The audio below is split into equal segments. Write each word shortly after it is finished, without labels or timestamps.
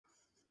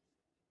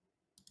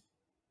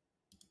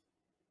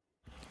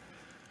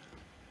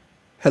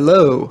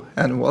Hello,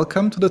 and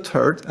welcome to the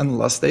third and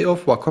last day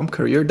of Wacom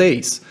Career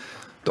Days,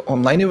 the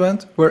online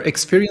event where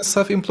experienced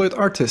self-employed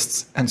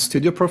artists and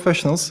studio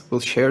professionals will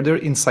share their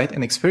insight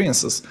and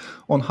experiences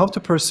on how to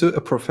pursue a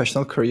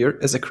professional career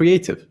as a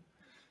creative.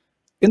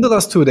 In the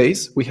last 2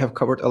 days, we have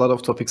covered a lot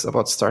of topics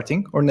about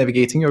starting or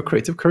navigating your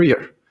creative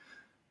career.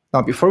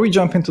 Now, before we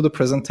jump into the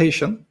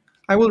presentation,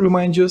 I will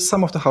remind you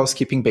some of the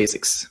housekeeping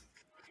basics.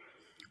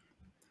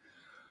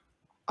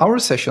 Our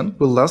session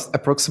will last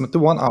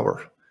approximately 1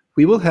 hour.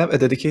 We will have a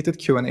dedicated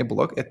Q&A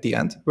block at the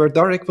end where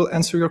Darek will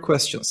answer your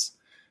questions.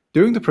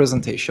 During the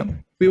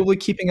presentation, we will be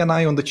keeping an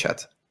eye on the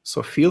chat,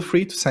 so feel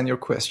free to send your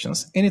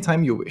questions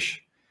anytime you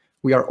wish.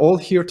 We are all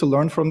here to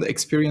learn from the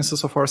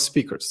experiences of our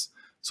speakers,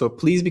 so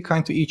please be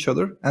kind to each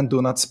other and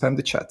do not spam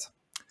the chat.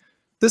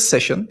 This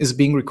session is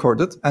being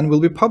recorded and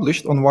will be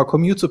published on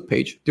Wacom YouTube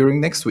page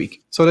during next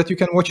week so that you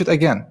can watch it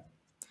again.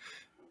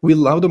 We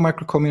love the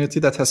micro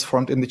community that has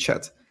formed in the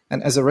chat,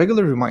 and as a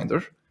regular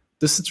reminder,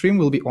 this stream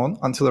will be on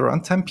until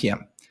around 10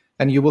 p.m.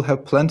 and you will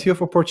have plenty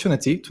of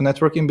opportunity to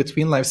network in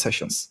between live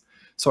sessions.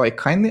 So I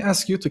kindly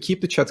ask you to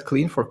keep the chat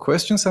clean for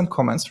questions and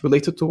comments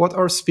related to what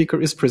our speaker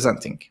is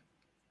presenting.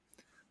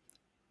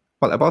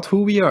 Well, about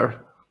who we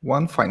are,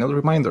 one final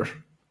reminder.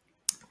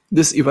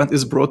 This event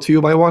is brought to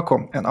you by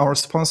Wacom and our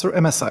sponsor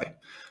MSI.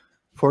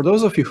 For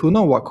those of you who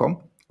know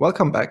Wacom,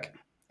 welcome back.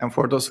 And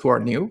for those who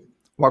are new,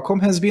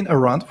 Wacom has been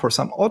around for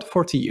some odd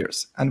 40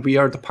 years, and we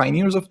are the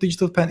pioneers of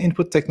digital pen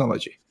input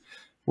technology.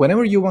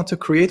 Whenever you want to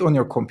create on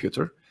your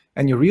computer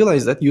and you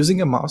realize that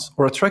using a mouse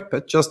or a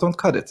trackpad just don't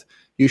cut it,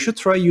 you should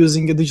try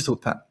using a digital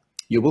pen.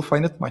 You will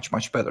find it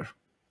much better.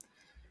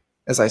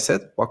 As I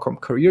said,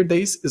 Wacom Career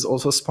Days is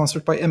also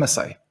sponsored by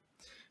MSI.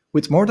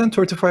 With more than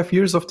 35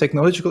 years of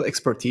technological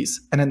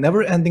expertise and a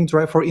never-ending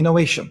drive for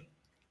innovation,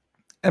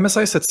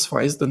 MSI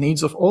satisfies the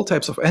needs of all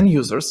types of end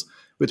users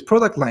with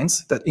product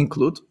lines that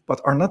include, but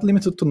are not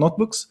limited to,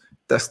 notebooks,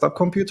 desktop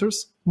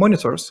computers,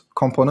 monitors,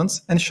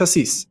 components, and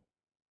chassis.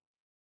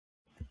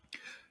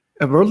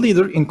 A world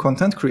leader in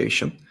content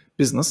creation,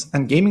 business,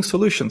 and gaming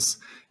solutions,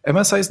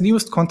 MSI's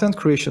newest content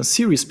creation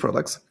series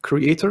products,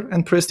 Creator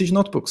and Prestige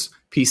notebooks,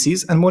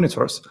 PCs, and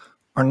monitors,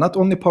 are not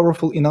only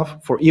powerful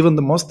enough for even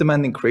the most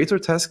demanding creator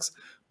tasks,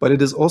 but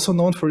it is also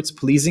known for its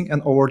pleasing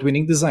and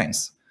award-winning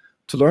designs.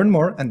 To learn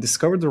more and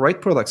discover the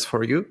right products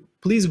for you,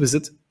 please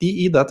visit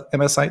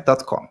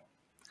de.msi.com.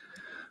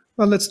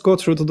 Well, let's go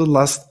through to the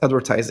last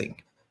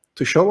advertising.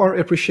 To show our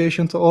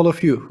appreciation to all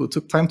of you who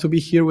took time to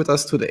be here with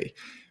us today,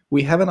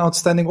 we have an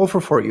outstanding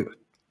offer for you.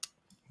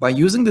 By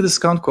using the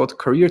discount code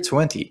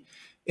CAREER20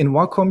 in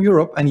Wacom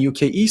Europe and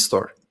UK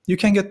eStore, you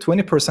can get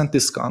 20%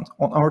 discount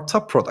on our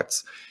top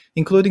products,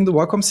 including the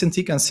Wacom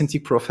Cintiq and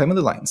Cintiq Pro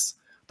family lines,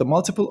 the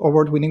multiple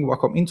award-winning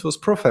Wacom Intuos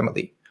Pro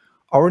family,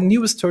 our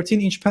newest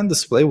 13-inch pen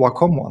display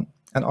Wacom One,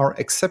 and our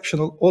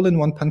exceptional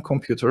all-in-one pen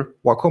computer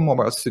Wacom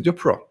Mobile Studio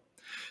Pro.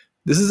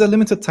 This is a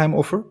limited time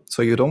offer,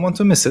 so you don't want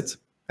to miss it.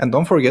 And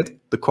don't forget,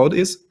 the code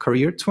is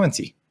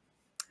CAREER20.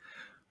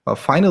 Well,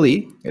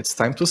 finally, it's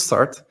time to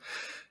start.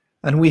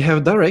 And we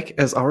have Darek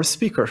as our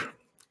speaker.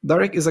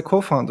 Darek is a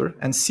co-founder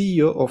and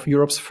CEO of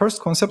Europe's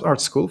first concept art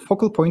school,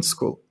 Focal Point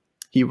School.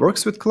 He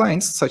works with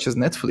clients such as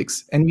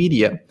Netflix,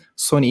 Nvidia,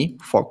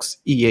 Sony, Fox,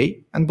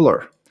 EA, and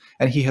Blur.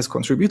 And he has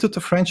contributed to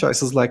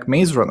franchises like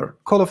Maze Runner,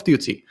 Call of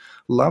Duty,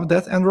 Love,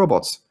 Death and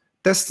Robots,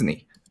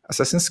 Destiny,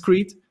 Assassin's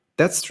Creed,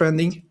 Death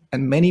Stranding,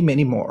 and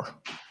many more.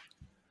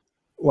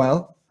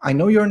 Well, I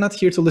know you're not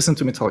here to listen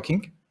to me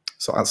talking,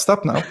 so I'll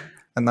stop now.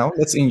 And now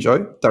let's enjoy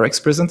Darek's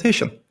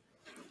presentation.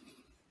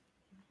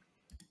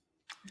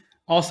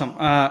 Awesome.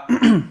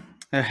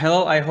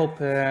 Hello, I hope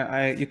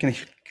you can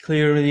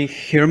clearly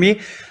hear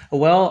me.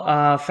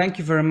 Well, thank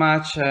you very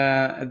much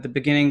at the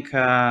beginning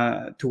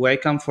to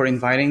Wacom for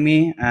inviting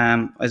me.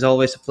 As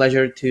always, a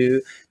pleasure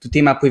to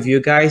team up with you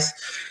guys.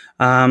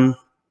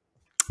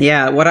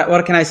 Yeah,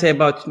 what can I say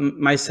about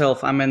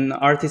myself? I'm an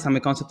artist. I'm a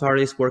concept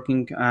artist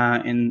working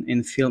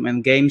in film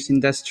and games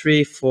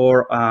industry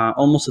for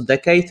almost a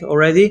decade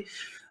already.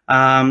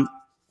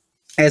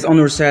 As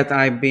Onur said,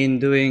 I've been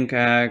doing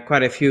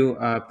quite a few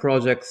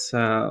projects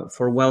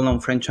for well-known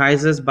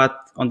franchises, but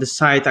on the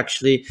side,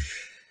 actually,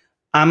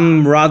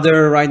 I'm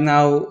rather right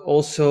now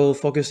also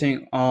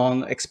focusing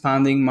on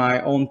expanding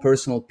my own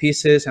personal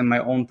pieces and my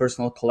own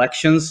personal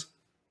collections.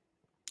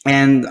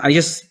 And I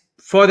just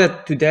thought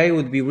that today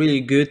would be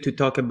really good to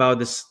talk about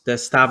the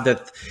stuff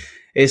that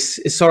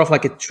is sort of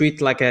like a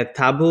treat, like a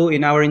taboo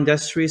in our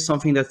industry,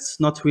 something that's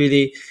not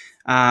really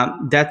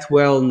that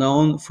well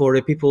known for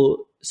the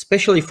people,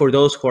 especially for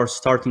those who are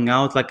starting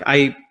out. Like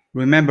I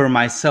remember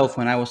myself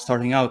when I was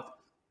starting out.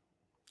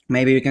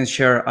 Maybe you can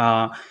share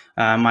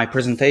my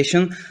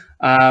presentation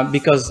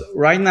because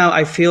right now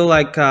I feel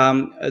like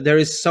there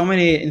is so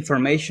many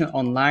information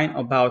online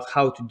about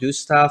how to do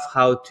stuff,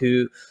 how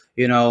to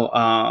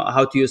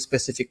how to use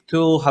specific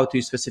tool, how to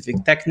use specific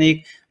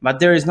technique, but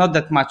there is not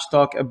that much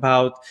talk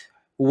about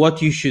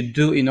what you should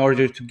do in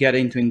order to get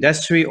into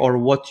industry or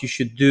what you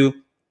should do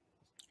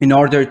in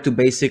order to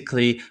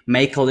basically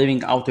make a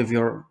living out of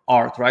your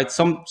art, right?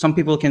 Some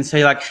people can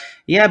say like,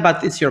 yeah,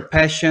 but it's your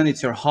passion,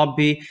 it's your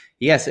hobby.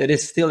 Yes, it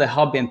is still a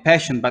hobby and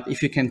passion, but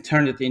if you can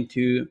turn it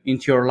into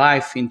your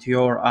life, into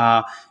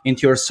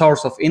your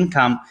source of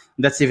income,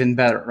 that's even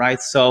better,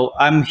 right? So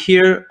I'm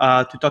here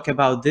to talk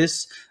about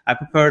this. I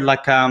prepared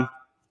like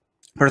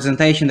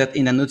presentation that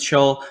in a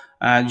nutshell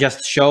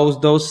just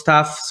shows those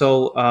stuff.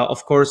 So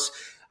of course,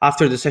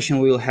 after the session,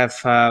 we will have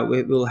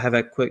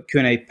a quick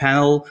Q&A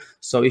panel.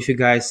 So if you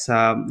guys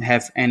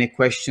have any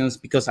questions,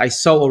 because I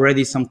saw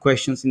already some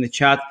questions in the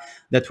chat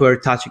that were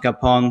touching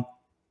upon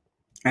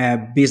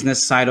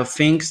business side of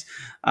things.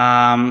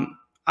 I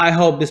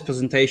hope this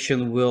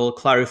presentation will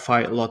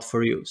clarify a lot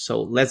for you.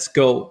 So let's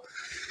go.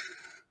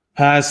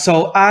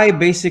 So I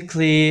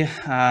basically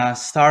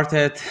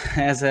started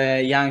as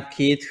a young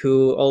kid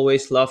who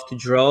always loved to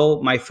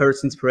draw. My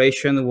first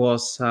inspiration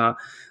was The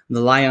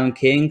Lion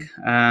King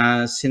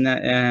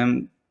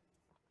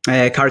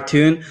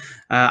cartoon.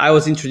 I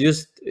was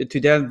introduced to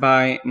that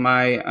by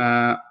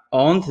my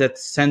aunt that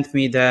sent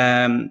me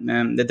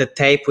the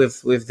tape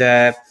with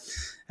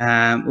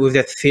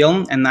that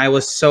film, and I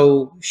was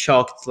so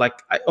shocked.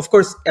 Like, of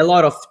course, a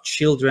lot of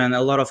children,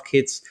 a lot of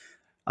kids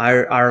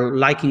are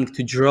liking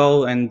to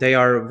draw, and they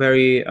are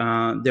very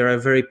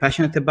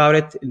passionate about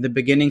it in the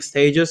beginning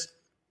stages.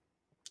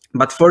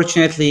 But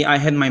fortunately, I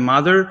had my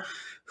mother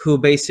who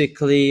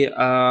basically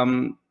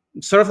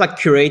sort of like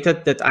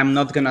curated that I'm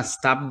not gonna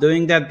stop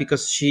doing that,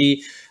 because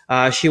she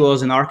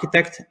was an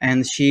architect,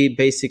 and she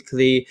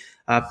basically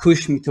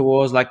pushed me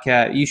towards like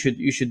you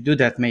should do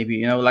that, maybe,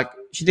 you know, like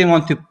she didn't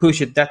want to push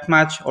it that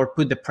much or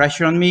put the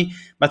pressure on me,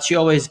 but she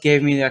always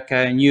gave me like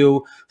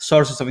new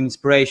sources of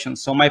inspiration.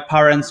 So my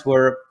parents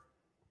were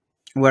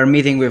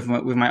meeting with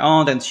my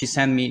aunt, and she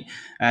sent me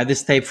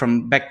this tape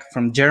back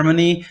from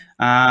Germany.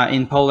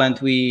 In Poland,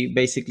 we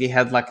basically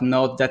had like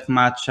not that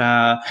much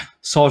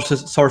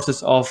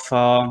sources of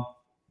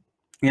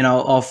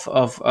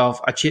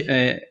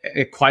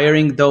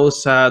acquiring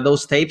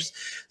those tapes.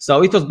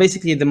 So it was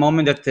basically the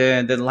moment that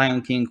the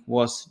Lion King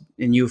was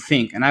a new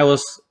thing, and I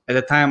was at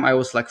the time I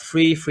was like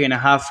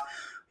 3.5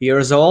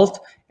 years old.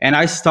 And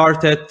I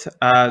started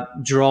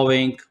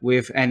drawing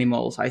with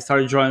animals. I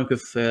started drawing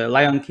with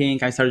Lion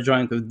King. I started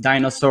drawing with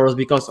dinosaurs,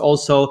 because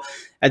also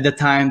at the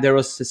time there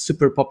was a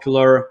super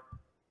popular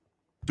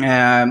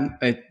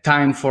a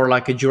time for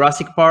like a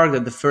Jurassic Park,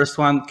 that the first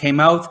one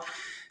came out.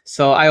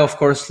 So I, of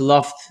course,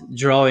 loved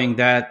drawing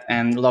that,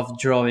 and loved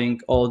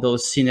drawing all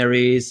those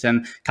sceneries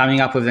and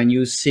coming up with the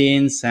new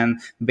scenes,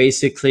 and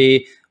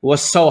basically was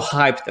so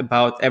hyped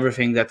about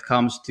everything that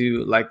comes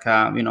to like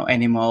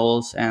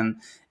animals and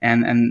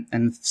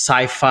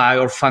sci-fi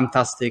or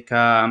fantastic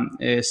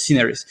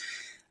sceneries.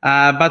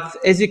 But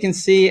as you can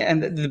see,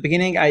 and at the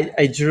beginning,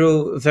 I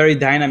drew very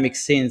dynamic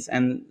scenes,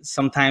 and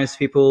sometimes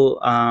people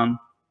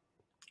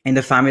in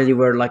the family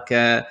were like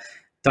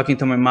talking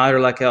to my mother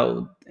like,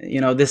 oh,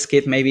 this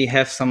kid maybe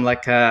have some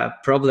like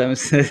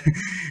problems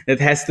that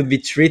has to be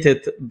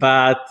treated.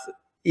 But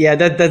yeah,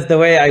 that's the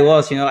way I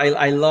was.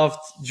 I loved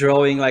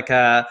drawing like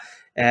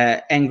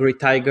angry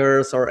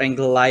tigers or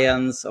angry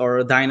lions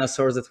or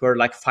dinosaurs that were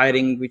like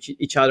fighting with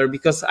each other,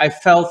 because I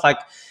felt like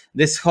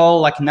this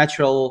whole like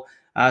natural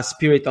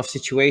spirit of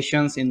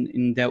situations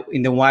in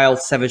the wild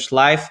savage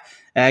life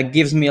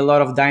gives me a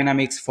lot of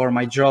dynamics for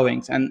my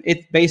drawings. And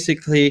it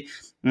basically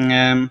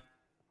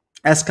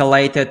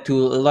escalated to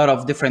a lot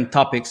of different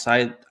topics.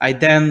 I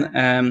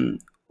then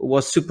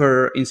was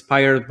super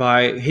inspired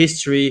by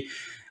history.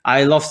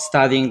 I loved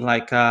studying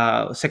like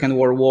Second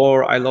World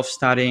War. I loved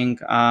studying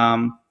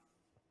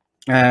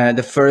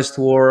the First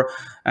War.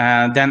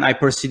 Then I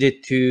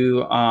proceeded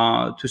to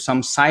some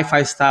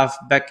sci-fi stuff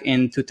back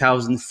in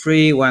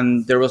 2003,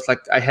 when there was like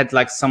I had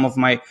like some of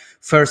my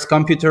first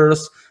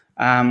computers.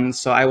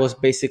 So I was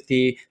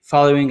basically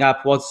following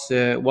up what's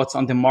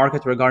on the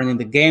market regarding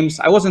the games.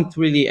 I wasn't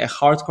really a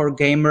hardcore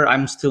gamer.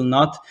 I'm still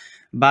not,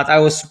 but I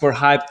was super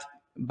hyped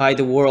by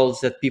the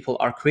worlds that people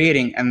are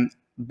creating. And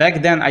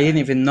back then, I didn't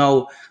even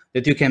know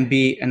that you can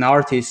be an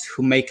artist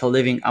who make a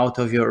living out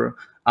of your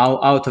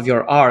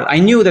art. I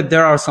knew that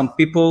there are some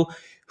people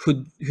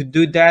who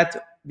do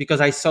that,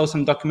 because I saw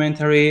some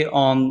documentary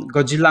on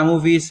Godzilla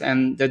movies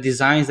and the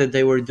designs that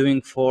they were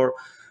doing for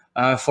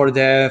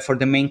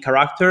the main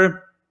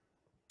character.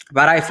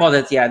 But I thought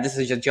that, yeah, this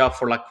is a job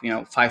for like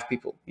 5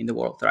 people in the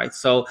world, right?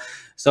 So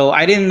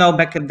I didn't know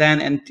back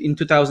then, and in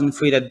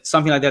 2003, that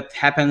something like that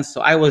happens. So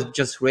I was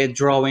just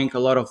redrawing a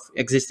lot of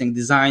existing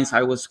designs.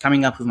 I was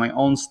coming up with my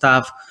own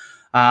stuff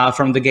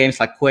from the games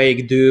like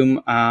Quake,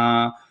 Doom,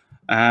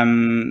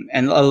 and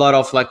a lot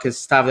of like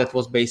stuff that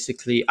was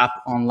basically up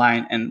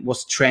online and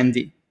was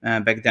trendy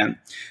back then.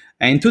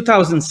 In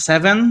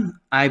 2007,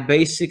 I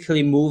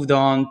basically moved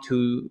on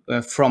to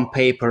from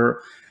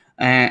paper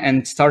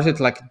and started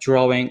like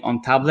drawing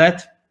on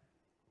tablet.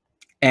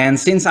 And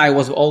since I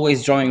was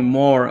always drawing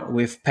more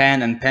with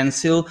pen and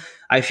pencil,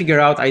 I figured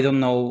out I don't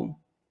know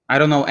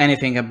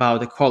anything about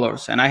the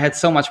colors, and I had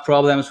so much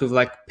problems with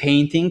like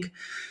painting.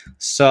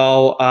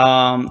 So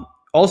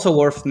also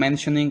worth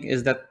mentioning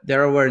is that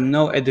there were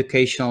no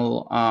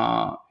educational,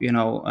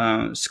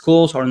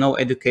 schools or no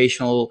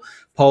educational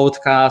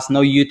podcasts,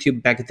 no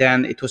YouTube back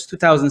then. It was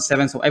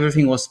 2007, so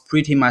everything was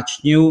pretty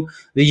much new.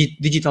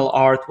 Digital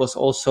art was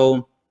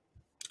also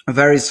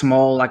very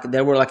small. Like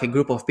there were like a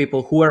group of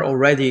people who were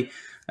already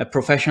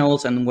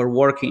professionals and were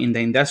working in the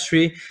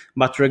industry.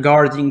 But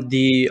regarding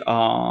the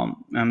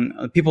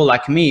people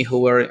like me who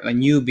were a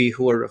newbie,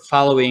 who were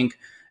following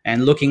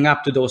and looking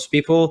up to those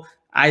people,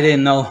 I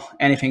didn't know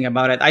anything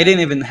about it. I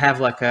didn't even have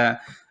like a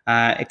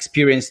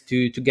experience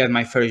to get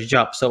my first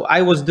job. So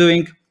I was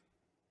doing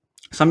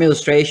some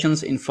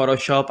illustrations in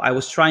Photoshop. I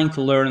was trying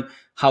to learn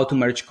how to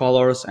merge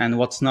colors and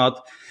what's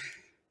not.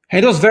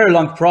 It was a very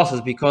long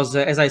process because,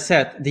 as I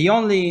said, the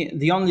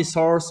only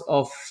source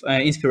of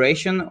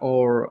inspiration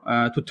or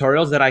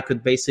tutorials that I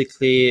could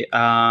basically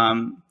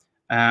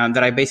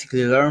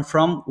learned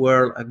from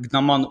were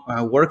Gnomon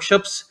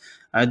workshops.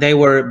 They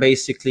were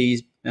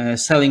basically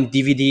selling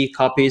DVD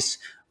copies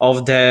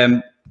of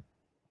their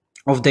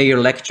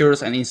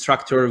lectures and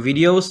instructor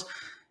videos.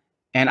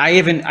 And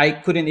I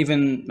couldn't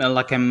even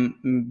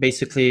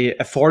basically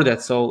afford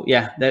it. So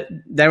yeah,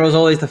 there was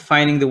always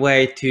finding the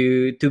way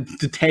to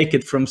take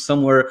it from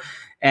somewhere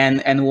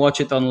and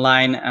watch it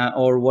online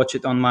or watch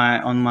it on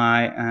my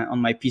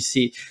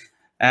PC.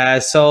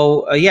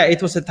 Yeah,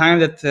 it was a time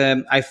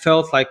that I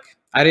felt like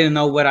I didn't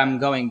know where I'm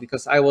going,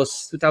 because I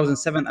was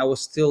 2007. I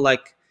was still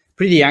like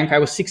pretty young. I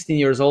was 16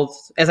 years old.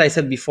 As I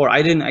said before,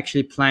 I didn't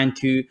actually plan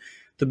to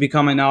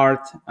become an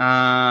art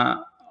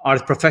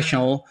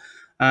professional.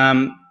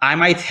 I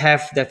might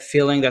have that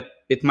feeling that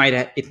it might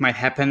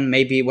happen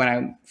maybe when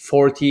I'm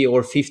 40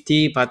 or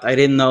 50, but I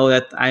didn't know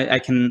that I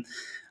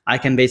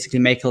can basically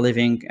make a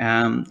living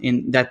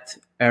in that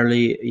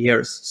early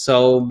years.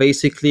 So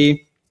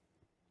basically,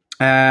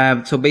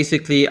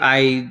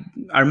 I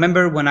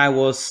remember when I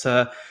was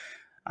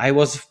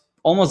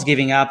almost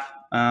giving up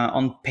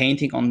on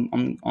painting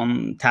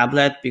on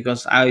tablet,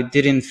 because I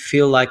didn't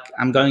feel like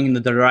I'm going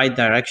in the right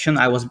direction.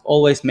 I was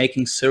always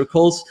making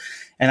circles.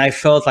 And I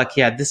felt like,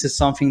 yeah, this is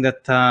something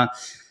that, I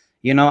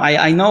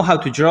know how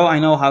to draw, I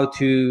know how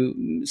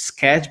to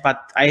sketch,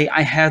 but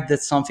I had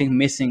that something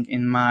missing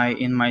in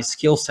my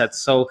skill set.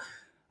 So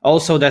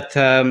also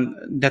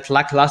that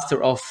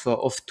lackluster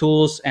of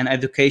tools and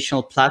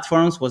educational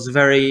platforms was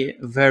very,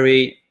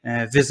 very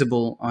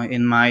visible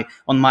on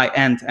my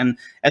end. And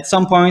at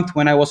some point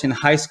when I was in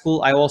high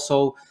school, I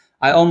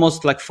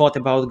almost like thought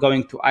about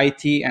going to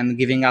IT and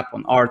giving up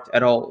on art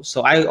at all.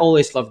 So I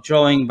always loved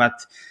drawing,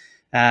 but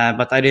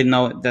I didn't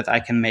know that I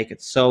can make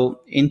it.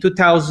 So in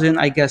 2000,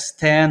 I guess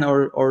 10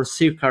 or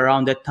circa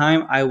around that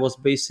time, I was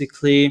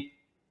basically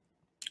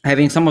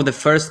having some of the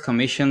first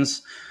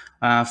commissions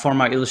for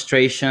my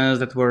illustrations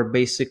that were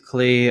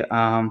basically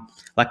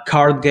like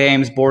card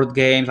games, board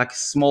games, like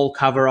small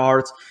cover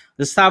art,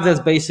 the stuff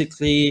that's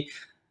basically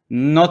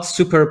not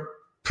super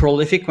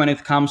prolific when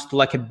it comes to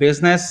like a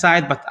business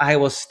side, but I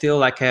was still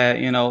like a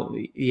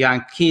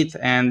young kid,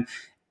 and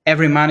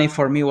every money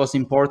for me was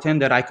important,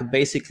 that I could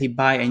basically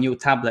buy a new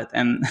tablet.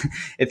 And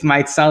it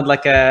might sound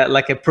like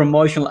a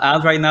promotional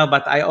ad right now,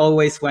 but I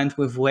always went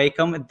with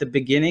Wacom at the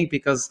beginning,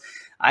 because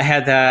I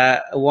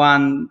had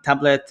one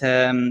tablet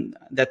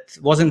that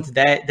wasn't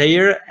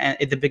there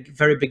at the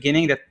very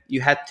beginning, that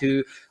you had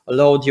to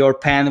load your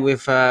pen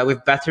with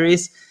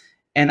batteries.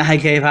 And I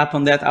gave up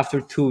on that after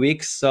 2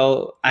 weeks.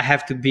 So I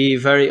have to be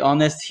very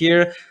honest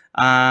here.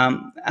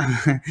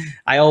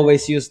 I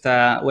always used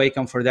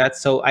Wacom for that.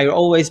 So I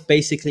always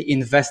basically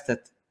invested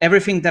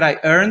everything that I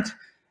earned.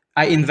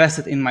 I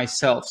invested in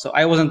myself. So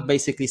I wasn't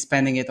basically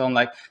spending it on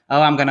like,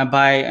 oh, I'm gonna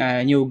buy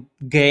a new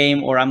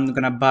game, or I'm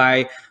gonna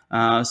buy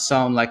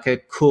some like a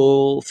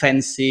cool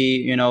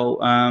fancy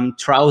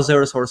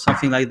trousers or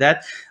something like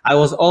that. I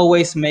was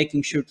always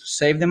making sure to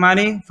save the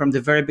money from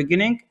the very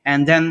beginning,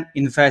 and then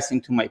invest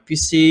into my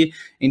PC,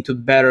 into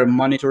better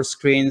monitor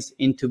screens,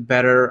 into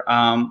better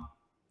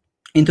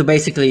into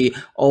basically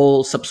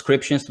all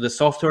subscriptions to the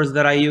softwares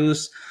that I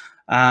use.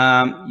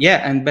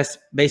 And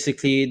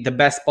basically the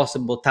best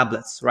possible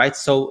tablets, right?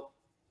 So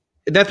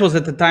that was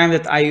at the time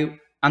that I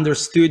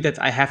understood that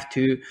I have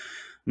to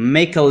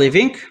make a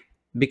living,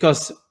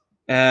 because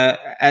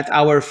at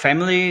our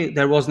family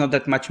there was not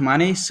that much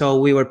money. So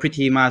we were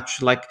pretty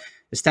much like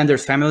a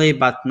standard family,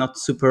 but not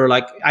super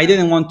like, I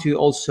didn't want to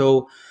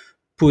also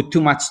put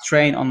too much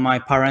strain on my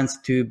parents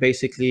to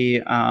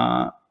basically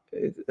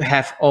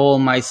have all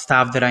my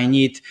stuff that I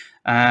need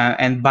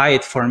and buy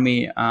it for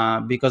me,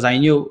 because I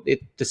knew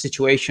the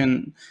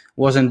situation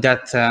wasn't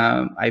that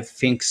I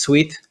think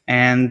sweet.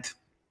 And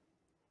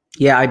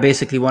yeah, I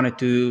basically wanted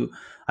to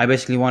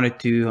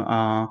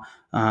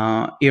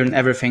earn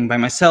everything by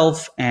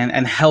myself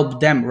and help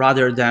them,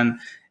 rather than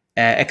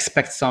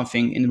expect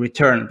something in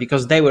return,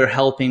 because they were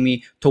helping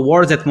me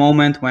towards that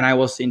moment when I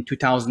was in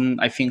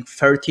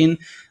 2013.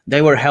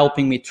 They were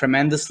helping me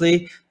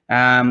tremendously.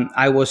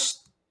 I was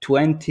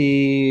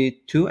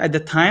 22 at the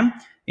time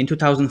in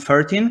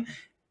 2013,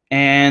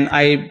 and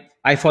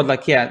I thought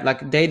like, yeah,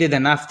 like they did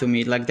enough to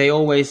me. Like they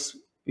always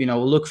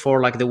look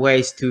for like the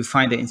ways to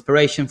find the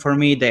inspiration for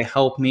me. They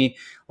help me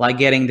like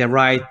getting the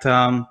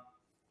right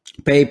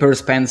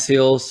papers,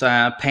 pencils,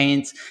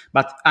 paints.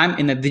 But I'm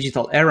in a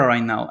digital era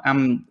right now.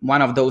 I'm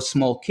one of those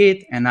small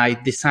kids, and I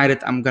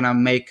decided I'm gonna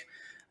make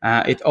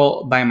it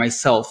all by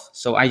myself.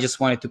 So I just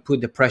wanted to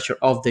put the pressure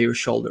off their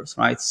shoulders,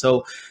 right?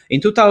 So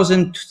in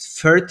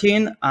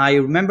 2013, I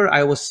remember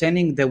I was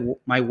sending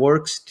my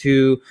works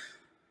to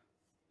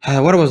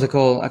what was it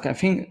called? Like, I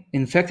think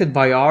Infected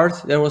by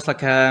Art. There was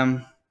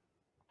the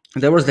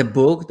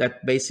book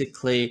that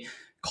basically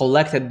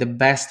collected the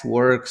best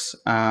works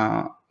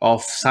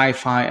of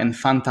sci-fi and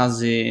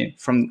fantasy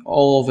from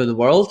all over the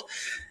world,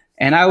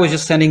 and I was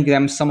just sending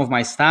them some of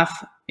my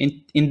stuff.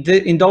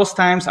 In those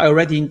times, I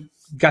already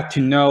got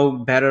to know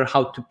better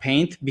how to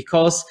paint,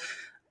 because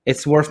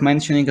it's worth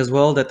mentioning as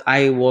well that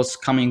I was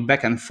coming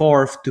back and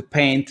forth to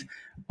paint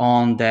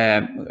on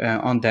the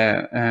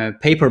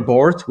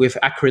paperboard with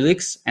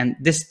acrylics, and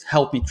this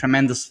helped me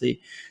tremendously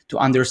to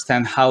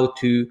understand how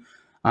to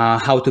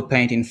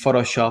paint in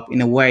Photoshop in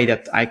a way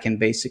that I can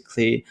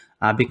basically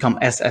become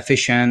as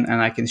efficient,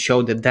 and I can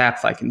show the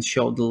depth, I can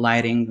show the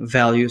lighting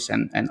values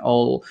and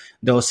all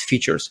those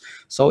features.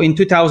 So in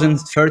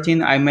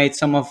 2013, I made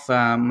some of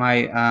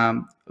my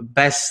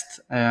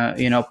best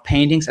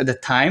paintings at the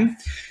time.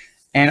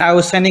 And I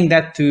was sending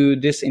that to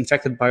this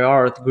Infected by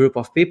Art group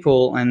of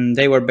people, and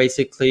they were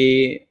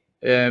basically,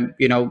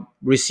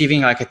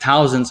 receiving like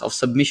thousands of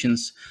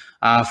submissions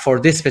for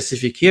this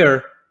specific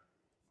year.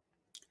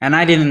 And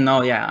I didn't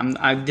know,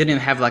 I didn't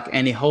have like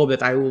any hope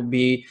that I will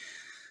be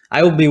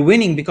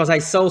winning, because I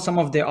saw some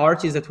of the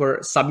artists that were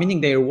submitting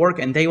their work,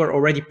 and they were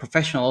already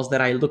professionals that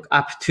I look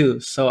up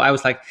to. So I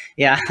was like,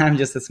 I'm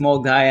just a small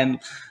guy, and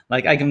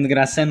like I'm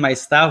gonna send my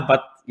stuff,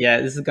 but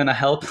this is gonna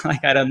help.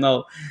 Like, I don't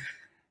know.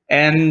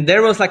 And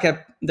there was like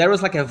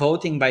a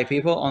voting by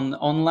people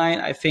online.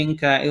 I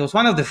think it was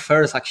one of the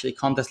first actually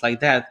contests like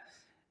that.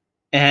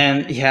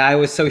 And I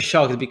was so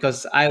shocked,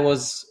 because I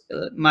was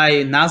my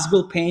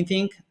Nazgul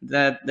painting,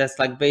 that's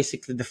like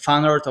basically the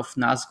fan art of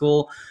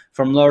Nazgul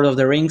from Lord of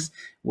the Rings,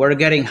 were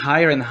getting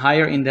higher and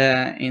higher in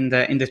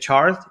the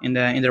chart, in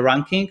the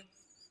ranking.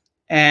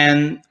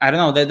 And I don't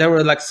know, that there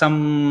were like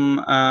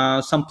some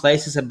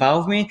places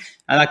above me.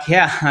 And like,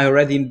 I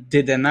already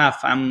did enough.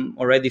 I'm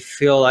already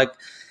feel like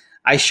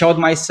I showed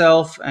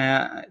myself.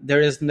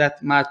 There is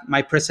that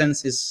my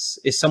presence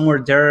is somewhere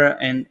there,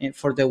 and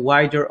for the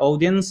wider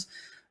audience,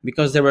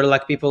 because there were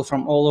like people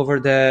from all over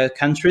the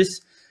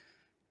countries.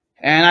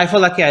 And I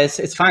felt like,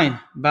 it's fine.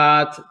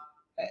 But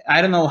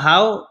I don't know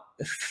how,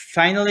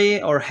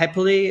 finally or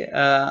happily,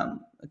 a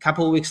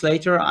couple of weeks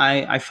later,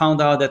 I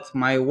found out that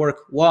my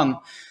work won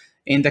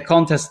in the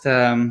contest,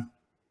 in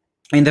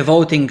the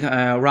voting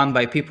run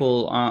by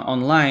people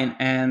online.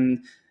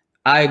 And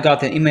I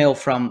got an email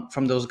from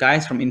those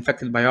guys from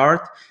Infected by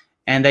Art,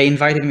 and they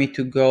invited me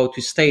to go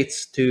to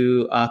States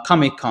to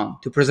Comic-Con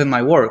to present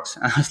my works.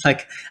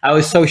 I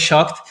was so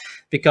shocked,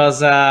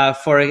 because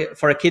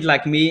for a kid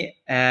like me,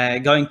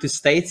 going to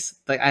States,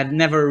 like I'd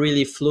never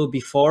really flew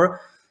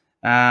before.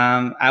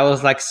 I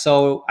was like,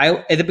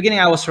 at the beginning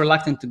I was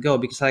reluctant to go,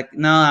 because like,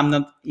 no, I'm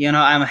not,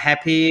 I'm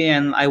happy,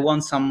 and I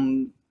want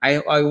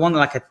I won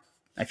like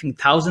I think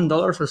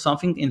 $1,000 or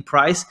something in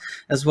prize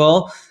as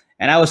well.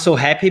 And I was so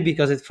happy,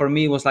 because it for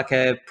me was like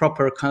a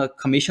proper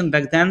commission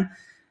back then.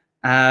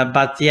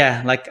 But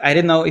like I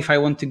didn't know if I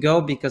want to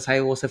go, because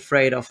I was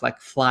afraid of like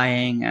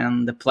flying,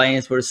 and the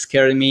planes were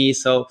scaring me.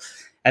 So,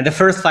 and the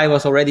first flight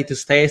was already to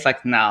stay. It's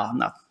like, no,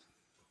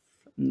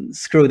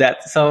 screw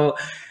that. So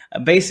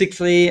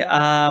basically,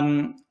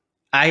 I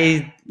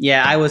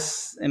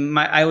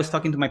was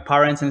talking to my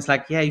parents, and it's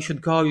like, you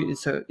should go.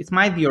 So it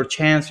might be your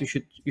chance. You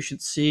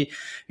should see,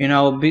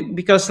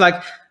 because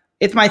like,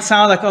 it might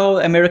sound like, oh,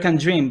 American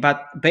dream,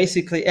 but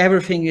basically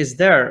everything is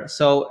there.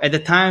 So at the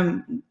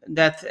time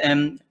that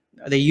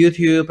the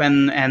YouTube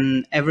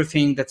and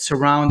everything that's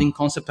surrounding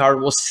concept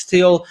art was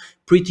still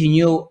pretty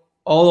new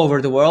all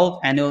over the world,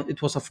 and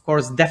it was, of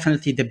course,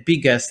 definitely the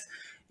biggest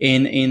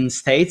in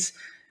States,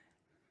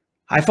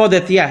 I thought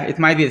that, it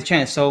might be the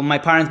chance. So my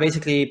parents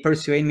basically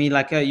persuaded me,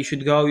 like, you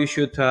should go, you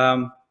should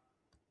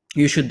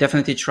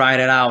definitely try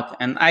it out.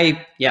 And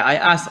I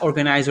asked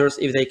organizers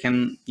if they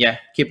can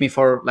keep me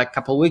for like a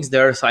couple of weeks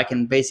there, so I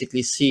can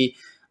basically see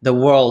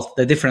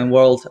the different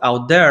world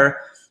out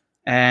there.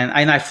 And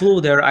I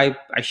flew there. I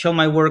showed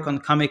my work on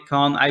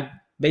Comic-Con. I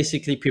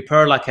basically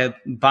prepared like a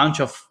bunch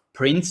of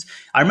prints.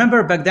 I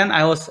remember back then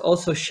I was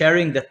also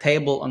sharing the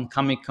table on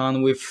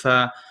Comic-Con with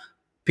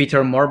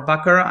Peter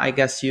Morbacher. I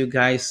guess you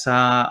guys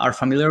are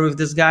familiar with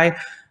this guy.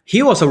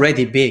 He was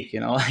already big,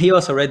 he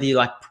was already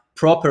like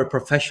proper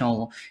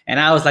professional, and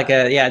I was like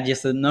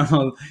just a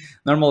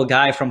normal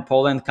guy from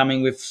Poland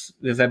coming with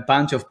a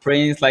bunch of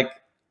prints. Like,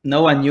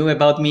 no one knew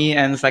about me,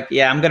 and it's like,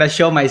 I'm gonna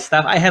show my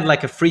stuff. I had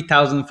like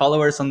 3,000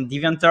 followers on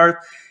DeviantArt,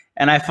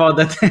 and I thought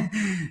that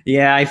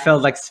I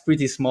felt like it's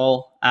pretty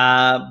small,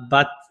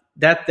 but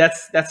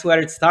that's where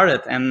it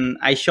started. And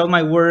I showed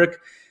my work.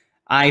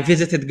 I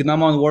visited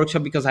Gnomon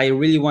workshop because I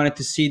really wanted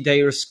to see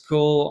their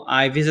school.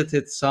 I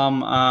visited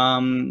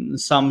some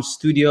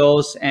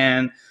studios,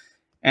 and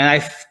I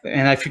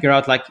figured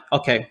out like,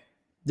 okay,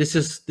 this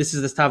is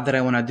the stuff that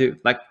I want to do.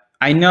 Like,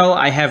 I know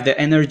I have the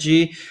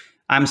energy.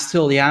 I'm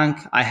still young.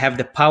 I have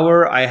the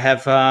power. I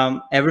have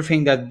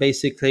everything that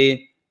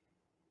basically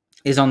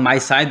is on my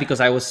side because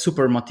I was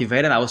super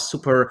motivated. I was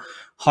super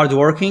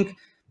hardworking.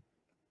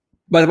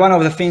 But one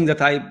of the things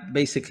that I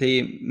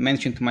basically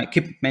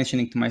keep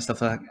mentioning to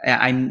myself, like,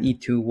 I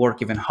need to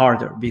work even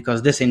harder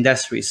because this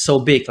industry is so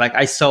big. Like,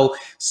 I saw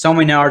so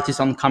many artists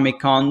on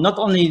Comic-Con, not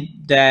only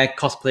the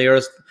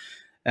cosplayers,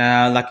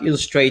 like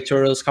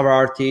illustrators, cover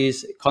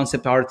artists,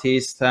 concept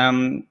artists,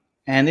 and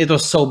it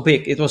was so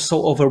big. It was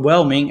so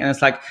overwhelming, and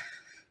it's like,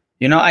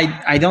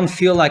 I don't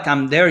feel like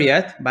I'm there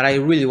yet, but I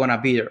really want to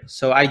be there.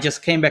 So I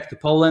just came back to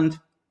Poland,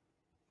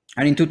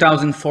 and in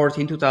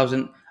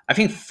 2014, I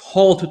think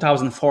whole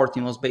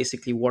 2014 was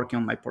basically working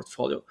on my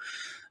portfolio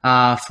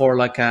for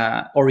like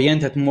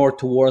oriented more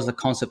towards the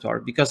concept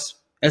art, because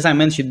as I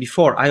mentioned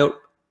before,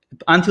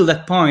 until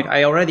that point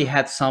I already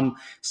had some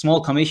small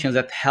commissions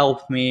that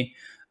helped me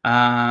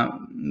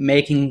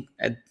making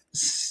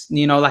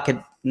like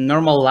a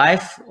normal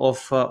life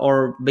of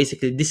or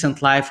basically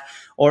decent life,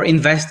 or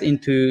invest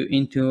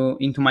into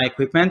my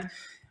equipment.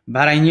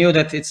 But I knew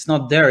that it's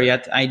not there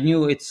yet. I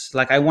knew it's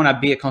like, I want to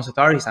be a concept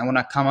artist. I want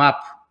to come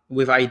up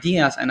with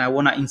ideas, and I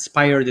want to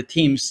inspire the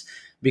teams.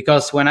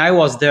 Because when I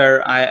was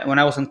there, when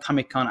I was on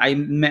Comic-Con, I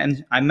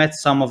met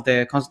some of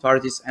the concept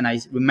artists, and I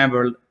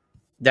remember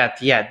that,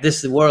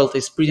 this world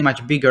is pretty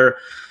much bigger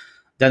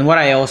than what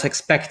I was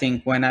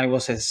expecting when I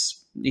was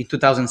in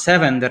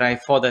 2007, that I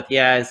thought that,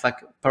 it's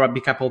like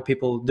probably a couple of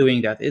people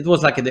doing that. It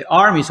was like the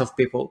armies of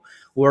people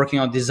working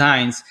on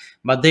designs,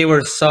 but they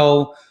were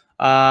so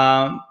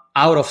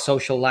out of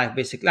social life,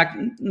 basically. Like,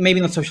 maybe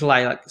not social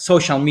life, like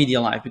social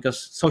media life, because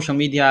social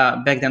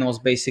media back then was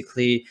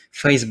basically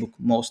Facebook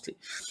mostly.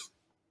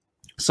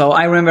 So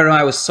I remember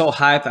I was so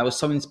hyped, I was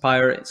so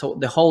inspired. So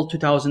the whole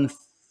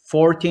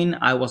 2014,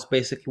 I was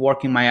basically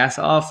working my ass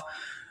off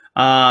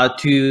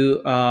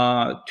to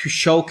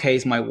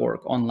showcase my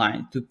work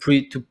online,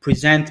 to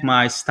present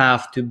my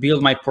stuff, to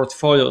build my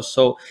portfolio.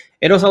 So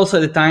it was also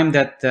the time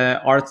that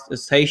Art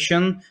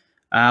Station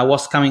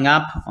was coming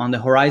up on the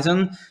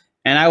horizon,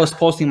 and I was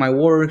posting my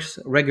works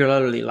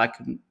regularly, like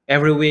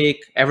every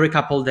week, every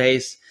couple of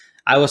days.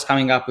 I was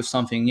coming up with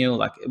something new,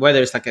 like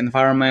whether it's like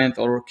environment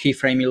or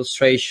keyframe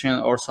illustration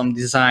or some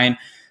design,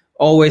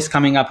 always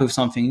coming up with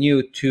something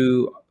new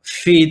to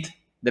feed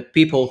the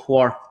people who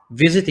are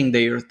visiting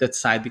that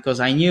site. Because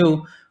I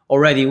knew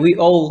already, we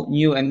all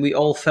knew, and we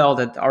all felt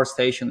that our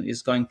station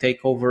is going to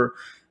take over,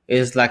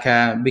 is like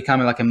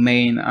becoming like a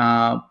main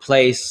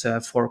place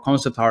for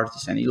concept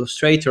artists and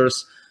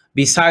illustrators,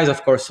 besides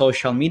of course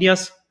social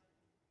medias.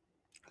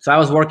 So I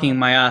was working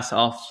my ass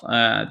off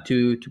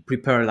to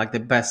prepare like the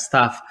best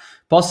stuff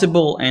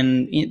possible.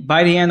 And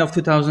by the end of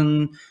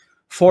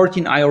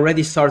 2014, I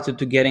already started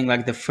to getting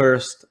like the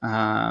first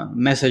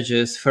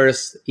messages,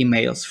 first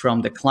emails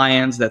from the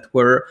clients that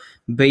were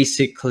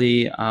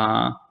basically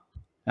like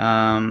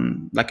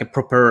a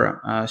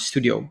proper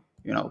studio,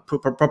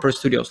 proper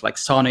studios like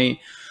Sony,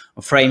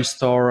 Frame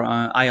Store,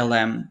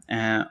 ILM.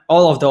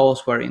 All of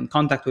those were in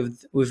contact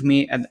with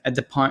me at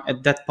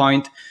that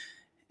point.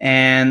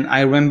 And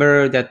I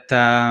remember that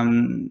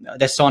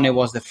the Sony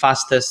was the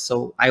fastest.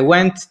 So I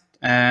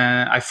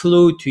I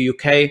flew to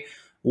UK,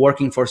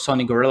 working for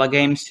Sony Guerrilla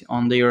Games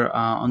on their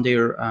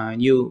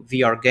new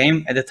VR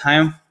game at the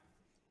time.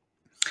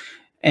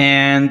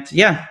 And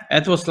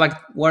it was like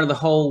where the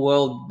whole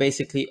world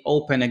basically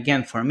opened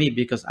again for me,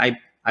 because I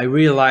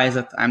realized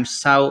that I'm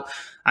so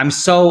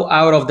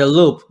out of the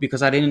loop,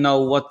 because I didn't know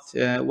what's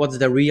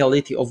the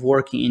reality of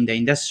working in the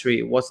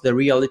industry, what's the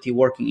reality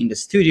working in the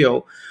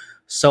studio.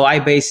 So I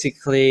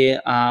basically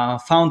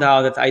found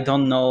out that I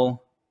know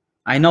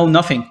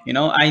nothing.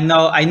 I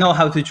know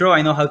how to draw,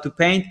 I know how to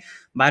paint,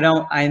 but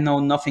I know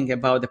nothing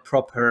about the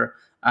proper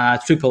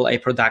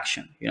AAA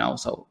production.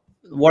 So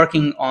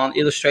working on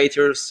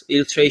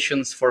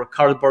illustrations for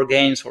cardboard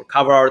games or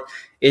cover art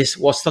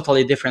was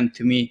totally different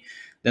to me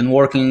than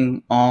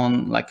working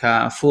on like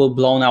a full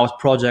blown out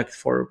project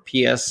for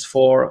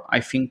PS4, I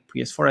think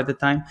PS4 at the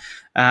time,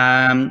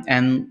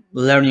 and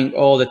learning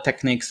all the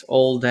techniques,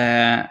 all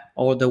the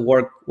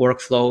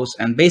workflows,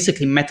 and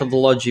basically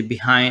methodology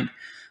behind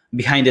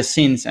the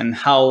scenes, and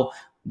how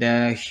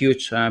the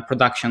huge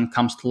production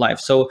comes to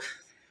life. So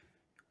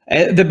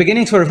the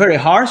beginnings were very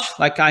harsh.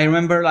 Like, I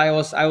remember I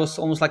was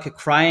almost like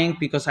crying,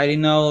 because I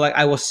didn't know, like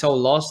I was so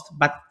lost.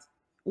 But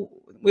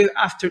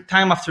after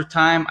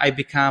time, I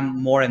become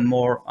more and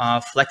more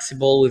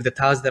flexible with the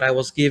tasks that I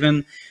was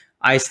given.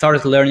 I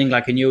started learning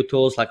like new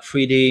tools like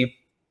 3D.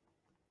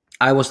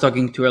 I was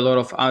talking to a lot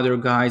of other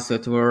guys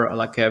that were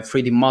like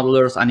 3D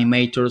modelers,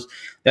 animators,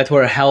 that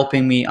were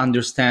helping me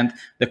understand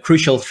the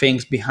crucial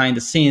things behind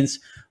the scenes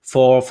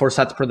for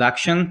such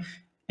production.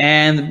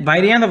 And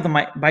by the end of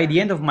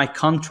my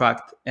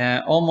contract,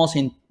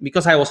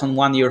 because I was on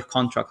 1 year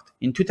contract,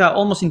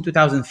 almost in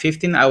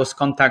 2015, I was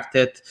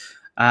contacted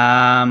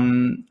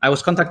I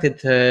was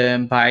contacted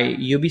by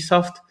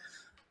Ubisoft.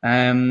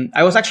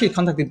 I was actually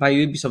contacted by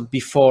Ubisoft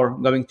before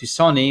going to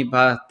Sony,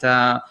 but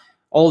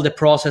all the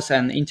process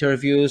and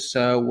interviews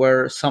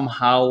were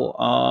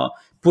somehow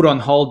put on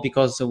hold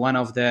because one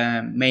of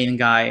the main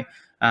guy,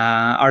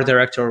 our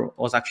director,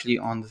 was actually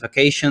on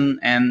vacation,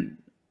 and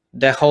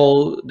the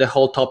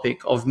whole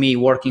topic of me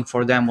working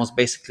for them was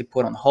basically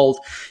put on hold.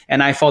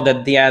 And I thought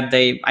that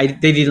they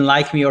didn't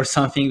like me or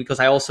something, because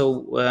I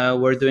also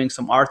were doing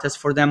some art tests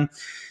for them.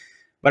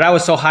 But I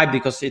was so hyped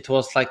because it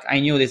was like I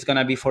knew it's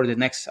gonna be for the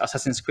next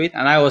Assassin's Creed,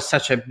 and I was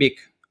such a big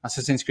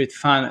Assassin's Creed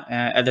fan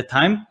at the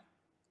time.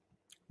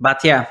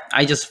 But yeah,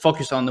 I just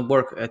focused on the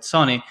work at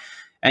Sony.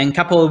 And a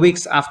couple of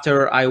weeks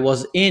after I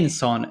was in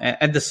Sony,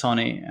 at the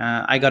Sony,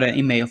 I got an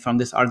email from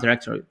this art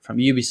director from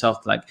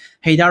Ubisoft, like,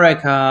 "Hey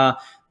Darek,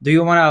 do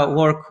you want to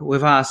work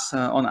with us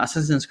on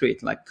Assassin's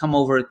Creed? Like, come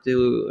over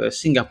to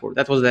Singapore."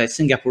 That was the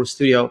Singapore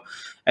studio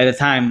at the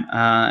time,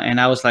 and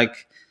I was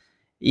like,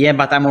 "Yeah,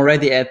 but I'm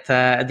already at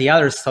the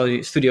other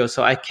studio,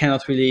 so I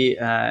cannot really,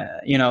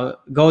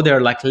 go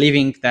there, like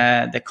leaving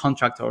the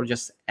contract or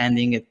just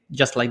ending it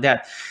just like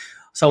that."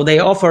 So they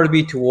offered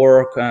me to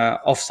work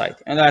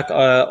offsite and like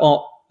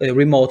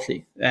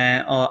remotely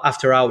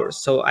after hours.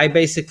 So I was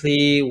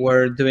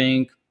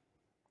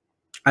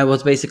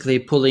basically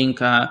pulling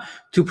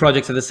two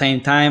projects at the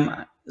same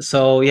time.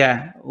 So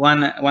yeah,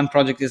 one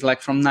project is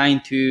like from 9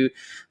 to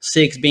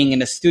 6 being in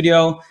the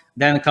studio,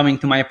 then coming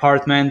to my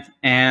apartment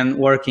and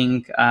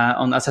working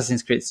on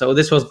Assassin's Creed. So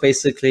this was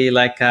basically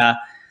like a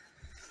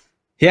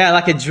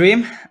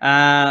dream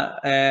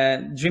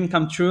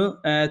come true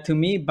to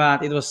me,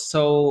 but it was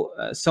so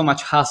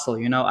much hustle.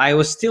 I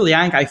was still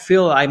young. I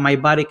feel my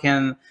body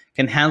can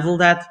handle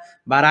that,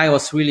 but I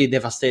was really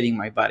devastating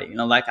my body.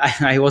 Like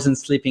I wasn't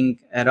sleeping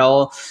at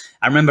all.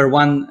 I remember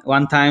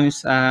one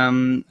times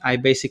I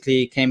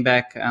basically came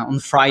back on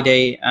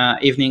Friday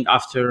evening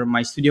after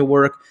my studio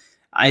work.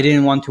 I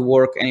didn't want to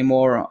work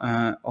anymore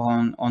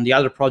on the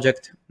other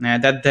project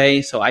that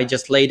day, so I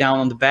just lay down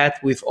on the bed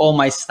with all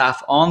my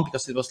stuff on,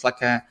 because it was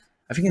like I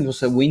think it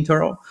was a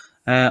winter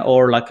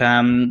or like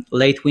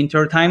late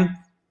winter time,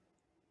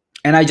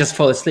 and I just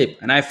fell asleep.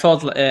 And I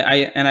felt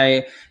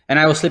I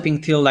was sleeping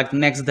till like the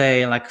next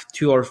day, like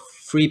 2 or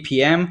 3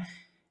 p.m.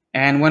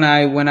 And when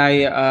I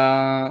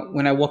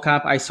woke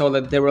up, I saw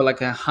that there were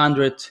like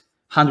 100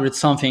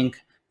 something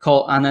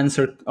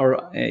unanswered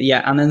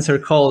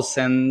calls.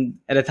 And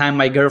at the time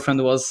my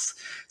girlfriend was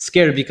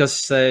scared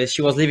because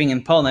she was living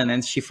in Poland,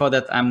 and she thought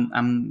that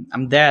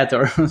I'm dead,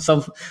 or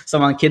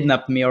someone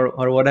kidnapped me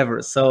or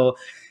whatever. So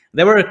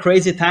there were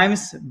crazy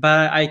times,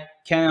 but I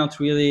cannot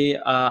really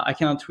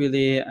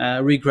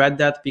regret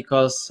that,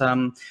 because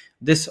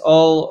this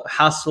all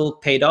hustle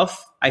paid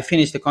off. I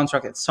finished the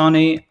contract at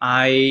Sony.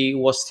 I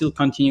was still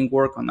continuing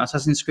work on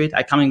Assassin's Creed.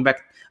 I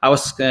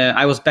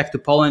was back to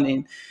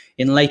Poland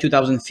in late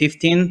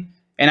 2015,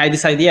 and I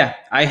decided,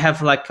 I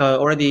have like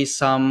already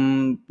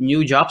some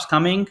new jobs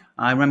coming.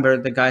 I remember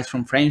the guys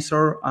from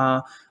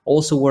Framestore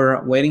also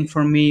were waiting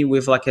for me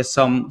with like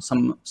some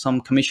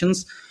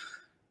commissions.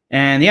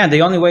 And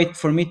the only way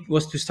for me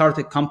was to start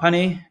a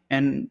company,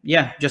 and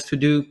just to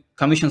do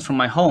commissions from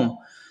my home.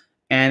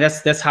 And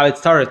that's how it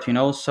started,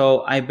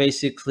 So I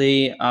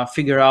basically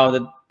figure out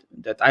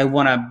that I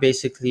want to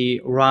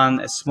basically run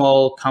a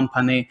small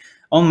company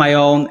on my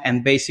own,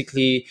 and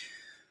basically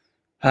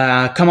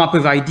come up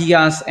with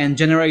ideas and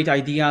generate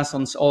ideas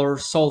or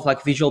solve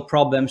like visual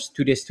problems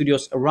to the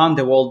studios around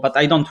the world. But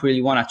I don't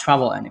really want to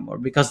travel anymore,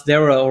 because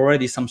there were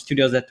already some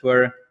studios that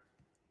were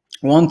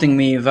wanting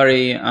me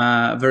very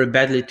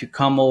badly to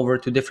come over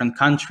to different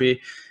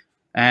country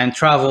and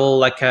travel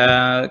like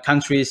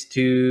countries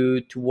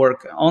to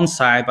work on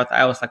site. But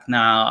I was like,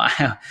 no,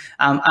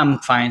 I'm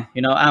fine.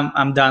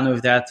 I'm done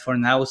with that for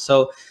now.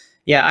 So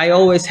I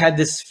always had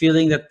this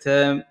feeling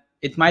that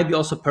it might be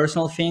also a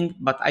personal thing,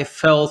 but I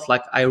felt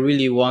like I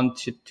really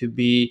wanted to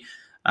be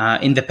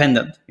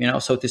independent,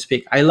 so to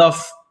speak. I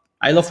love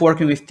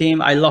working with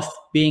team. I love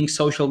being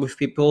social with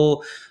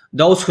people.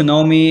 Those who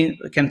know me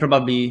can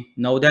probably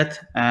know that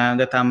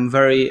I'm a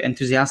very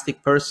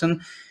enthusiastic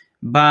person.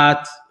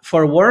 But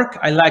for work,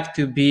 I like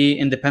to be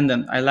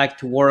independent. I like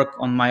to work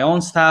on my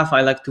own stuff.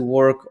 I like to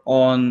work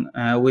on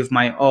with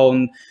my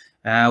own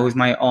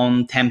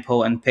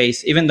tempo and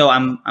pace. Even though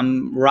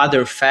I'm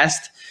rather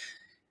fast,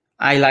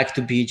 I like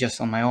to be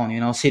just on my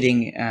own,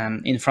 sitting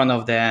in front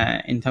of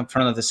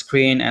the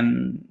screen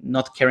and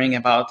not caring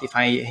about if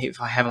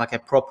I have like a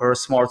proper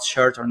smart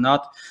shirt or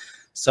not.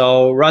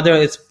 So rather,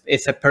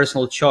 it's a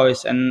personal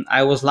choice, and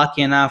I was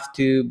lucky enough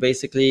to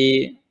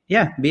basically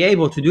be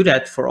able to do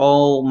that for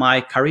all my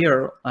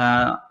career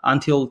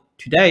until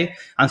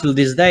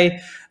this day,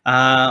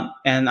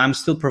 and I'm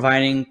still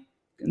providing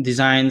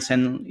designs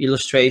and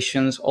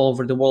illustrations all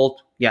over the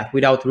world,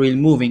 without really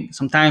moving.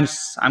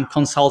 Sometimes I'm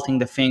consulting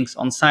the things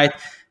on site,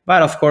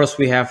 but of course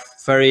we have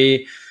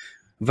very,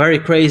 very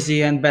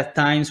crazy and bad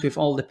times with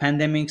all the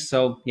pandemics.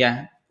 So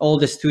all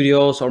the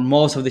studios, or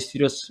most of the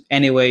studios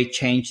anyway,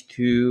 changed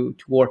to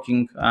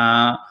working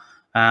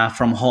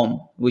from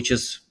home, which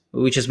is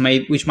which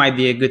might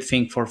be a good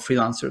thing for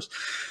freelancers.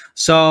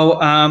 So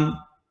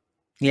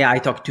yeah, I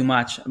talk too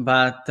much,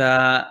 but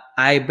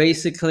I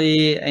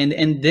basically,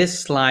 in this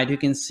slide, you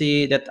can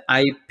see that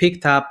I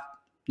picked up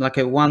like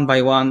a one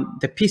by one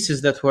the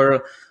pieces that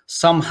were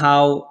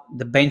somehow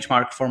the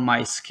benchmark for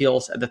my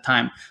skills at the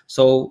time.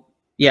 So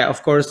yeah,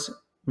 of course,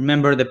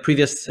 remember the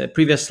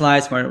previous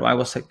slides where I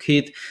was a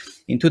kid.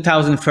 In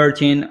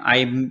 2013,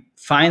 I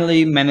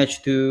finally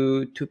managed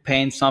to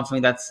paint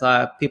something that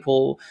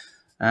people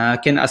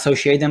can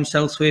associate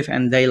themselves with,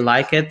 and they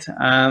like it.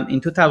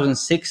 In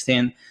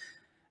 2016,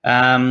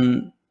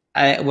 when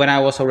I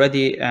was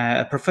already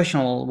a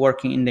professional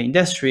working in the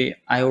industry,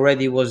 I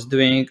already was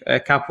doing a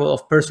couple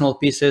of personal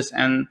pieces,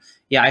 and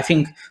yeah, I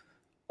think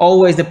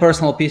always the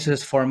personal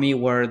pieces for me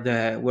were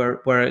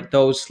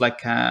those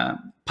like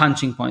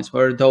punching points,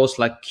 were those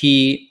like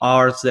key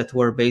arts that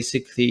were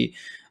basically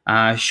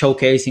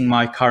showcasing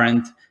my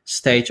current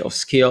stage of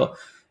skill.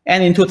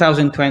 And in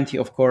 2020,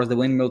 of course, the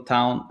Windmill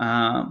Town,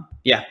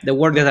 yeah, the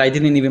work that I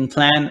didn't even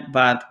plan,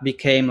 but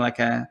became like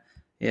a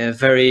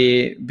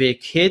very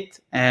big hit,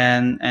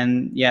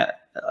 and yeah,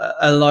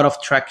 a lot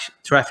of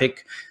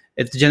traffic.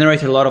 It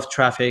generated a lot of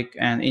traffic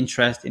and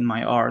interest in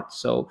my art.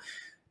 So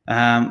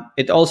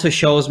it also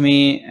shows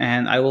me,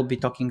 and I will be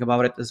talking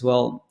about it as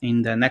well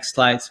in the next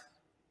slides,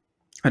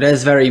 it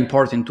is very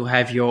important to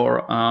have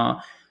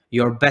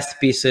your best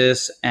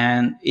pieces,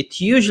 and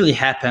it usually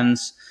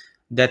happens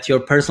that your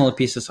personal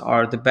pieces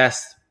are the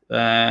best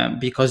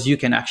because you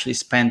can actually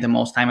spend the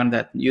most time on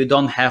that. You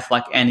don't have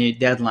like any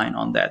deadline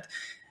on that.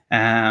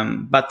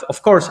 But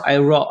of course, I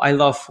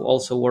love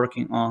also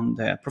working on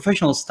the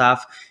professional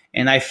stuff,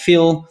 and I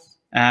feel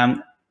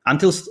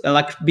until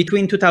like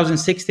between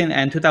 2016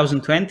 and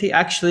 2020,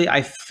 actually,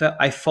 I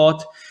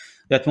thought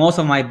that most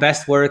of my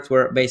best works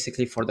were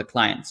basically for the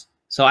clients.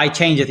 So I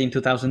changed it in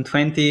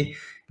 2020,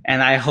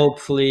 and I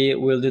hopefully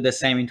will do the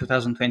same in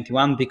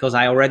 2021 because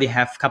I already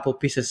have a couple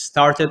pieces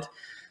started.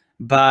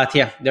 But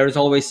yeah, there is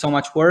always so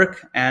much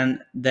work, and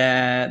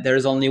there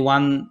is only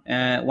one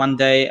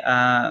day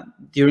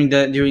during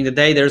the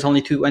day. There's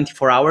only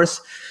 24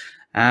 hours.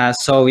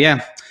 So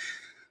yeah,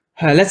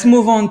 let's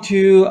move on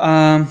to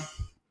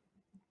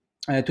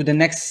the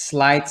next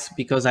slides,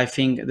 because I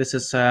think this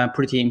is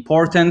pretty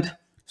important.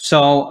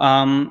 So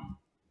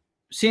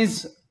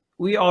since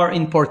we are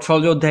in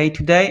portfolio day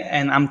today,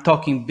 and I'm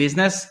talking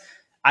business,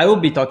 I will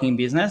be talking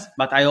business,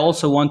 but I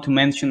also want to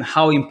mention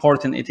how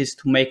important it is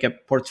to make a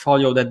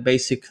portfolio that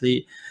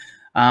basically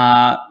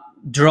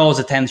draws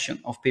attention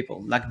of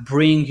people, like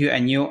bring you a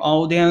new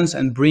audience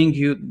and bring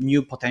you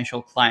new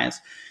potential clients.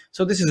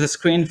 So this is a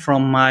screen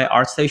from my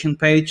ArtStation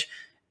page,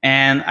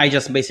 and I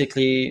just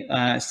basically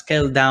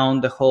scaled down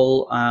the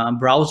whole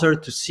browser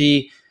to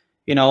see,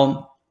 you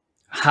know,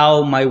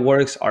 how my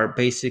works are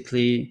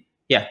basically,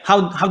 yeah,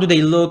 how do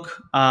they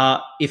look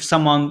if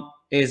someone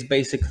is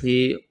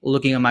basically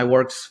looking at my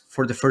works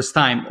for the first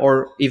time,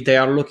 or if they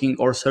are looking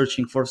or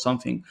searching for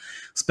something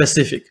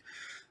specific.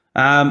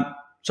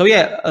 So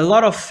yeah, a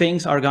lot of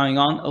things are going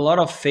on. A lot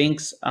of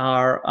things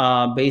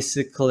are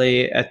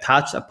basically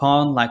touched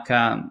upon, like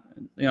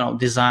you know,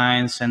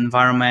 designs,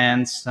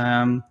 environments,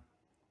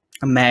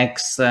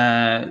 mechs,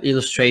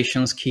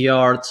 illustrations, key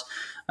arts,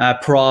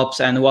 props,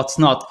 and what's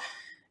not.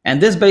 And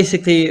this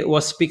basically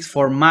what speaks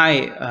for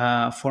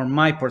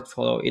my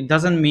portfolio. It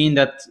doesn't mean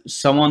that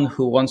someone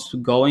who wants to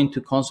go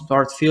into concept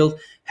art field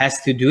has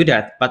to do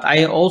that. But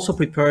I also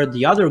prepared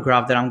the other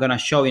graph that I'm going to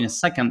show in a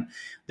second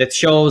that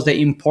shows the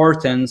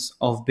importance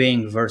of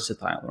being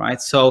versatile,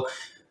 right? So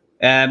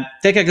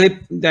take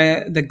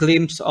the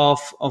glimpse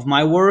of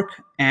my work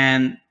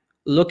and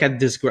look at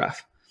this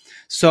graph.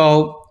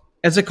 So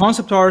as a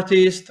concept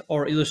artist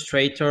or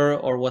illustrator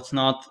or what's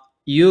not,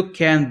 you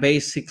can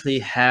basically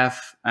have,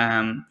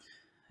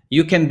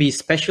 you can be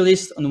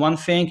specialist on one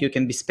thing, you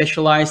can be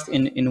specialized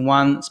in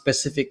one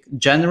specific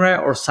genre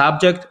or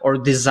subject or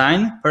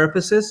design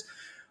purposes,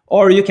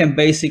 or you can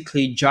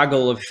basically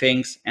juggle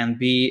things and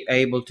be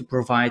able to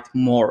provide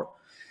more.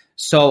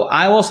 So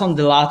I was on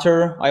the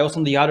latter, I was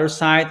on the other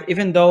side,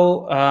 even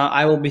though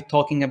I will be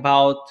talking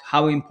about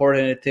how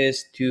important it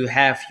is to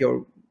have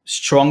your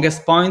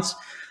strongest points.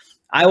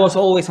 I was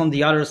always on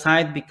the other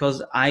side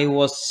because I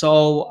was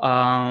so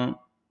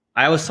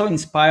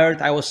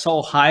inspired. I was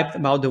so hyped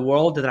about the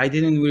world that I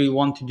didn't really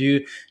want to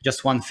do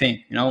just one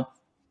thing, you know.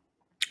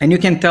 And you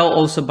can tell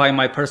also by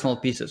my personal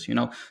pieces, you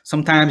know,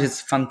 sometimes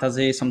it's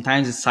fantasy,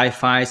 sometimes it's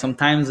sci-fi,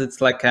 sometimes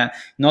it's like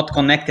not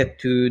connected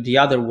to the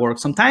other work.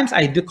 Sometimes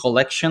I do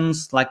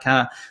collections, like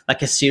a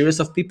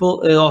series of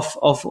people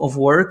of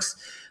works,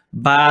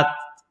 but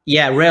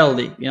yeah,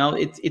 rarely, you know,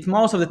 it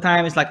most of the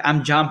time it's like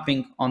I'm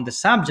jumping on the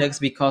subjects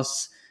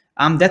because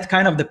I'm that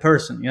kind of the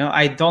person, you know.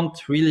 I don't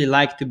really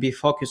like to be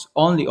focused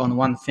only on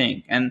one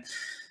thing. And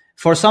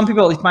for some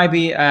people it might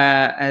be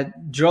a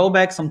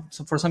drawback,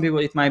 for some people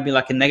it might be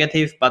like a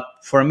negative, but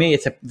for me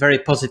it's a very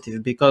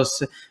positive,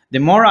 because the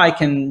more I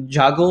can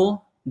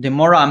juggle, the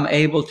more I'm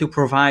able to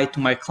provide to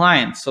my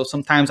clients. So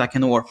sometimes I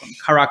can work on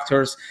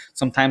characters,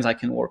 sometimes I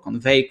can work on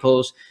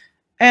vehicles,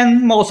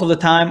 And most of the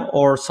time,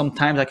 or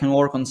sometimes, I can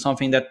work on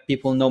something that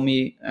people know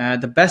me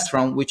the best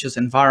from, which is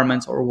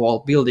environments or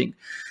world building.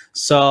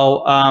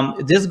 So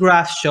this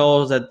graph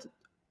shows that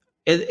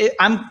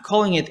I'm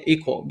calling it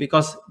equal,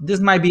 because this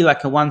might be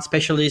like a one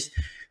specialist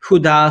who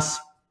does,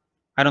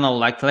 I don't know,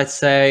 like let's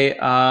say,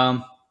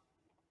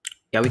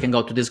 we can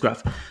go to this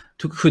graph,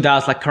 who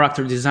does like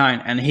character design,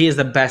 and he is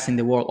the best in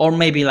the world, or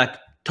maybe like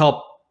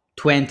top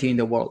 20 in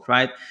the world,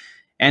 right?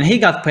 And he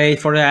got paid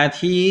for that.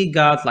 He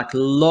got like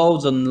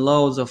loads and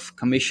loads of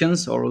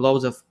commissions or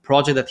loads of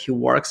projects that he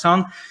works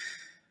on.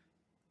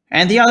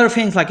 And the other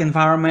things like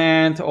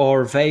environment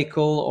or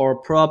vehicle or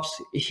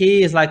props,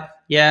 he is like,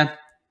 yeah,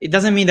 it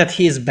doesn't mean that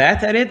he is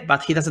bad at it,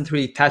 but he doesn't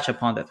really touch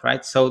upon that,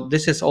 right? So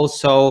this is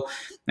also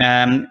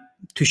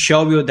to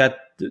show you that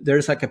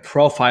there's like a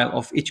profile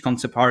of each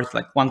concept artist.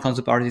 Like one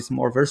concept artist is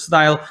more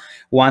versatile,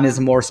 one is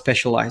more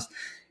specialized.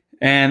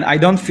 And I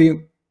don't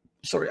think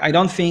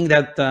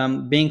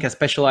that being a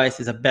specialized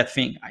is a bad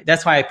thing.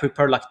 That's why I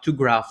prepared like two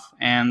graphs.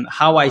 And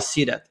how I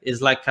see that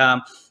is like,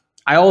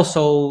 I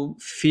also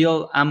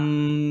feel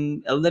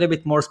I'm a little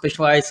bit more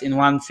specialized in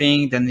one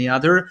thing than the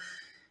other.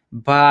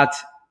 But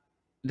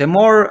the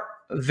more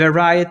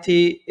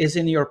variety is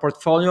in your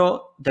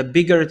portfolio, the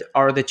bigger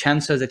are the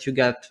chances that you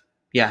get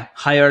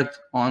hired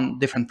on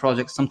different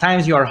projects.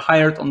 Sometimes you are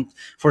hired on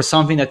for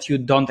something that you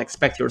don't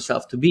expect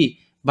yourself to be,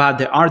 but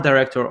the art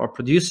director or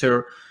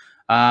producer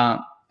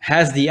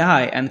has the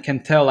eye and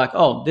can tell like,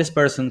 oh, this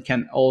person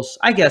can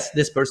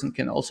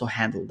also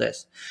handle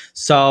this.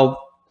 So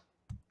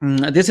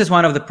this is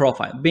one of the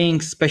profile,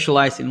 being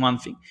specialized in one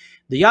thing.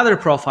 The other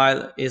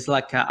profile is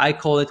like I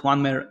call it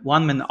one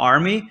man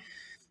army,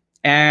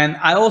 and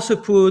I also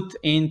put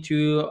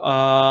into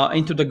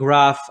the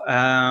graph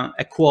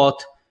a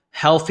quote,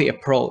 healthy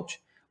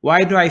approach.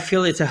 Why do I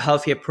feel it's a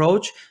healthy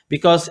approach?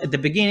 Because at the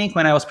beginning,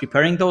 when I was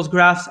preparing those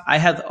graphs, I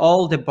had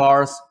all the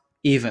bars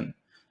even,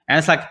 and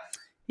it's like,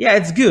 yeah,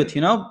 it's good,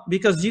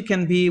 because you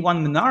can be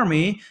one man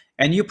army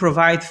and you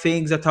provide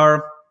things that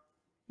are,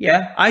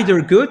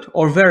 either good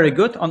or very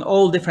good on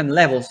all different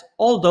levels.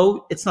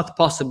 Although it's not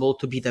possible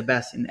to be the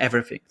best in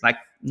everything, like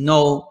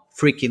no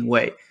freaking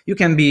way. You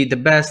can be the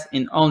best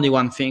in only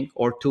one thing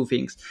or two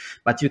things,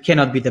 but you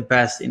cannot be the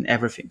best in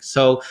everything.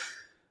 So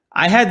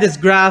I had these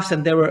graphs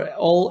and they were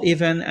all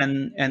even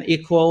and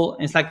equal.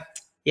 And it's like,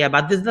 yeah,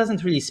 but this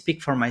doesn't really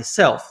speak for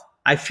myself.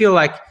 I feel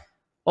like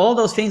all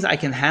those things I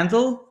can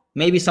handle,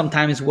 maybe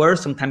sometimes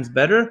worse, sometimes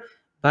better,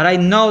 but I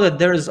know that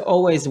there is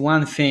always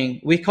one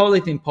thing. We call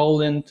it in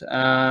Poland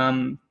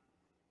twój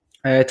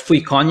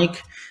konik,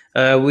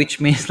 which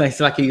means like, it's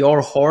like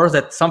your horse.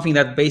 That's something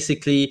that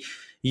basically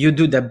you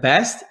do the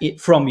best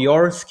from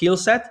your skill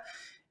set.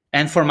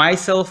 And for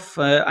myself,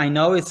 I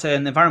know it's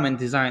an environment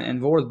design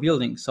and world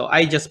building. So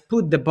I just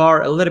put the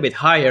bar a little bit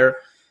higher,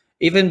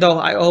 even though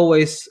I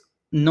always,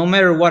 no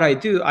matter what I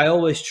do, I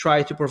always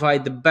try to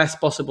provide the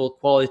best possible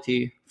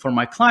quality for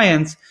my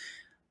clients.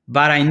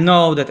 But I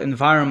know that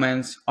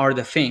environments are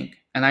the thing.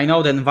 And I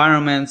know that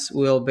environments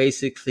will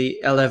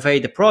basically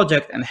elevate the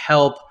project and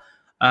help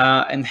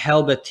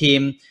the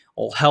team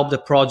or help the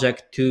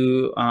project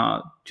to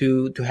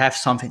have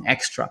something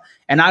extra.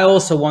 And I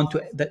also want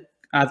to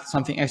add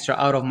something extra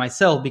out of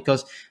myself,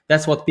 because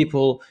that's what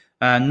people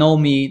know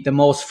me the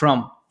most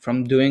from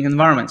doing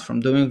environments,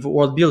 from doing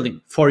world building.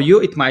 For you,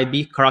 it might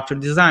be character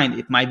design,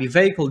 it might be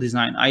vehicle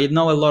design. I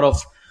know a lot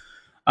of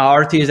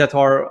artists that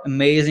are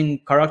amazing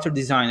character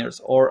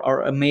designers or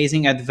are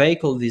amazing at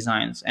vehicle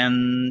designs,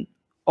 and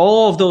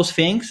all of those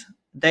things,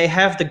 they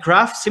have the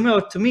graph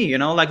similar to me,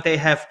 like they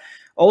have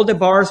all the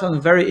bars on a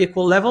very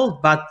equal level.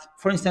 But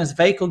for instance,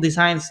 vehicle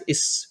designs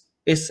is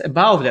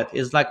above that,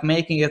 is like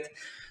making it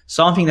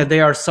something that they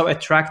are so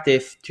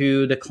attractive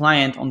to the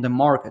client on the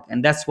market,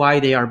 and that's why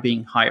they are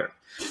being hired.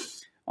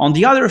 On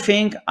the other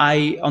thing,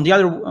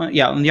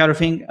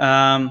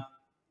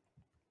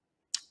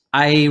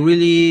 I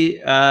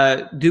really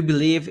do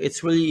believe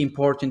it's really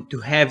important to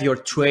have your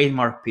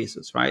trademark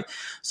pieces, right?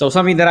 So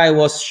something that I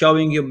was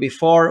showing you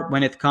before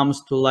when it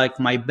comes to like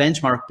my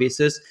benchmark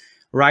pieces,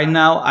 right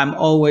now I'm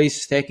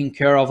always taking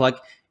care of like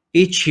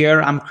each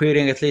year I'm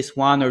creating at least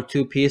one or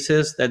two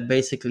pieces that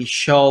basically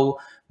show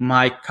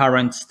my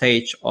current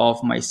stage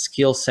of my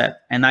skill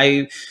set. And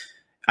I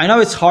know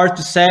it's hard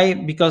to say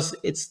because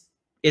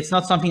it's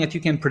not something that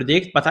you can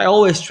predict, but I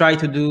always try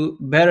to do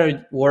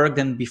better work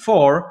than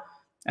before,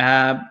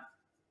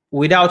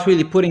 without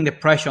really putting the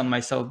pressure on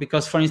myself.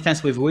 Because for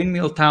instance, with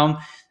Windmill Town,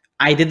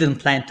 I didn't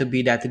plan to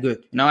be that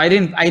good.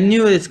 I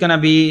knew it's gonna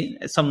be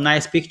some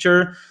nice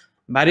picture,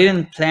 but I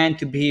didn't plan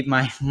to be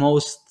my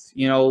most,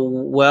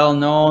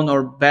 well-known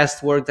or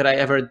best work that I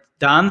ever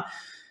done.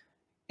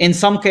 In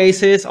some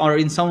cases or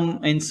in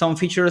some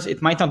features,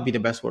 it might not be the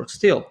best work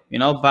still,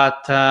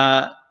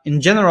 but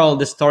in general,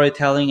 the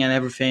storytelling and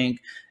everything,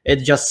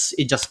 it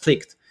just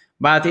clicked.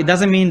 But it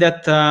doesn't mean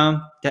that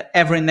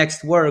every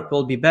next work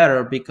will be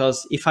better,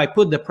 because if I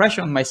put the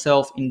pressure on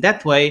myself in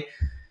that way,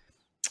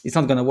 it's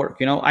not going to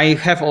work. I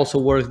have also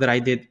work that I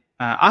did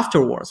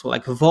afterwards,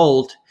 like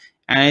Vault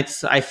And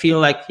I feel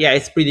like, yeah,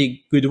 it's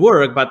pretty good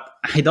work, but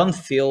I don't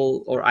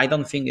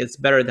think it's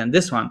better than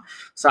this one.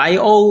 So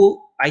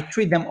I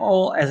treat them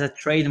all as a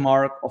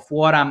trademark of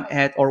what I'm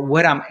at or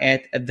where I'm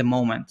at the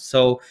moment.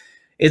 So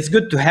it's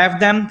good to have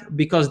them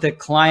because the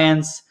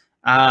clients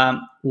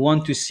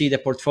want to see the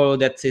portfolio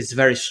that is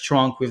very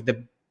strong with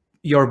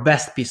your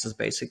best pieces,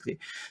 basically.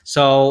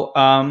 So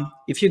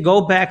if you go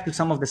back to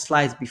some of the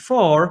slides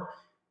before,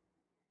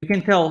 you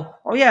can tell,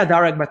 oh yeah,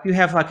 Darek, but you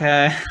have like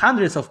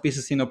hundreds of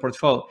pieces in your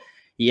portfolio.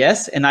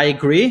 Yes, and I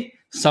agree.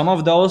 Some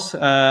of those,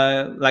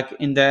 like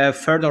in the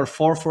third or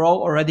fourth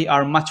row, already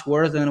are much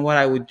worse than what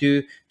I would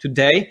do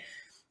today.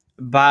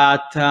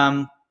 But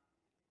I'm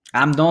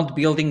not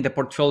building the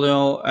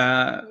portfolio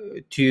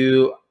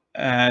to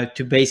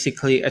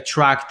basically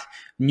attract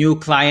new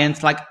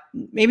clients. Like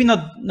maybe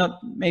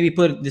maybe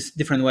put it this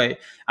different way.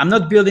 I'm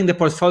not building the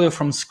portfolio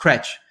from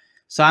scratch.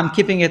 So I'm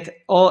keeping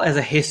it all as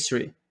a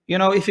history.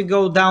 If you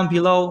go down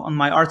below on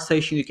my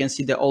ArtStation, you can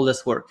see the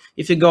oldest work.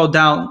 If you go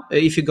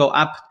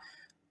up,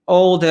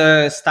 all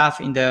the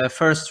stuff in the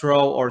first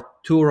row or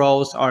two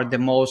rows are the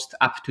most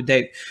up to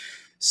date.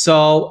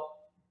 So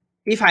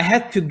if I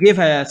had to give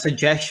a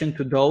suggestion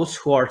to those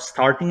who are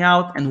starting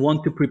out and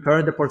want to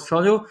prepare the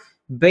portfolio,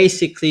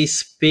 basically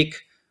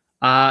speak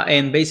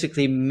and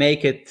basically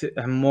make it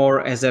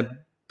more as a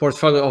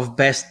portfolio of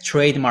best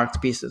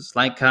trademarked pieces.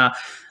 Like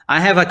I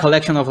have a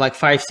collection of like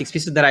 5-6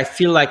 pieces that I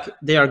feel like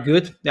they are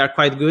good. They are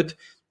quite good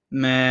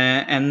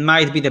and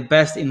might be the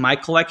best in my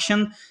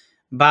collection.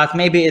 But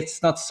maybe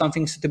it's not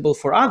something suitable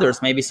for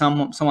others. Maybe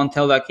someone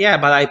tell like, yeah,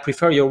 but I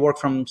prefer your work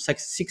from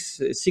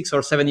 6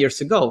 or 7 years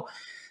ago.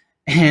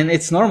 And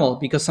it's normal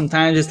because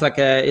sometimes it's like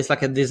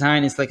a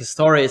design, it's like a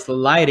story, it's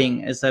lighting,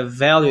 it's a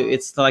value,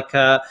 it's like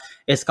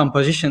it's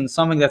composition,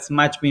 something that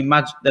might be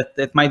much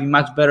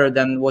better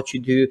than what you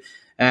do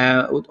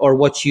or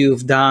what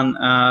you've done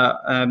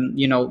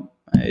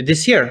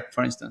this year,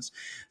 for instance.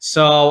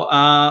 So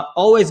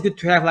always good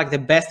to have like the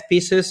best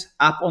pieces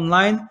up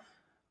online,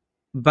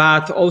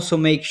 but also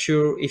make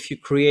sure if you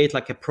create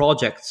like a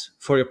project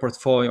for your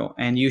portfolio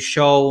and you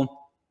show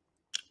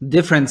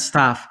different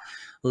stuff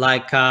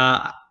like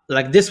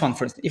this one,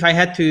 for instance. If I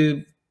had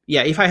to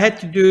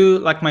do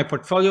like my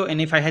portfolio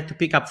and if I had to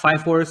pick up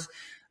 5 works,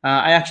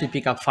 I actually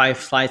pick up 5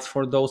 slides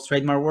for those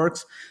trademark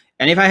works.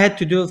 And if I had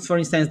to do, for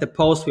instance, the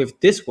post with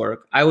this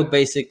work, I would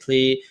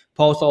basically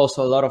post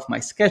also a lot of my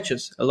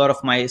sketches, a lot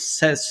of my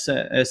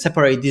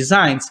separate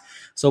designs.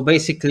 So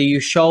basically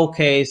you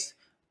showcase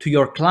to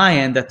your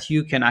client that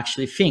you can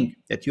actually think,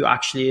 that you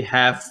actually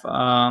have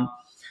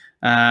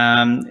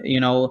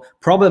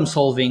problem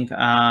solving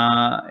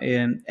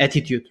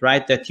attitude,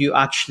 right? That you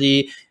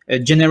actually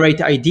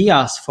generate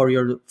ideas for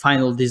your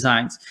final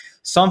designs.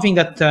 Something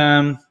that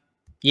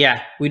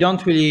we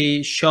don't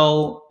really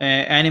show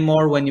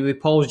anymore when we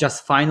post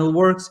just final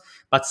works,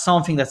 but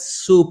something that's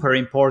super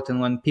important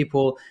when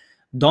people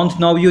don't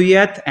know you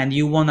yet and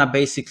you want to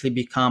basically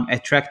become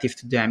attractive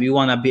to them. You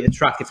want to be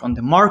attractive on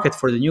the market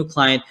for the new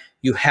client.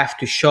 You have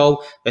to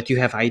show that you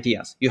have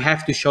ideas. You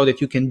have to show that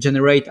you can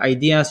generate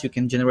ideas. You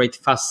can generate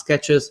fast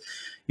sketches.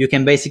 You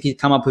can basically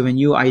come up with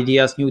new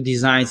ideas, new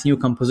designs, new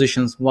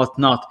compositions,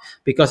 whatnot.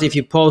 Because if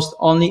you post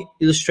only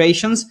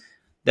illustrations,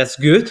 that's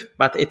good,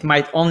 but it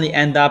might only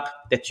end up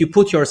that you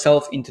put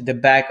yourself into the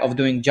bag of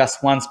doing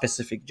just one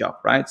specific job,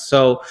 right?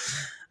 So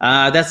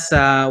that's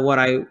what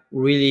I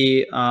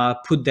really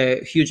put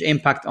the huge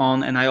impact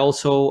on. And I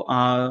also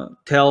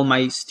tell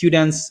my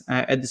students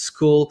at the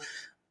school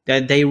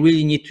that they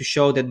really need to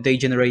show that they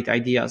generate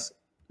ideas.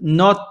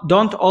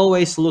 Don't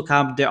always look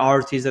up the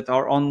artists that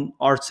are on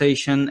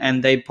ArtStation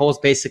and they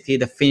post basically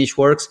the finished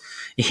works.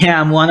 Yeah,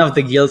 I'm one of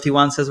the guilty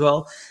ones as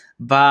well.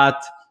 But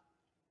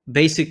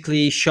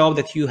basically show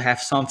that you have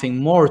something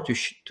more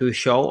to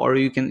show, or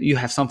you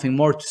have something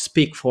more to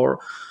speak for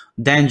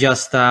than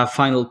just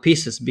final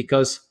pieces.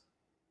 Because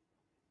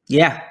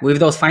with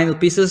those final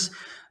pieces,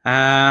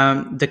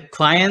 the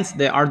clients,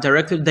 the art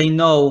director, they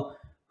know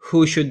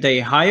who should they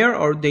hire,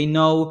 or they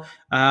know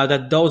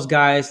that those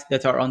guys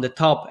that are on the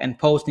top and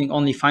posting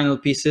only final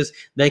pieces,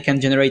 they can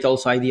generate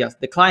also ideas.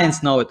 The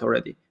clients know it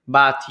already,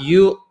 but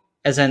you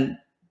as an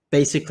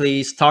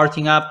basically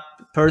starting up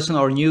person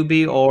or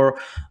newbie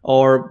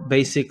or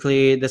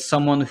basically the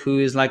someone who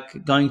is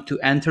like going to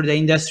enter the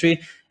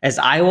industry, as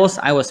I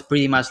was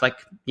pretty much like,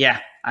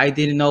 I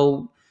didn't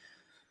know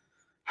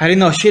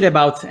shit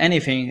about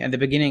anything at the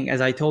beginning, as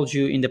I told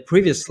you in the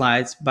previous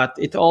slides, but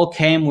it all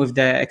came with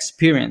the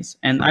experience.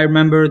 And I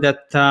remember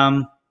that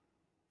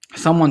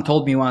someone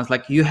told me once,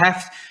 like, you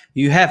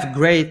have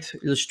great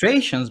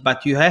illustrations,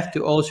 but you have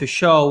to also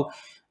show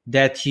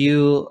that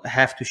you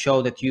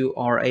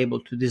are able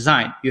to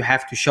design. You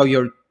have to show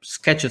your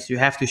sketches. You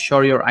have to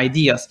show your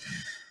ideas.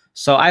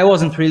 So I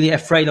wasn't really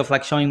afraid of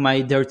like showing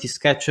my dirty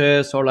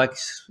sketches or like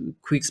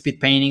quick speed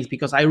paintings,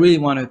 because I really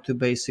wanted to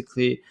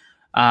basically,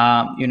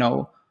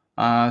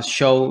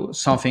 show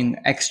something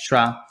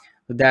extra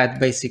that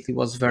basically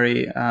was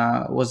very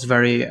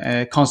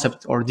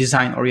concept or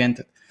design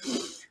oriented.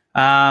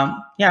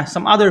 Yeah,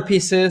 some other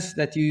pieces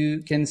that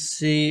you can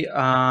see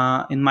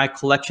in my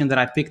collection that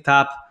I picked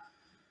up.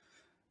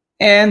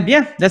 And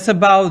yeah, that's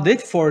about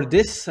it for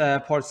this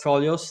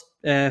portfolios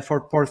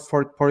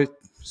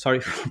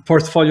sorry,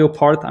 portfolio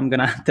part. I'm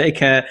gonna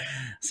take a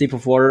sip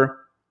of water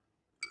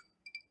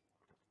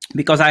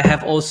because I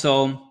have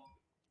also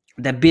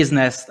the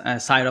business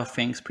side of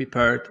things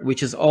prepared,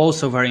 which is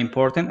also very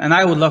important. And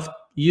I would love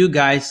you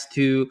guys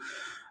to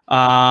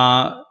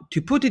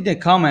put in the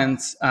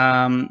comments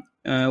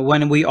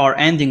when we are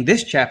ending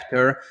this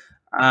chapter.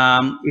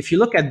 If you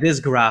look at this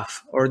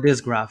graph or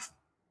this graph,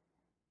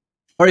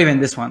 or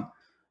even this one,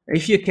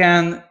 if you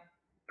can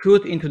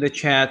put into the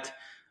chat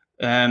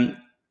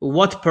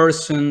what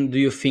person do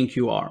you think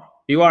you are?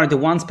 You are the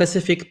one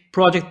specific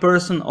project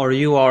person, or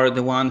you are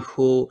the one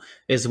who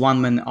is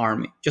one-man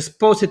army? Just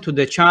post it to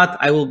the chat.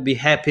 I will be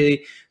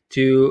happy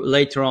to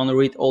later on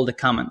read all the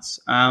comments.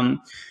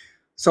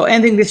 So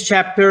ending this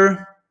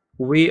chapter,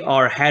 we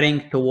are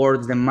heading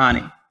towards the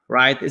money,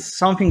 right? It's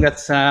something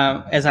that's,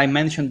 as I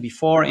mentioned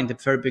before in the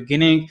very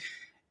beginning,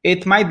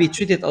 it might be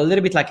treated a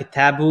little bit like a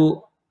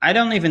taboo. I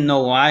don't even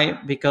know why,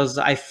 because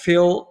I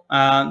feel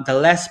the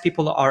less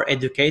people are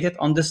educated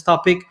on this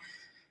topic,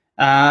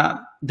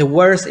 the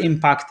worse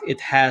impact it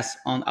has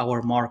on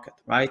our market,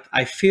 right?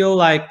 I feel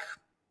like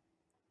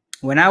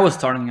when I was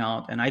starting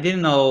out and I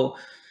didn't know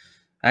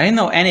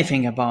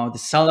anything about the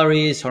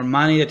salaries or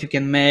money that you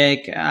can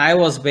make. I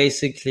was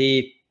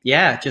basically,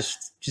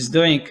 just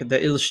doing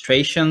the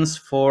illustrations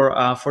for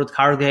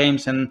card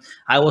games, and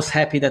I was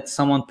happy that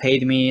someone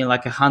paid me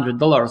like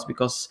 $100,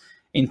 because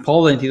in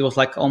Poland it was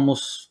like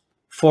almost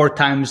 4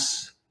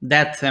 times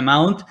that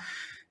amount,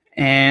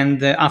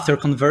 and after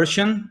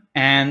conversion,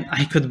 and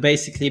I could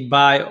basically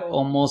buy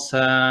almost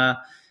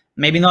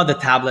maybe not the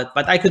tablet,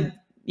 but I could,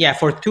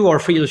 for 2 or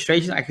 3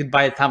 illustrations I could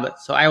buy a tablet.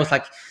 So I was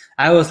like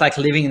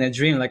living in a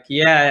dream, like,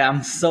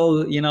 I'm so,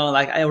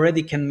 like I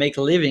already can make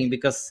a living,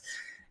 because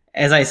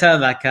as I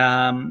said, like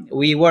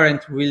we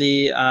weren't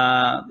really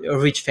a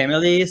rich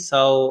family.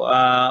 So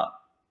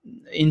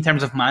in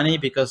terms of money,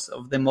 because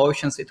of the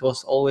emotions, it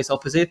was always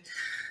opposite.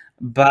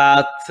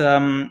 But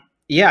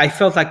I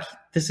felt like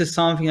this is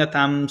something that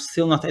I'm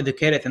still not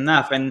educated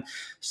enough. And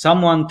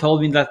someone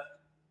told me that,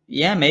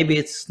 maybe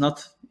it's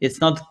not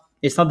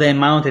the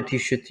amount that you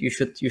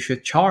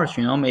should charge,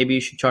 maybe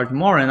you should charge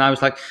more. And I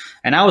was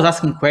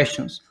asking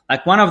questions.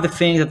 Like, one of the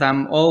things that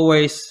I'm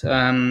always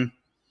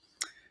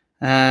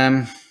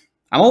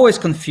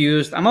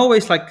confused. I'm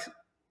always like,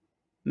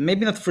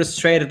 maybe not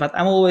frustrated, but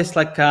I'm always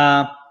like,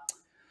 how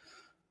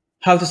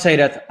to say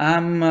that?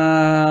 I'm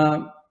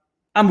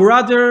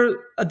rather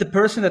the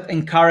person that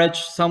encourage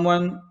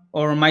someone,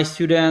 or my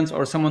students,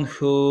 or someone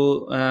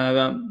who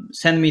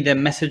send me the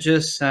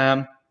messages,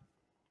 to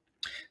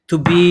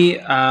be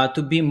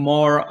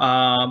more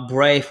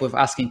brave with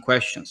asking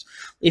questions.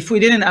 If we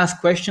didn't ask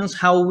questions,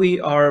 how we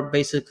are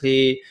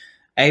basically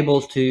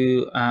able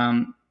to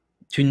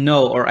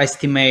know or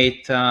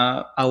estimate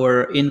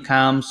our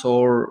incomes?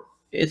 Or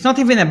it's not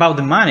even about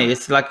the money.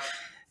 It's like,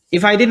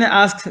 if I didn't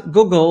ask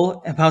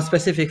Google about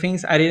specific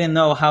things, I didn't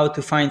know how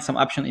to find some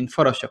option in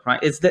Photoshop, right?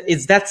 It's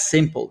that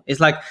simple. It's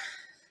like,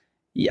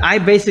 I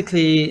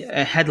basically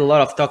had a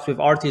lot of talks with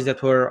artists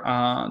that were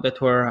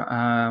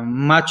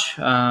much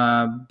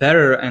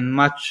better and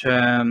much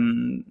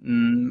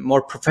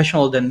more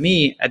professional than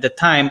me at the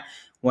time,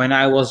 when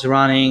I was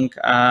running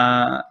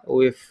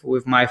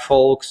with my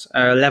folks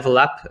Level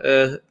Up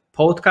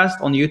podcast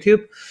on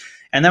YouTube.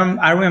 And then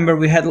I remember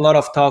we had a lot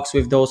of talks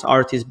with those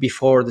artists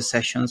before the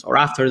sessions or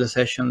after the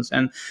sessions.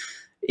 And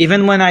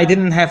even when I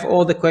didn't have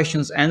all the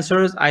questions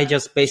answered, I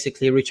just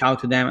basically reach out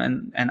to them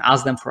and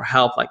ask them for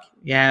help. Like,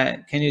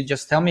 can you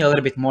just tell me a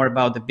little bit more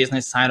about the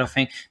business side of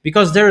things?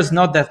 Because there is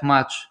not that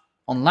much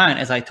online,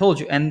 as I told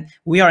you. And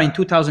we are in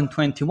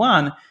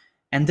 2021,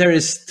 and there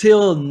is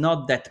still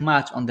not that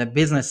much on the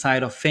business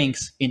side of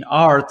things in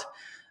art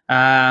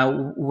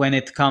when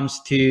it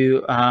comes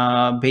to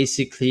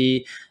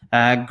basically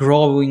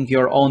growing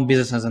your own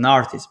business as an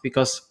artist.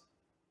 Because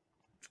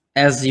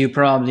as you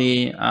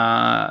probably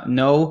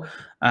know,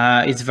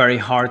 it's very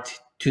hard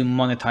to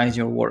monetize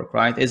your work,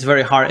 right? It's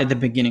very hard at the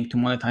beginning to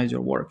monetize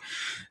your work.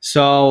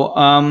 So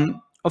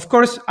of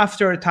course,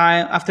 after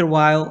a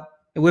while,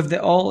 with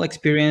the all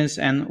experience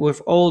and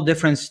with all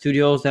different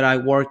studios that I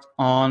worked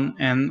on,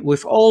 and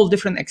with all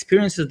different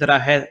experiences that I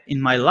had in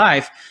my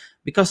life,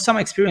 because some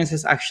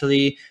experiences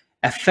actually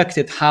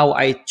affected how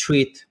I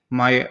treat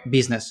my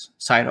business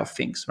side of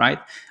things, right?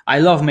 I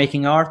love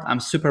making art. I'm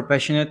super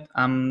passionate.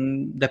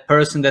 I'm the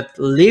person that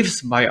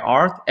lives by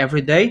art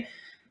every day.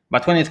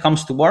 But when it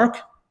comes to work,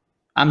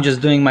 I'm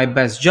just doing my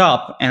best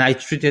job, and I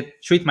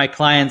treat my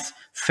clients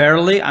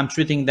fairly. I'm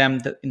treating them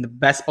in the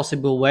best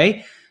possible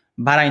way.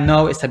 But I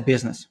know it's a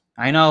business.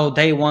 I know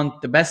they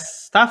want the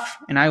best stuff,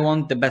 and I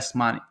want the best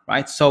money,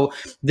 right? So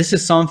this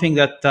is something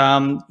that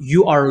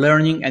you are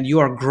learning, and you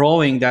are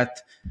growing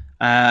that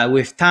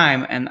with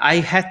time. And I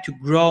had to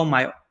grow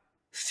my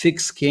thick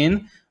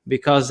skin,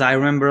 because I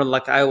remember,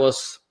 like, I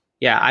was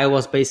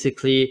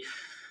basically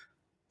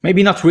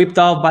maybe not ripped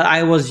off, but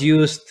I was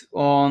used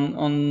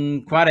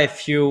on quite a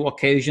few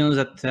occasions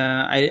that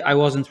I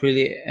wasn't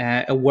really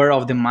aware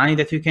of the money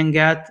that you can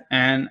get,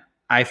 and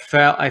I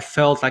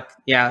felt like,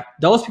 yeah,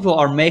 those people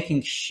are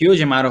making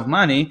huge amount of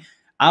money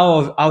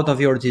out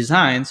of your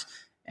designs,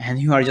 and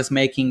you are just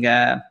making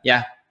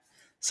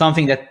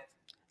something that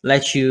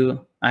lets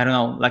you, I don't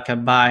know, like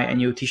buy a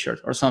new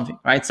T-shirt or something,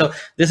 right? So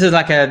this is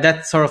like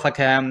that sort of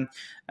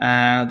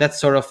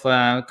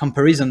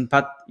comparison,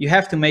 but you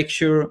have to make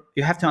sure,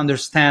 you have to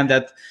understand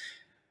that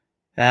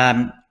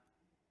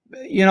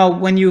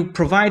when you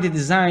provide the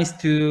designs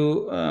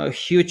to a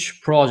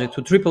huge project,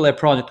 to AAA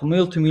project, to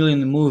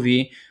multi-million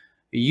movie,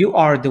 you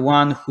are the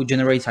one who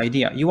generates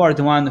idea. You are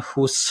the one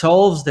who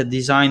solves the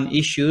design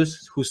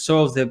issues, who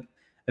solves the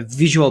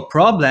visual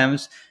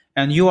problems,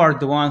 and you are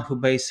the one who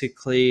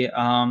basically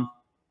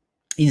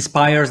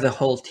inspires the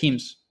whole team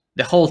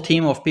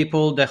of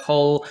people, the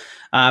whole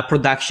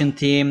production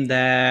team,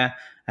 the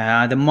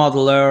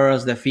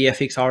modelers, the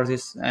VFX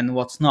artists, and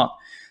what's not.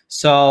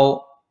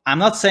 So I'm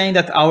not saying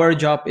that our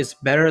job is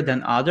better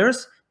than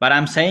others, but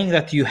I'm saying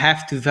that you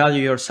have to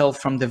value yourself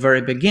from the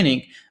very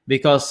beginning,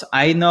 because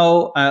I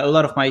know a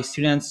lot of my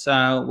students,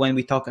 when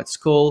we talk at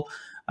school,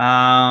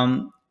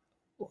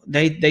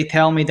 they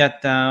tell me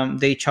that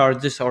they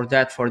charge this or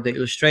that for the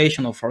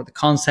illustration or for the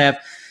concept,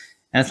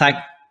 and it's like,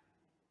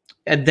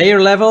 at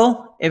their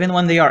level, even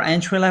when they are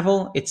entry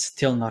level, it's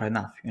still not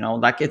enough.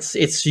 Like it's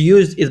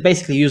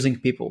basically using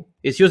people.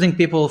 It's using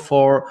people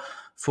for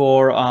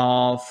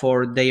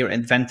their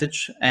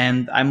advantage.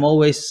 And I'm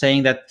always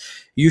saying that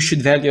you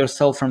should value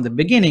yourself from the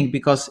beginning,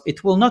 because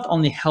it will not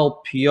only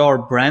help your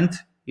brand,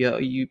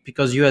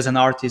 because you as an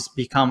artist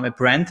become a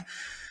brand,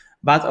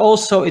 but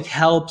also it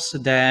helps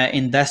the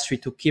industry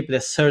to keep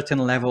a certain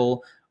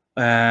level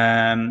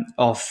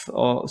of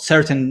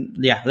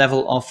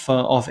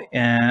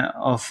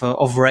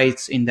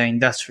rates in the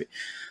industry,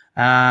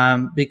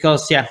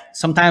 because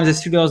sometimes the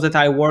studios that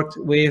I worked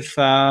with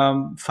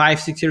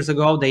 5-6 years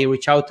ago, they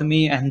reach out to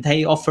me and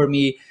they offer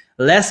me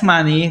less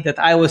money that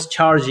I was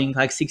charging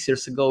like 6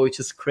 years ago, which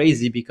is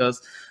crazy, because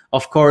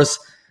of course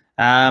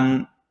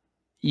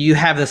you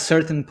have a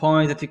certain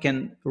point that you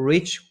can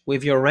reach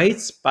with your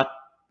rates, but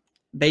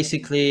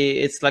basically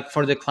it's like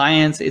for the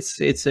clients, it's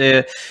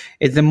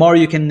the more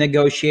you can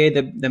negotiate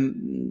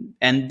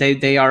and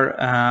they are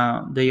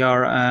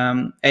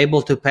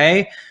able to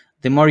pay,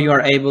 the more you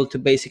are able to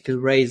basically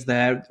raise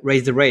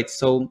the rates.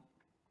 So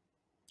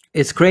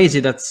it's crazy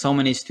that so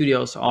many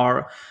studios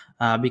are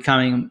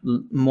becoming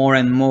more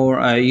and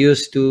more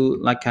used to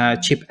like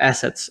cheap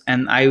assets,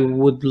 and I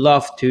would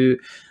love to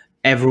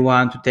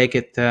everyone to take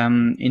it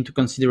into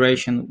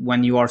consideration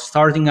when you are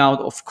starting out.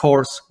 Of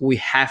course, we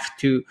have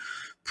to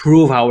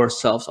prove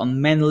ourselves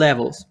on many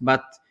levels,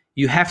 but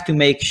you have to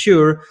make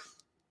sure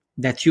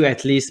that you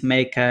at least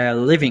make a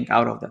living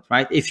out of that,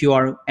 right? If you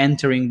are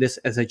entering this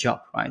as a job,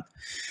 right?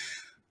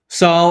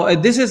 So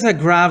this is a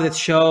graph that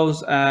shows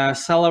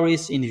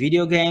salaries in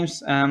video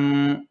games.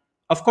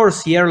 Of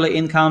course, yearly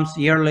incomes,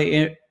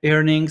 yearly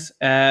earnings.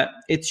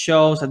 It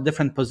shows at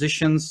different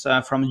positions.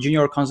 From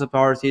junior concept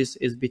artists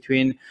is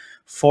between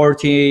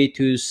 $40,000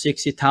 to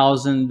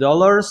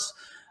 $60,000.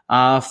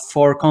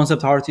 For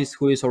concept artist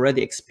who is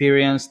already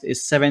experienced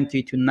is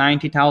 $70,000 to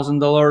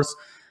 $90,000.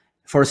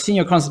 For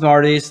senior concept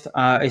artist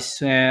is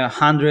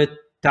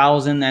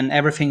 $100,000, and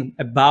everything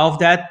above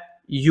that,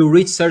 you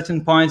reach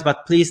certain points,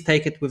 but please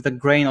take it with a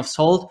grain of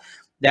salt.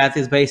 That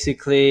is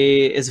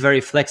basically is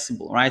very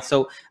flexible, right?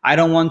 So I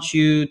don't want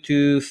you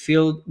to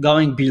feel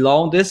going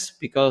below this,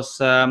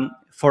 because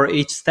for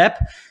each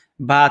step,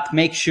 but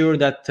make sure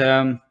that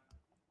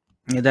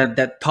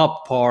that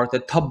top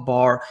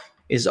bar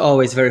is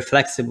always very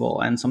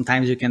flexible, and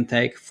sometimes you can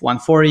take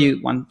 140,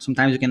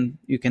 sometimes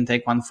you can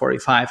take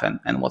 145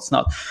 and what's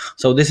not.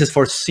 So this is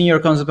for senior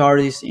concept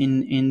artists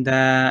in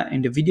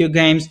the video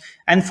games,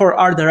 and for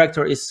art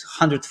director is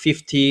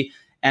 150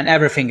 and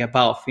everything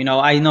above.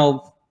 I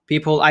know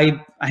people.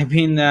 I've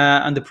been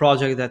on the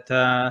project that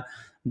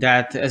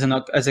as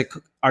a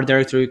art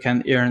director you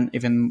can earn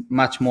even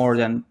much more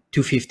than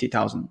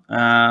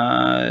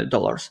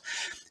 $250,000.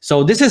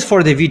 So this is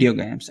for the video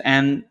games,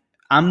 and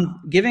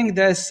I'm giving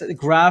this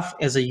graph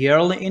as a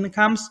yearly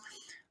incomes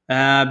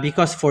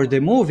because for the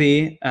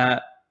movie,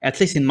 at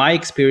least in my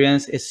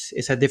experience,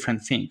 it's a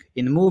different thing.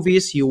 In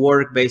movies, you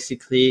work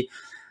basically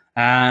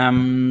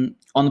on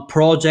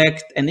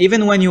project, and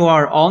even when you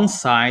are on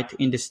site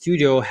in the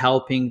studio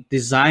helping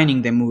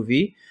designing the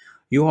movie,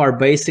 you are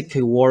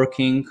basically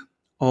working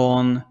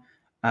on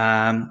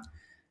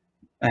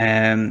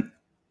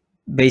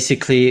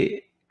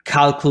basically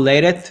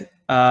calculated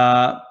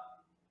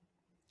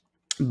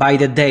by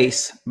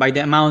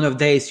the amount of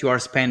days you are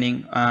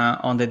spending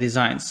on the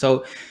design.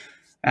 So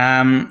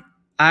I'm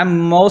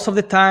most of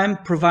the time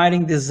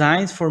providing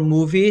designs for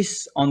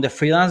movies on the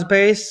freelance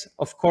base.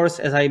 Of course,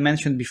 as I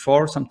mentioned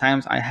before,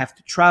 sometimes I have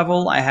to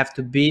travel, I have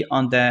to be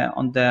on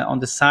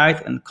the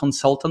site and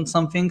consult on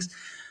some things.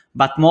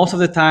 But most of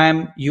the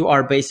time, you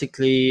are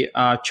basically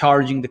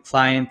charging the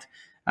client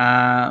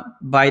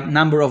by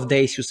number of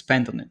days you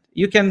spend on it.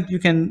 You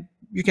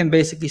can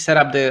basically set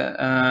up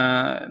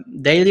the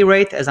daily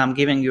rate as I'm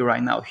giving you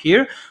right now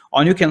here,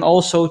 or you can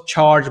also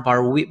charge by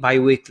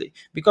weekly,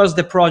 because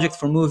the project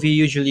for movie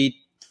usually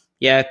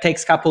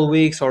takes couple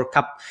weeks or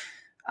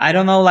I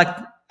don't know, like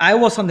I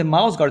was on the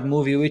Mouse Guard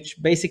movie,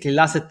 which basically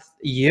lasted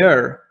a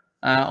year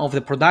of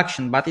the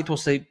production, but it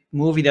was a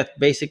movie that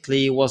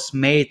basically was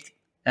made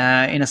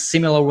in a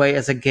similar way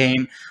as a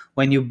game,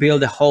 when you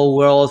build a whole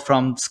world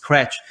from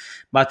scratch.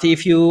 But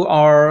if you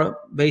are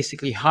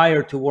basically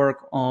hired to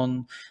work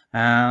on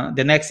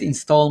the next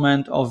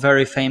installment of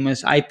very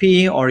famous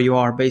IP, or you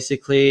are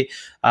basically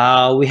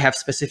we have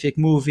specific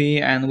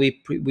movie and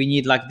we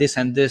need like this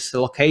and this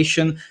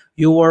location,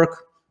 you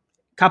work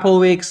couple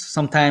weeks,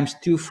 sometimes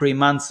 2-3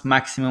 months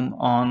maximum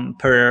on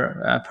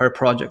per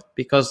project,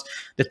 because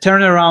the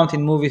turnaround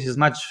in movies is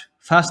much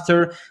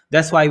faster.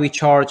 That's why we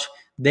charge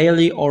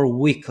daily or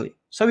weekly.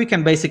 So we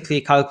can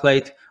basically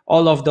calculate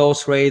all of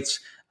those rates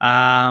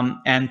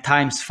and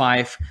times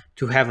 5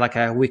 to have like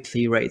a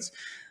weekly rates.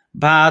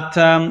 But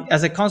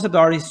as a concept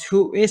artist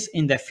who is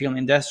in the film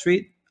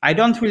industry, I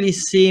don't really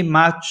see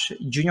much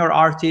junior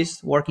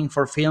artists working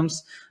for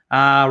films.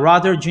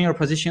 Rather, junior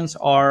positions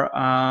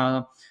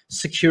are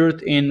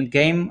secured in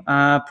game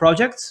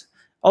projects.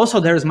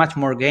 Also, there's much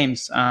more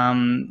games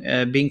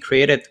being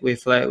created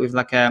with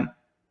like a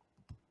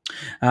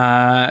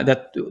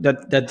that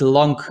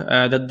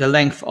the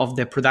length of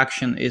the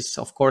production is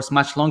of course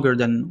much longer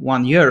than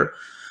 1 year.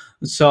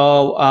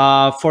 So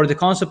for the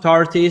concept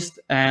artist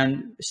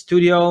and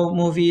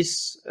movie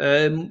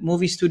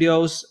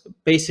studios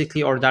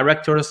basically, or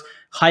directors,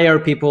 hire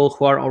people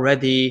who are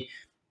already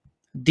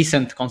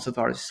decent concept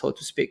artists, so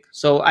to speak.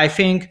 So I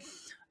think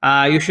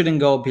you shouldn't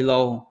go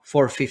below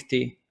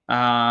 $450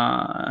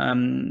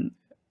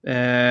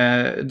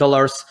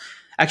 dollars.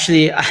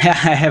 Actually, I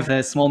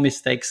have small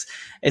mistakes.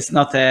 It's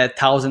not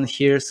 1,000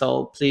 here,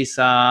 so please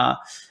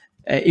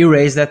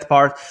erase that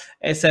part.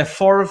 It's a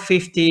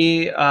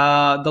 $450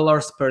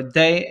 dollars per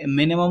day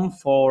minimum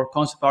for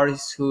concept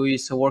artists who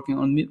is working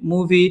on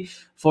movie.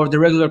 For the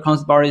regular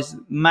concept artists,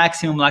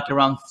 maximum like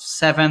around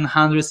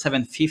 700,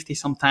 750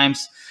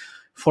 sometimes.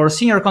 For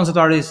senior concept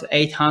artists,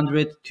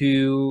 $800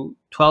 to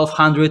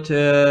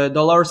 $1,200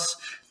 dollars.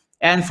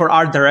 And for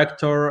art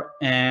director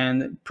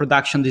and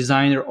production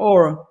designer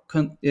or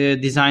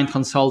design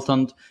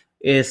consultant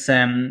is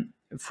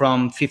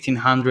from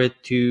 1,500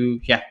 to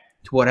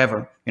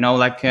whatever. You know,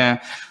 like there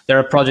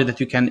are projects that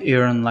you can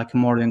earn like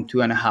more than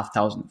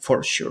 2,500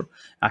 for sure.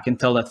 I can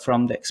tell that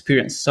from the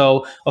experience.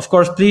 So of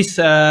course, please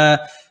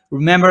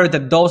remember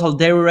that those are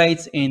daily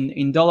rates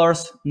in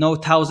dollars, no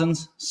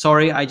thousands.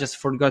 Sorry, I just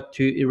forgot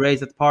to erase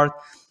that part.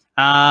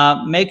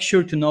 Make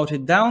sure to note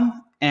it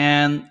down.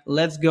 And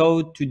let's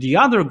go to the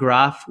other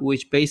graph,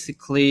 which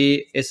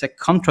basically is a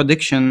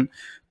contradiction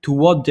to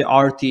what the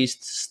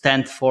artists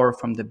stand for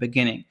from the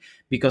beginning.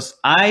 Because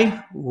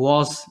I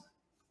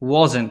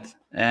wasn't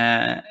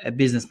a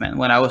businessman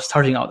when I was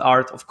starting out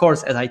art. Of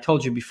course, as I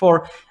told you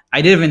before,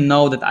 I didn't even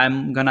know that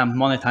I'm gonna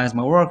monetize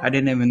my work. I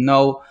didn't even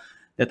know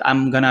that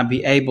I'm gonna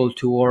be able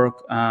to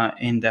work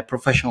in the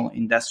professional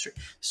industry.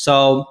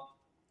 So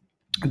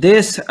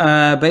this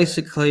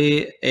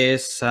basically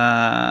is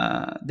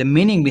the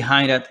meaning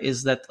behind it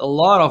is that a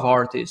lot of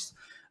artists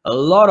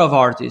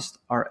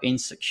are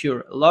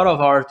insecure. A lot of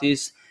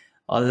artists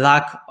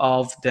lack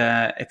of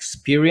the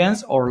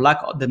experience or lack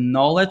of the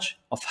knowledge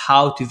of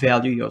how to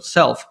value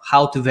yourself,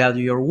 how to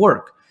value your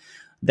work.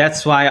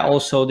 That's why I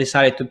also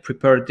decided to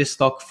prepare this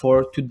talk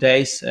for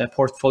today's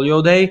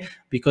portfolio day,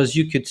 because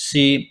you could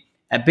see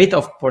a bit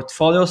of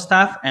portfolio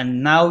stuff,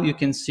 and now you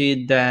can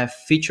see the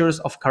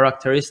features of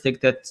characteristics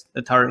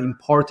that are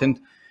important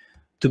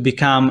to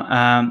become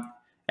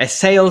a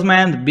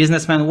salesman,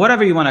 businessman,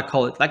 whatever you want to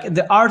call it. Like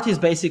the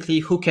artist basically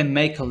who can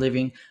make a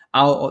living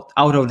out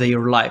of their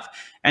life.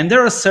 And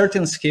there are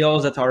certain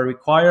skills that are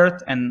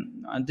required,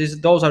 and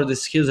those are the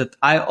skills that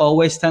I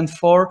always stand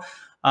for.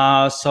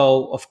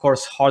 So of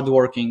course,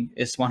 hardworking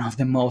is one of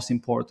the most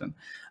important,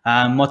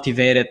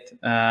 motivated,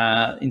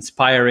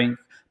 inspiring,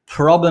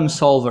 problem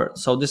solver.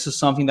 So this is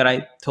something that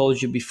I told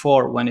you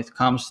before when it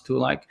comes to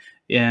like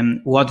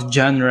what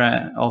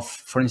genre of,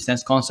 for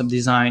instance, concept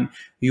design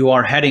you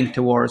are heading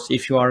towards.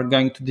 If you are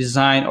going to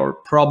design or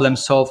problem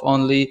solve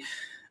only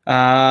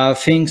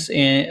things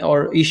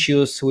or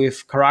issues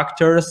with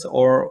characters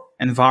or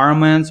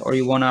environments, or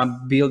you want to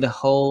build a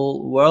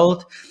whole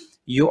world,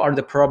 you are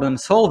the problem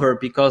solver.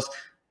 Because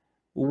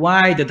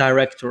why the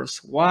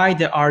directors, why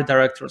the art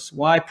directors,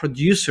 why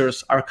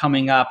producers are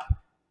coming up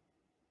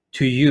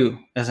to you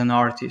as an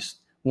artist?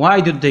 Why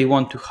do they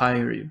want to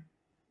hire you?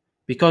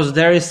 Because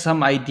there is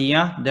some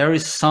idea, there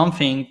is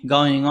something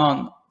going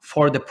on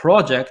for the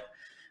project,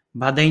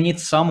 but they need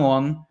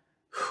someone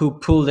who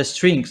pull the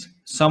strings,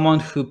 someone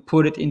who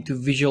put it into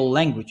visual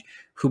language,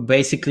 who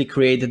basically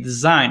create the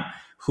design,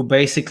 who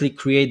basically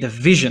create the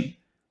vision.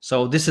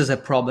 So this is a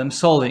problem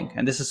solving,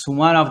 and this is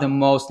one of the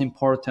most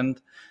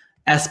important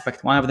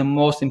aspects, one of the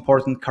most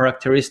important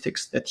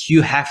characteristics that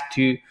you have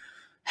to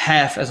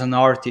have as an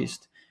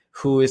artist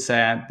who is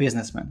a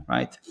businessman,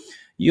 right?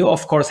 You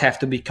of course have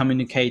to be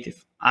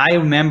communicative. I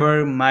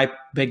remember my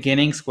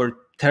beginnings were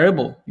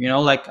terrible.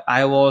 Like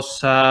I was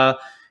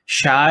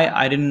shy.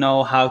 I didn't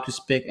know how to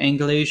speak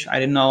English. I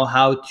didn't know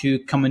how to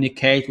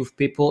communicate with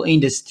people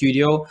in the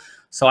studio.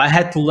 So I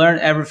had to learn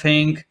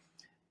everything,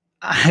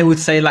 I would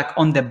say, like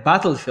on the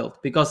battlefield,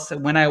 because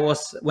when I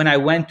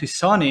went to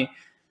Sony,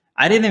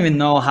 I didn't even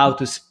know how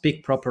to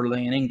speak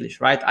properly in English,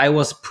 right? I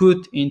was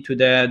put into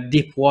the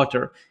deep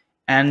water.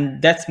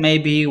 And that's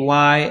maybe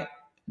why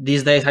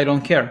these days I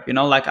don't care,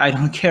 like I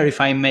don't care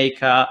if I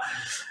make,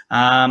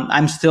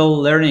 I'm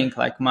still learning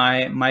like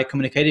my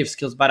communicative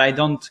skills, but I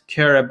don't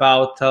care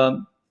about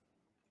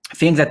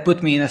things that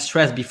put me in a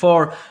stress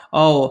before.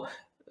 Oh,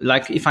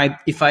 like if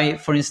I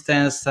for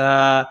instance,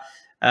 said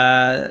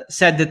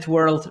that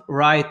word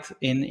right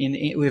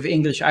in with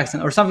English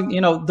accent or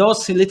something,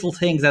 those little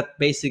things that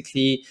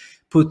basically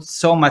put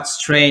so much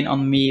strain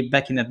on me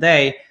back in the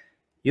day.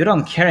 You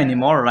don't care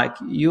anymore. Like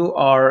you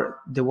are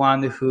the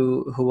one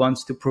who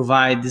wants to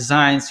provide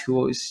designs,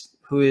 who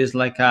is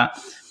like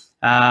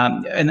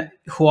and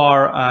who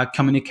are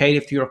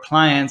communicative to your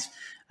clients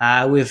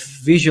with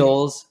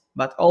visuals,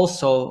 but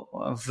also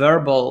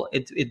verbal.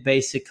 It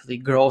basically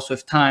grows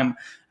with time,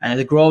 and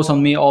it grows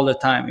on me all the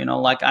time.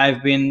 Like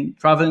I've been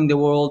traveling the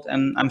world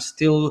and I'm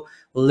still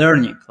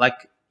learning.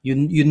 Like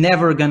you're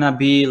never gonna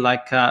be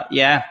like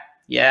yeah,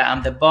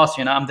 I'm the boss,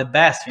 I'm the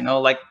best,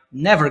 like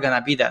never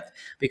gonna be that,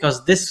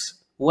 because this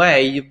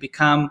way you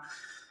became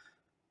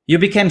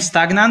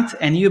stagnant,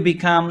 and you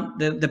become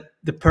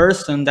the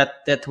person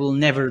that will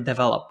never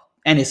develop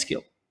any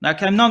skill.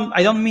 Like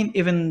I don't mean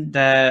even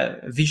the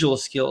visual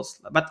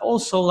skills, but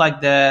also like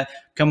the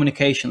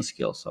communication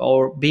skills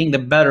or being the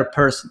better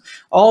person.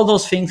 All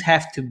those things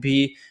have to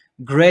be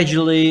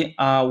gradually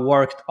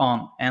worked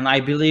on. And I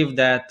believe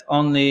that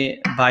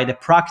only by the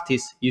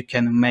practice you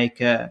can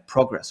make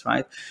progress,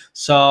 right?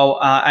 So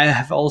I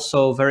have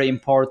also a very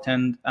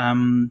important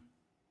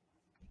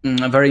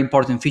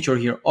feature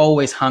here,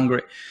 always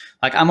hungry.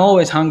 Like I'm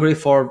always hungry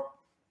for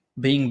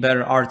being a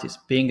better artist,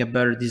 being a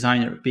better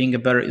designer, being a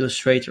better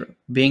illustrator,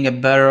 being a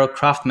better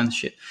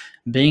craftsmanship,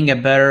 being a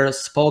better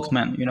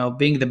spokesman,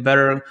 being the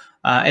better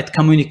at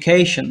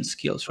communication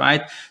skills,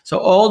 right? So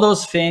all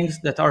those things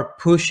that are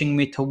pushing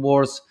me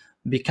towards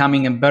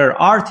becoming a better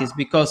artist,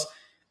 because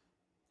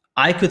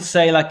I could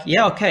say like,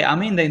 yeah, okay,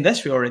 I'm in the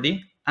industry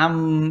already.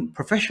 I'm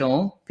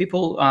professional.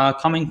 People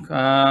coming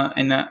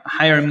and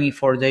hire me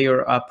for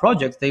their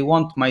projects. They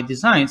want my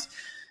designs.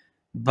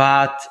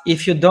 But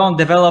if you don't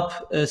develop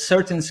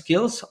certain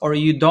skills, or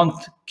you don't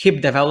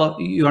keep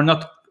you're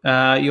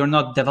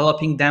not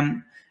developing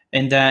them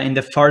in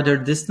the further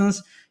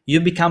distance,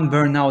 you become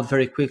burnout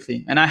very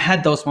quickly. And I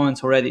had those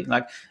moments already.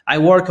 Like I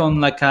work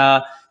on like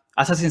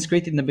Assassin's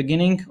Creed in the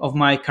beginning of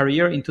my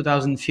career in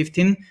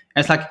 2015. And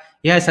it's like,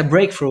 yeah, it's a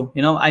breakthrough.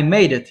 I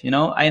made it.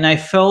 And I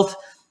felt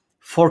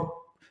for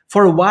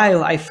a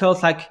while, I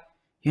felt like,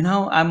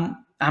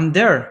 I'm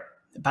there.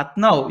 But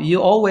no,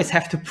 you always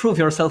have to prove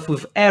yourself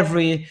with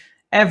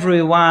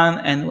everyone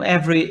and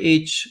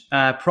each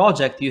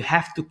project. You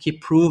have to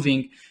keep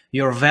proving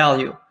your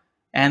value.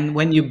 And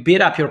when you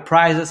beat up your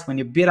prices, when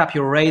you beat up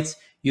your rates,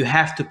 you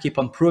have to keep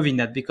on proving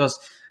that, because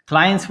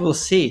clients will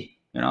see,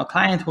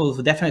 client will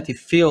definitely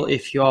feel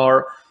if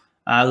you're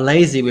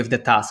lazy with the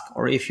task,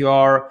 or if you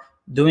are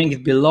doing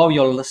it below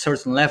your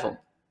certain level.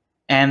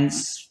 And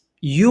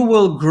you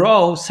will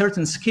grow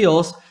certain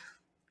skills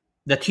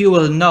that you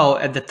will know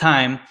at the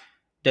time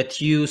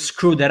that you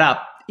screwed that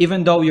up,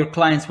 even though your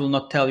clients will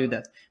not tell you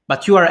that.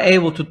 But you are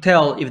able to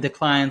tell if the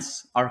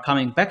clients are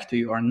coming back to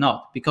you or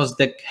not, because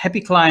the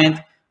happy client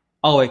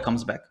always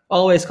comes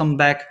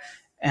back.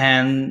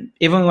 And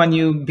even when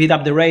you beat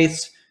up the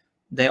rates,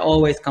 they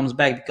always comes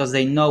back, because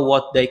they know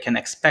what they can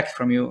expect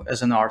from you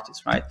as an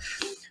artist, right?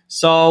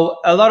 So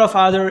a lot of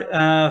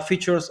other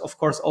features, of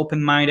course,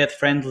 open-minded,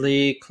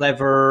 friendly,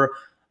 clever,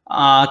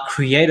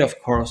 creative, of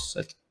course.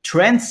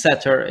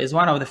 Trendsetter is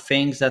one of the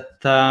things that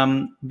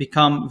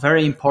become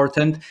very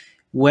important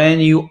when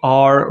you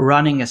are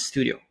running a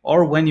studio,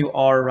 or when you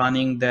are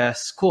running the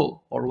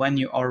school, or when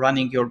you are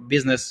running your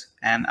business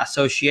and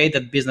associate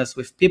that business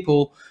with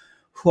people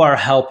who are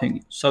helping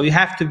you. So you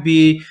have to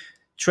be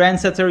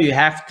trendsetter. You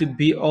have to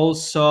be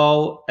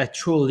also a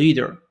true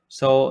leader.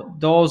 So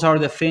those are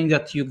the things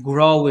that you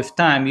grow with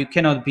time. You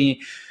cannot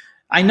be,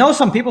 I know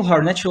some people who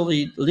are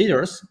naturally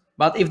leaders,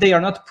 but if they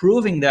are not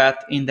proving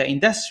that in the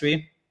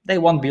industry, they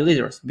won't be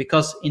leaders.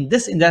 Because in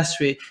this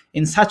industry,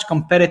 in such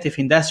competitive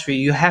industry,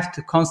 you have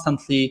to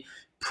constantly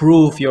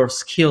prove your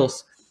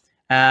skills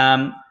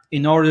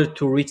in order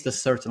to reach a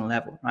certain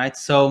level, right?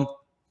 So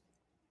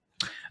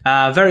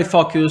very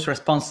focused,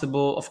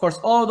 responsible. Of course,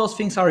 all those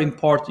things are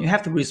important. You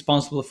have to be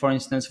responsible, for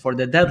instance, for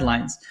the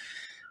deadlines,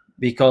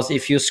 because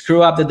if you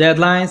screw up the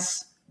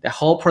deadlines, the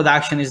whole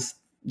production is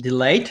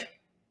delayed,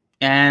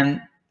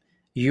 and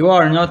you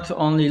are not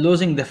only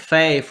losing the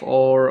faith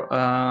or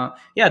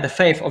the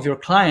faith of your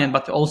client,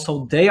 but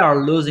also they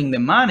are losing the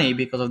money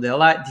because of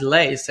the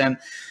delays. And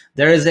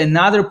there is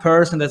another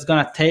person that's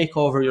going to take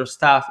over your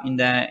stuff in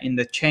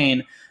the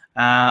chain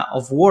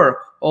of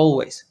work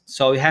always.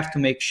 So you have to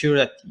make sure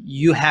that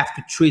you have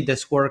to treat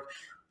this work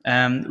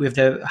with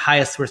the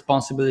highest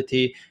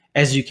responsibility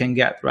as you can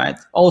get, right?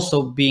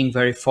 Also being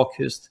very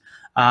focused,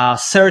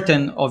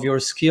 certain of your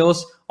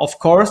skills, of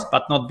course,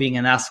 but not being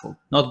an asshole,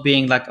 not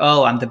being like,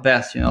 oh, I'm the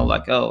best,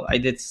 like, oh, I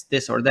did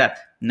this or that.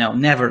 No,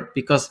 never,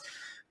 because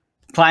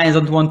clients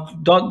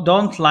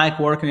don't like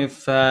working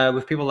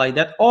with people like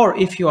that. Or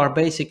if you are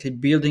basically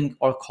building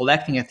or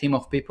collecting a team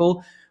of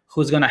people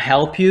who's gonna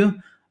help you,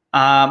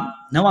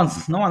 no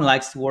one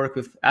likes to work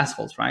with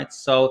assholes, right?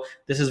 So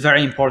this is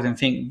very important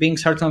thing: being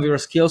certain of your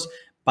skills,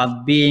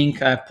 but being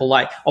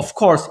polite. Of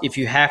course, if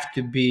you have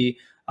to be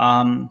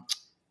how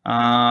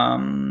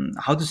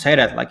to say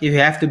that, like if you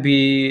have to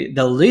be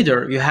the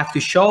leader, you have to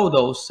show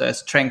those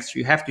strengths,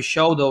 you have to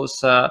show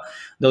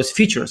those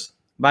features,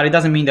 but it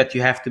doesn't mean that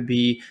you have to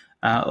be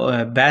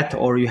bad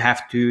or you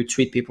have to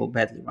treat people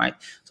badly, right?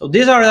 So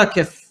these are like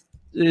a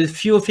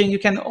few things. You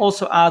can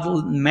also add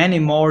many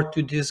more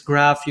to this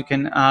graph. You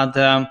can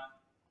add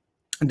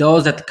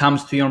those that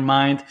comes to your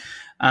mind,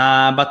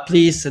 but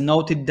please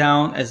note it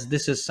down, as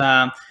this is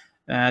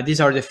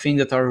these are the things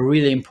that are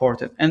really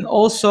important. And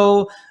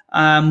also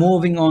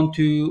moving on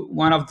to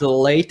one of the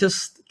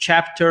latest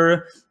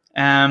chapter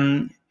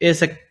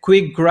is a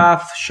quick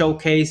graph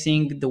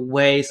showcasing the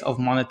ways of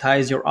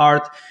monetize your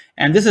art.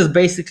 And this is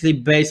basically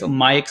based on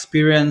my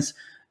experience.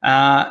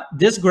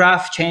 This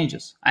graph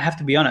changes. I have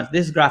to be honest,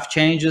 this graph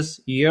changes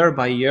year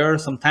by year.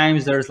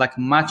 Sometimes there's like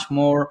much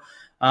more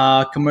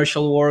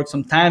commercial work.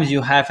 Sometimes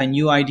you have a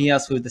new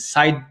ideas with the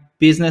side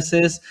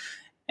businesses,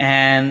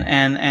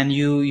 and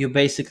you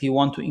basically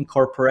want to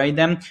incorporate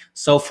them.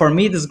 So for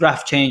me, this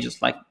graph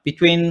changes. Like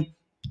between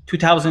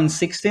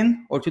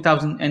 2016 or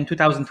 2000 and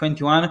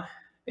 2021,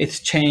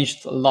 it's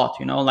changed a lot.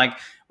 Like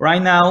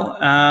right now,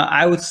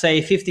 I would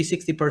say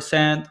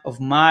 50-60% of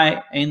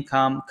my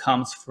income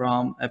comes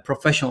from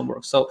professional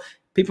work. So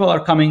people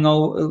are coming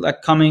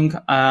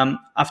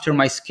after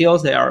my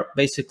skills. They are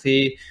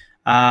basically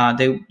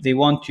they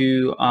want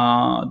to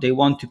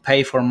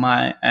pay for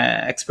my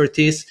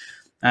expertise.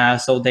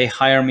 So they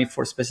hire me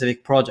for a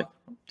specific project.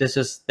 This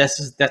is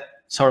that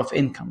sort of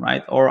income,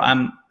 right? Or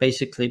I'm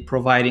basically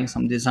providing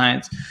some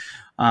designs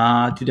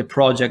to the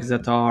projects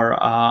that are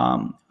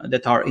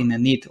in a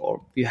need,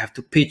 or you have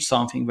to pitch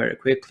something very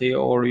quickly,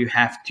 or you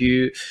have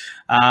to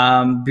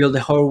build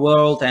the whole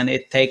world, and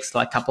it takes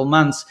like a couple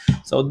months.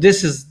 So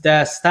this is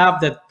the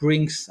stuff that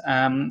brings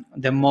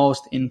the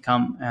most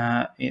income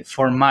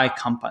for my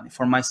company,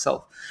 for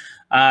myself.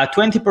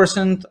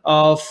 20%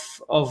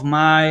 of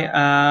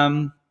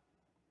my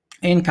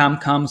income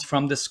comes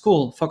from the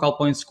school, Focal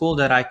Point School,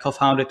 that I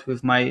co-founded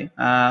with my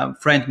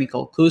friend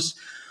Mikkel Kus.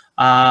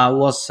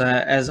 Was,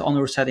 as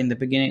Onur said in the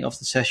beginning of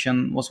the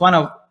session, was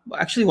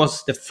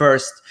the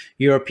first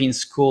European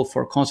school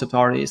for concept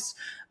artists.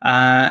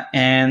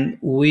 And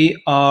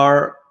we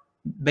are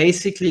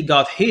basically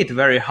got hit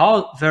very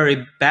hard,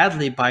 very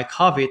badly by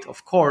COVID,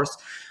 of course,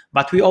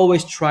 but we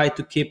always try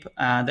to keep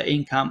the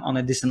income on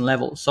a decent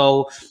level.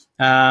 So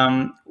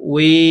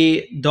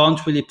we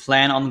don't really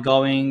plan on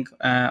going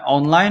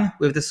online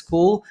with the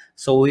school.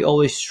 So we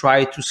always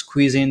try to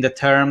squeeze in the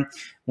term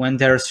when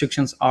the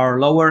restrictions are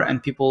lower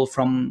and people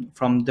from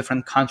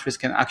different countries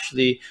can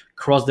actually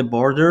cross the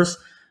borders.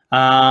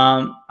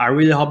 I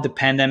really hope the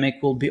pandemic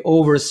will be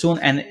over soon,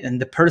 and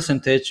the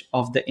percentage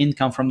of the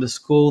income from the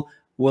school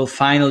will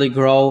finally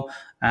grow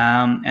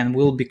and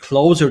will be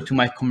closer to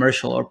my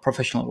commercial or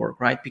professional work,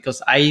 right?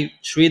 Because I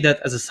treat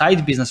that as a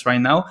side business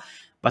right now,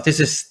 but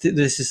this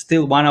is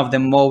still one of the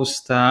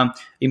most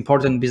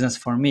important business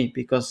for me,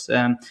 because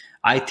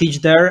I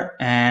teach there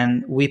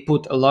and we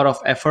put a lot of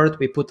effort,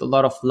 we put a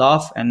lot of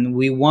love, and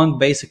we want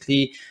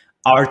basically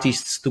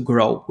artists to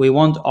grow. We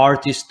want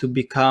artists to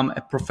become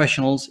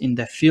professionals in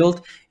the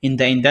field, in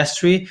the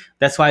industry.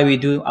 That's why we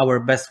do our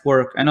best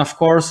work. And of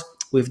course,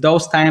 with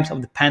those times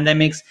of the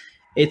pandemics,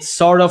 it's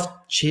sort of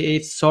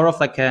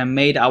like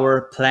made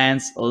our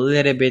plans a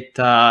little bit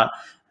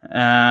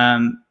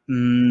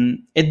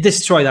it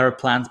destroyed our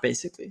plans,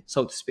 basically,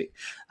 so to speak.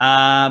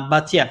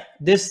 But yeah,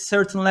 this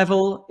certain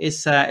level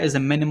is a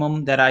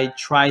minimum that I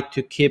try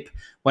to keep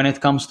when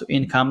it comes to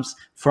incomes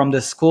from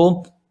the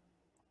school.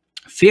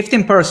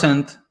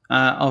 15%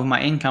 of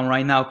my income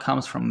right now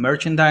comes from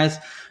merchandise.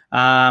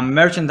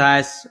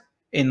 Merchandise,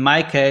 in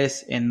my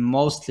case, in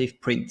mostly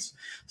prints.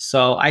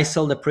 So I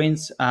sell the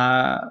prints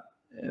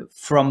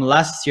from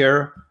last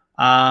year.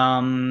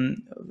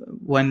 When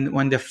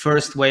the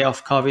first wave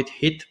of COVID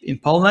hit in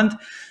Poland,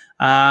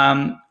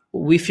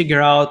 we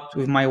figure out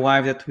with my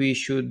wife that we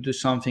should do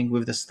something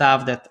with the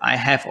stuff that I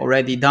have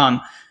already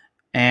done.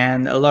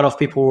 And a lot of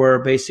people were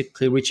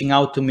basically reaching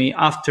out to me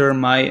after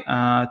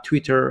my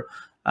Twitter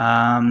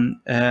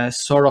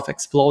sort of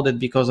exploded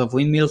because of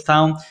Windmill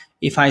Town,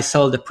 if I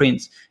sell the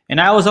prints. And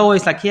I was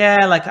always like,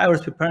 yeah, like I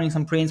was preparing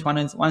some prints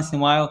once in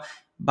a while.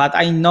 But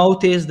I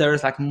noticed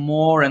there's like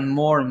more and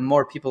more and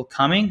more people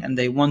coming and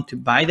they want to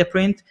buy the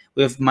print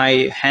with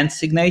my hand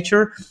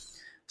signature.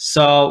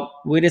 So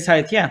we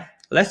decided, yeah,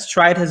 let's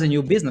try it as a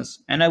new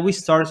business. And we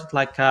started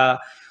like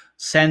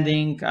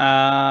sending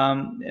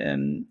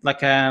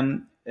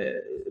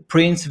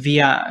prints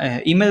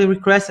via email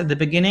request at the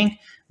beginning.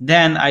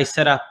 Then I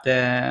set up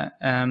the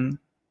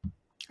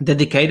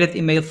dedicated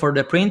email for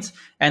the prints,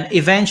 and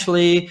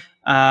eventually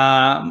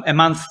a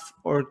month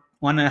or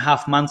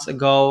 1.5 months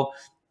ago,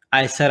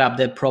 I set up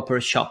the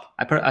proper shop.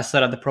 I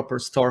set up the proper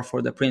store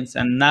for the prints,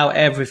 and now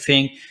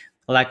everything,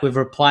 like with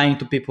replying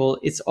to people,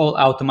 it's all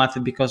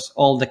automatic because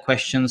all the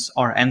questions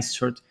are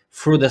answered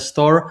through the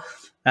store,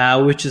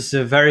 which is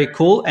very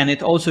cool. And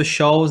it also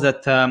shows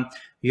that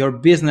your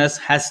business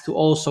has to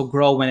also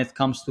grow when it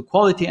comes to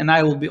quality. And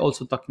I will be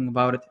also talking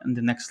about it in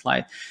the next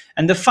slide.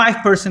 And the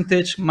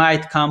 5%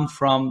 might come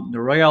from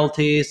the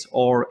royalties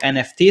or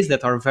NFTs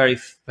that are very,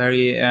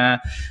 very,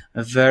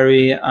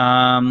 very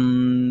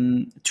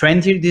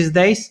trendy these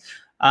days.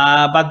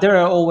 But there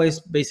are always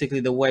basically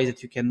the ways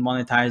that you can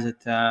monetize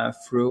it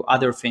through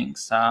other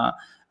things.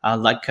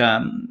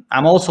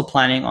 I'm also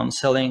planning on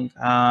selling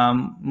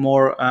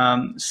more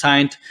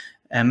signed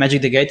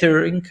Magic the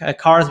Gathering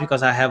cards,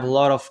 because I have a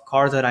lot of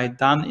cards that I've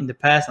done in the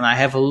past, and I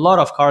have a lot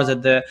of cards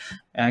that the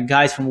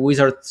guys from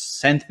Wizards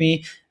sent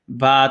me,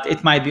 but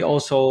it might be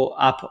also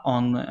up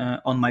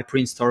on my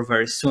print store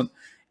very soon.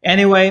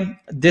 Anyway,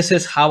 this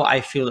is how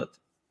I feel it.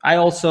 I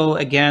also,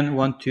 again,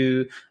 want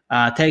to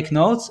take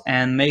notes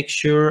and make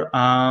sure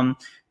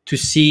to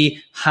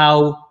see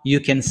how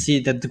you can see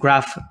the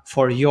graph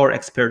for your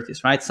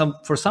expertise, right?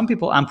 For some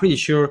people, I'm pretty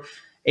sure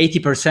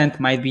 80%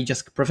 might be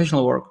just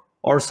professional work,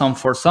 or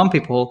for some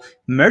people,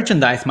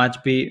 merchandise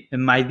might be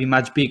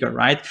much bigger,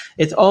 right?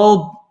 It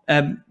all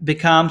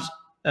becomes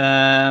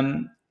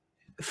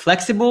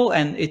flexible,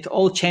 and it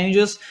all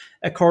changes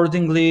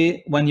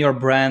accordingly when your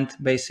brand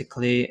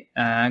basically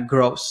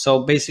grows.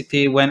 So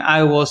basically, when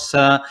I was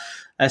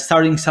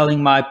starting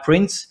selling my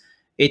prints,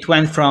 it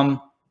went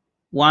from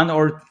 1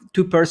 or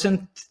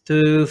 2%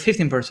 to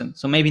 15%.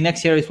 So maybe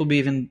next year it will be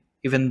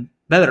even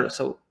better.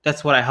 So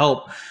that's what I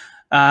hope.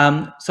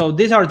 So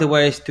these are the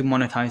ways to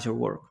monetize your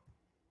work.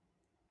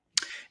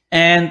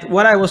 And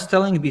what I was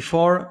telling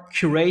before,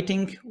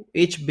 curating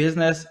each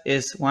business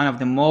is one of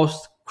the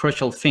most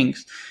crucial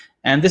things.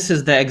 And this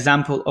is the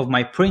example of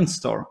my print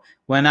store.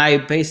 When I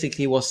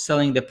basically was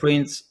selling the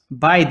prints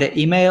by the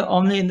email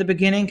only in the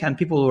beginning, and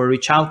people were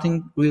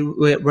reaching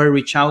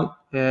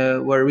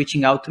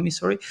out to me,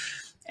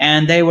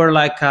 and they were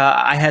like,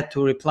 I had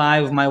to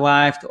reply with my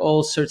wife to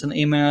all certain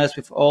emails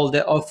with all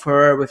the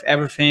offer, with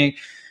everything.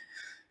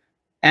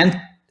 And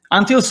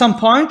until some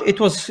point, it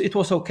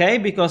was okay,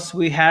 because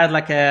we had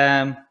like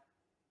a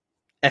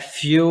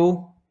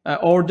few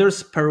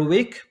orders per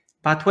week.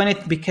 But when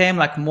it became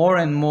like more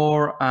and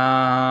more,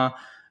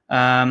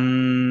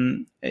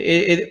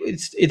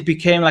 it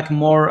became like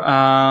more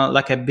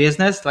like a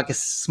business, like a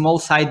small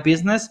side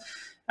business.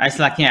 It's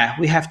like, yeah,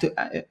 we have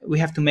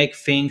to make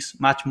things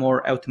much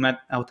more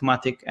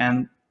automatic.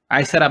 And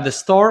I set up the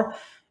store,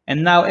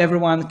 and now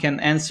everyone can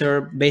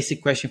answer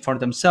basic questions for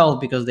themselves,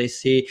 because they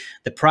see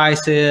the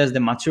prices, the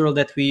material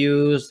that we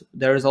use.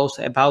 There is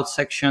also about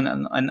section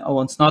and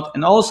what's not.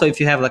 And also, if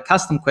you have a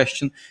custom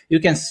question, you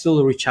can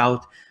still reach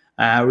out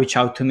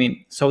to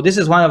me. So this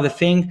is one of the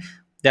things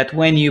that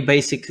when you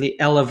basically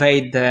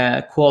elevate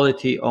the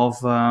quality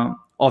of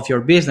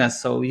your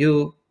business, so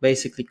you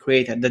basically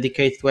create a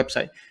dedicated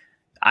website.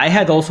 I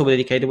had also a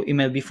dedicated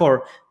email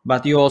before,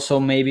 but you also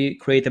maybe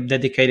create a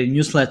dedicated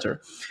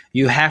newsletter.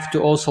 You have to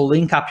also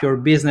link up your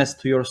business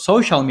to your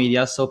social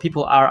media, so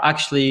people are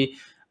actually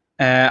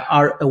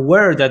are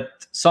aware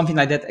that something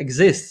like that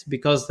exists.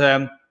 Because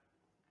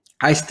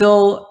I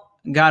still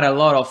got a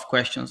lot of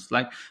questions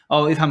like,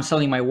 oh, if I'm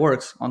selling my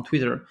works on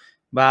Twitter,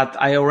 but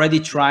I already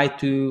tried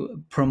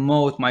to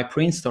promote my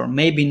print store.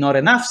 Maybe not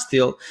enough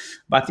still,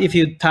 but if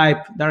you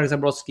type Darek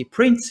Zabrocki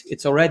prints,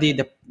 it's already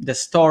the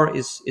store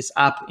is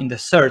up in the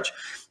search.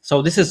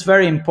 So this is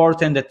very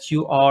important that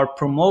you are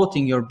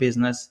promoting your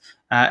business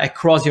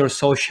across your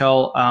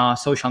social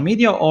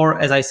media, or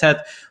as I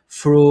said,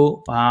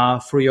 through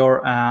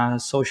your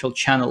social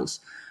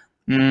channels.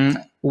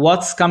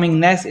 What's coming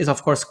next is,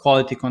 of course,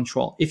 quality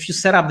control. If you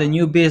set up the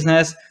new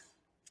business,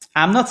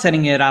 I'm not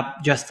setting it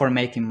up just for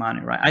making money,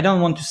 right? I don't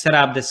want to set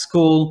up the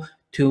school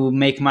to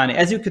make money.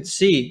 As you could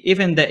see,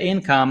 even the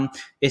income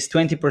is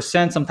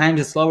 20%. Sometimes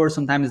it's lower,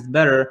 sometimes it's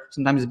better,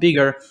 sometimes it's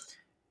bigger.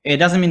 It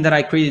doesn't mean that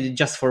I created it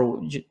just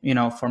for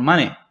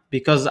money,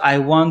 because I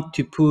want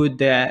to put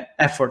the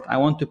effort. I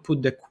want to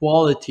put the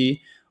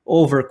quality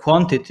over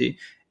quantity.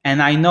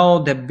 And I know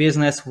the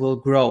business will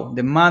grow.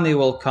 The money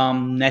will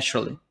come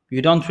naturally.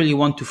 You don't really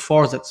want to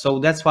force it. So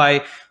that's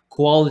why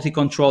quality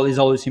control is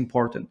always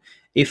important.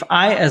 If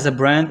I, as a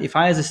brand, if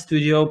I, as a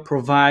studio,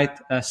 provide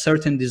a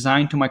certain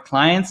design to my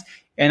clients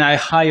and I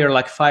hire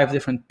like 5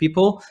 different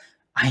people,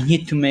 I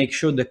need to make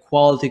sure the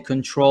quality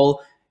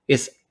control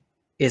is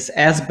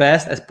as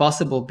best as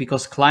possible,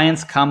 because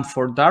clients come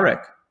for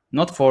Darek,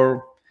 not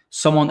for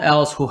someone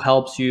else who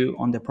helps you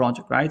on the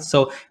project, right?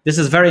 So this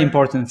is a very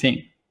important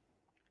thing.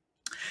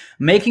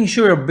 Making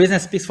sure your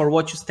business speaks for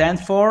what you stand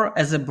for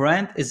as a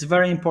brand is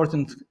very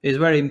important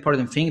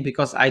thing,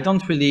 because I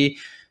don't really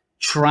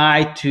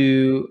try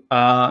to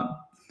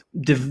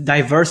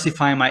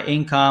diversify my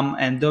income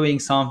and doing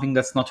something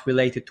that's not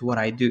related to what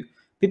I do.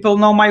 People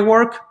know my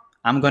work,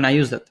 I'm gonna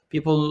use it.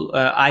 People,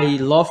 I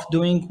love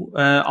doing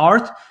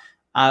art.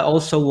 I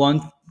also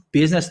want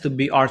business to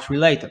be art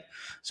related.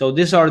 So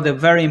these are the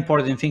very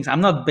important things.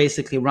 I'm not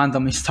basically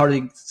randomly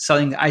starting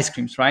selling ice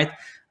creams, right?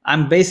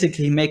 I'm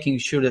basically making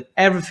sure that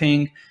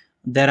everything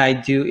that I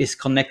do is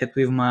connected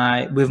with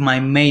my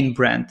main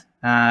brand,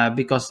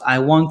 because I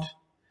want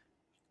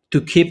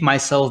to keep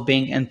myself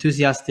being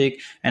enthusiastic,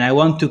 and I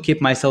want to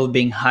keep myself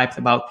being hyped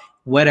about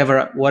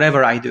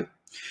whatever I do.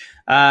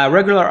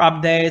 Regular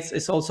updates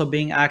is also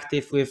being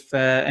active with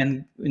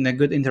and in a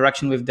good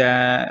interaction with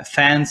the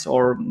fans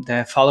or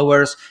the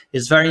followers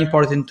is very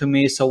important to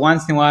me. So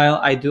once in a while,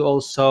 I do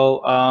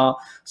also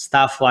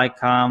stuff like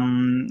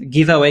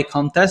giveaway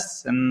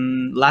contests.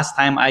 And last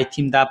time I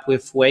teamed up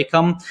with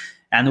Wacom,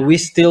 and we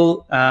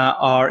still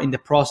are in the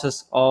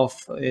process of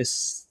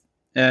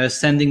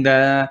sending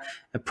the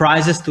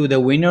prizes to the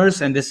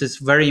winners. And this is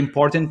very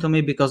important to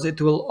me because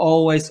it will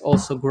always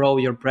also grow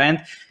your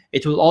brand.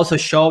 It will also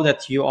show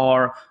that you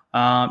are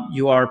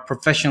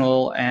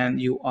professional and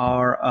you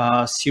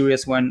are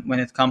serious when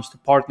it comes to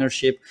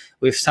partnership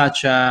with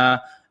such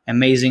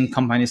amazing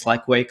companies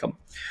like Wacom.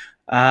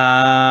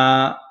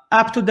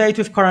 Up to date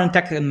with current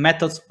tech and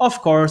methods, of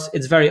course,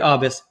 it's very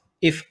obvious.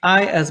 If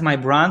I, as my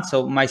brand,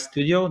 so my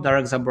studio,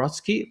 Darek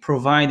Zabrocki,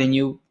 provide the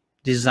new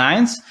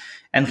designs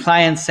and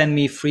clients send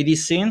me 3D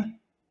scene,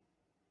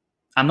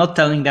 I'm not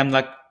telling them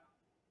like,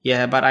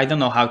 yeah, but I don't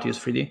know how to use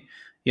 3D.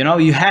 You know,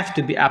 you have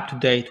to be up to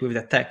date with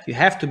the tech. You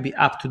have to be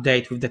up to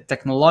date with the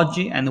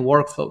technology and the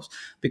workflows,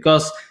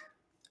 because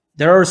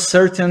there are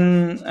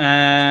certain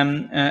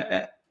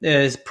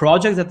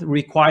projects that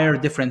require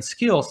different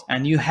skills,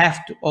 and you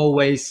have to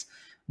always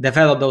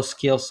develop those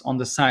skills on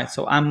the side.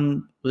 So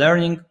I'm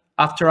learning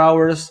after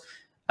hours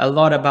a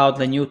lot about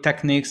the new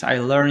techniques.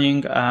 I'm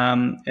learning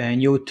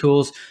new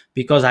tools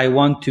because I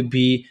want to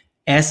be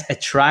as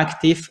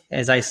attractive,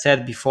 as I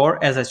said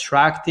before, as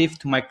attractive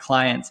to my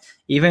clients.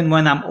 Even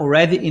when I'm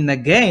already in the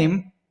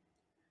game,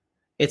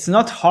 it's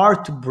not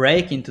hard to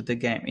break into the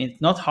game.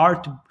 It's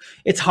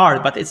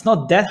hard, but it's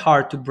not that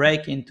hard to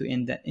break into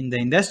in the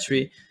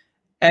industry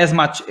as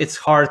much it's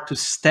hard to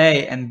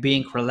stay and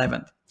being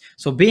relevant.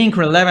 So being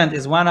relevant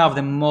is one of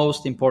the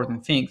most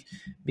important things,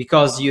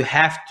 because you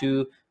have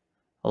to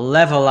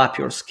level up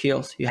your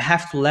skills. You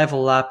have to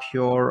level up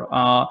your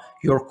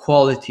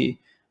quality,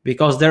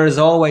 because there is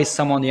always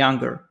someone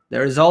younger.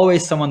 There is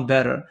always someone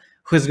better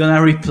who's going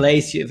to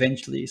replace you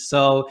eventually.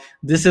 So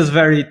this is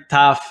very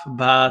tough,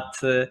 but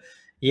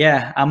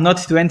yeah, I'm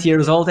not 20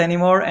 years old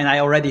anymore and I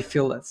already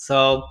feel it.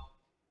 So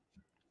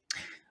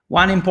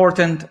one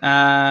important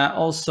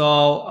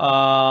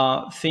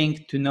also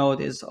thing to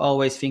note is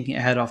always thinking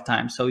ahead of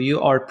time. So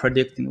you are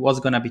predicting what's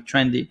going to be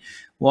trendy,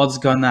 what's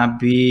going to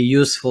be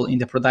useful in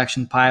the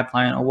production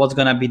pipeline, or what's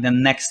going to be the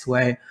next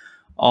way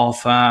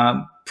of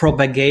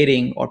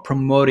propagating or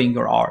promoting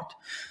your art.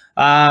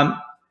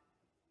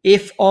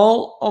 If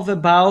all of the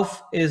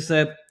above is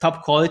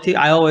top quality,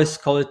 I always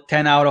call it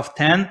 10 out of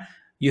 10.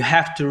 You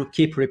have to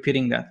keep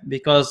repeating that,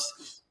 because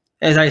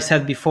as I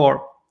said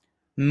before,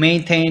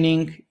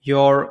 maintaining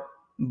your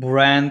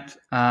brand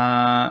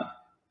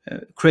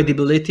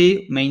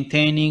credibility,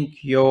 maintaining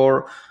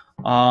your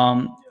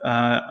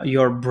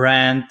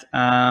brand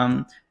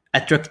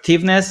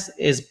attractiveness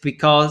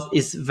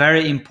is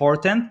very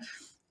important.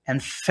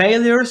 And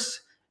failures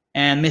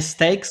and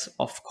mistakes,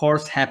 of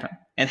course, happen.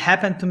 It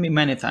happened to me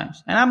many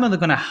times, and I'm not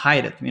going to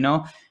hide it,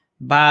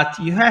 but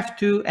you have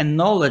to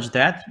acknowledge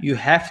that. You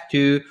have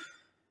to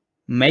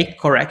make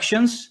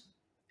corrections,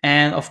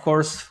 and of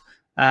course,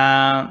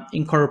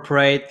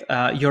 incorporate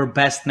your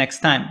best next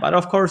time. But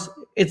of course,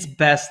 it's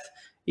best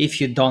if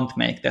you don't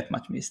make that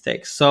much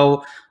mistakes.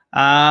 So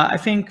I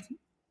think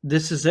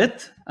this is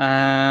it.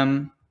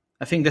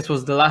 I think that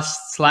was the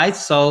last slide.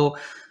 So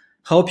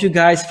hope you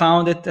guys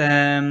found it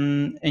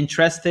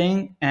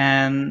interesting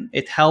and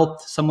it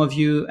helped some of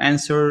you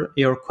answer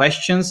your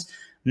questions.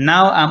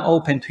 Now I'm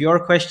open to your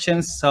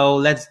questions. So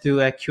let's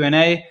do a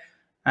Q&A.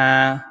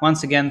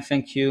 Once again,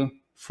 thank you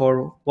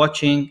for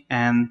watching,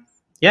 and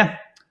yeah,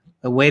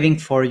 waiting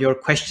for your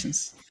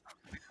questions.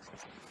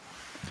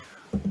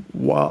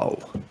 Wow,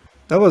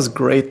 that was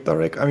great,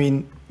 Darek. I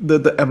mean,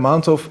 the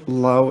amount of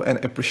love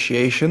and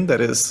appreciation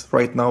that is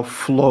right now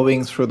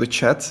flowing through the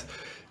chat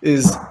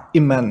is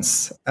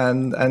immense,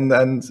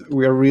 and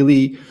we are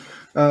really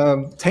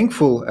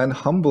thankful and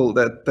humble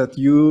that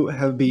you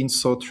have been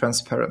so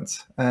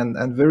transparent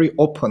and very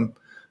open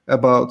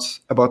about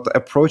the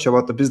approach,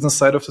 about the business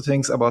side of the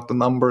things, about the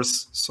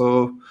numbers.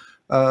 So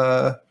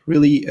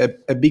really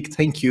a big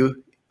thank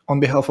you on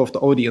behalf of the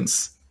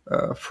audience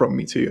from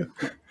me to you.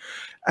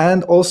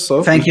 And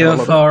also thank you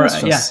for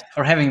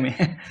having me.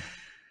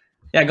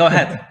 Yeah, go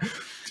ahead.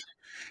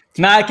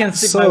 Now I can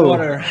sip my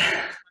water.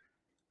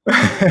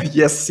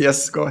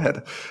 Yes, go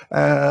ahead.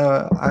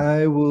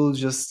 I will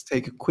just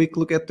take a quick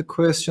look at the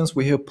questions.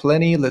 We have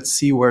plenty. Let's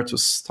see where to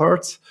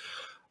start.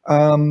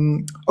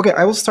 Okay,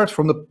 I will start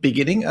from the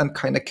beginning and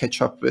kind of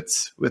catch up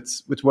with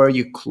where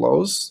you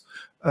close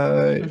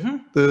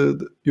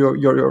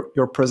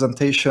your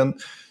presentation.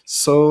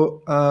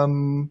 So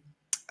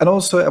and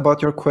also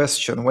about your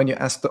question when you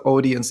ask the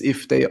audience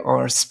if they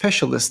are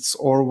specialists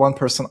or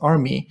one-person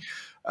army,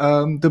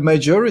 the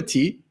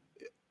majority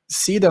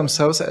see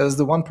themselves as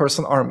the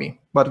one-person army.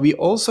 But we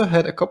also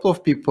had a couple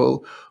of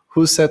people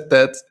who said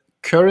that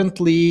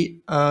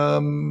currently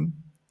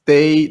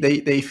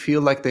they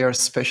feel like they are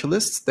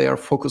specialists. They are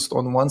focused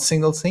on one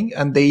single thing,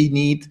 and they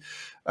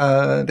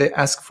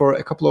ask for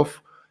a couple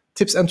of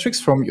tips and tricks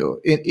from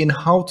you in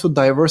how to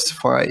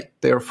diversify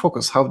their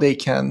focus, how they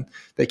can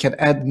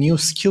add new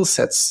skill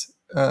sets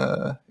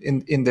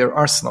in their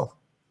arsenal.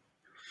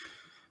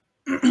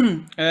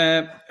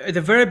 At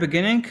the very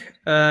beginning,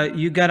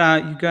 you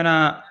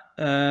gotta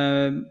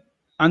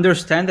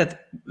understand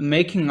that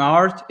making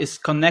art is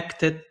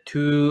connected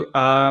to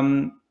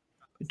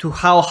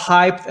how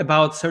hyped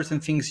about certain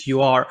things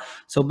you are.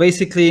 So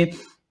basically,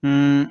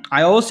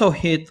 I also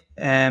hit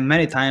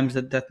many times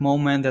that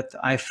moment that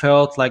I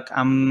felt like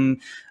I'm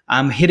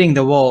hitting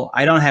the wall.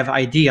 I don't have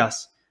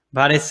ideas,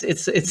 but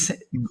it's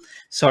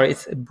sorry,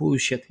 it's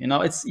bullshit. You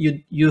know, it's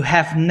you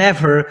have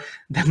never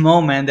the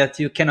moment that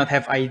you cannot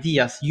have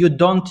ideas. You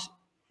didn't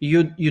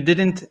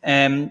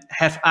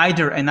have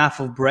either enough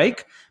of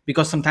break,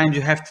 because sometimes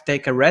you have to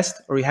take a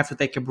rest or you have to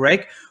take a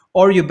break,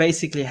 or you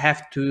basically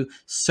have to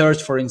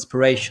search for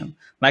inspiration.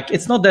 Like,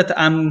 it's not that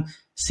I'm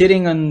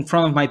sitting in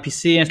front of my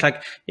PC and it's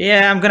like,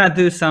 yeah, I'm gonna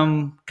do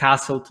some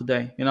castle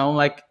today. You know,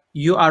 like,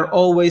 you are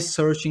always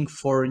searching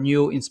for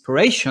new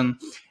inspiration,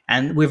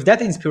 and with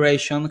that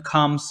inspiration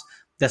comes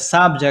the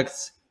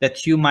subjects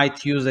that you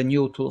might use the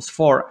new tools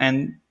for.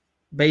 And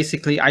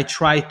basically, I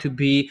try to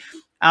be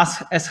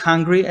as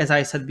hungry as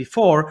I said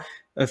before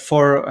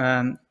for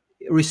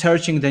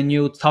researching the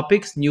new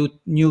topics,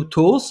 new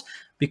tools,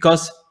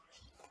 because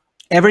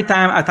every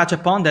time I touch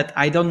upon that,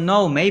 I don't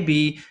know,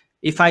 maybe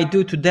if I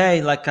do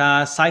today like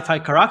a sci-fi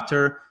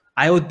character,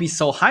 I would be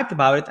so hyped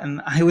about it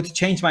and I would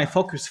change my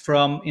focus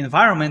from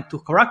environment to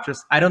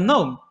characters. I don't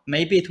know.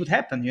 Maybe it would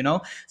happen, you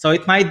know? So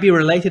it might be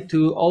related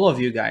to all of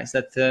you guys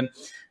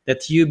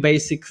that you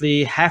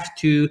basically have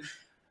to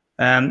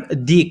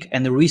dig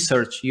and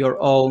research your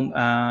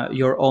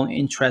own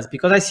interest.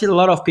 Because I see a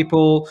lot of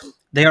people,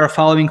 they are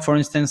following, for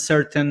instance,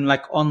 certain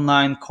like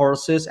online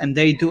courses, and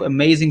they do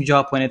amazing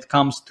job when it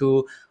comes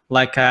to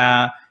like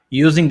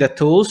using the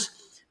tools,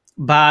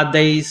 but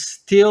they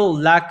still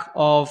lack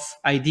of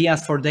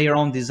ideas for their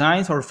own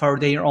designs or for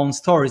their own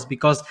stories,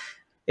 because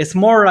it's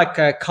more like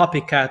a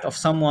copycat of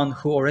someone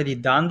who already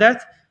done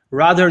that,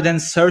 rather than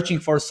searching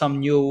for some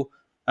new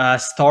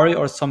story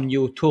or some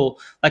new tool.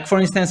 Like, for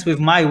instance, with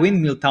my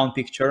Windmill Town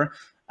picture,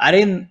 I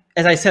didn't,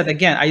 as I said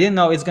again, I didn't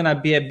know it's gonna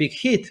be a big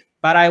hit,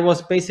 but I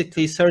was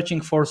basically searching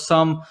for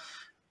some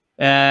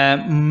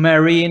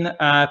marine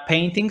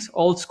paintings,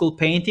 old school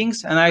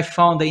paintings, and I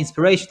found the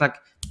inspiration. Like,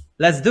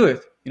 let's do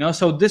it, you know.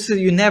 So this is,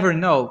 you never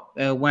know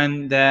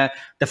when the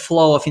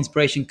flow of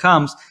inspiration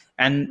comes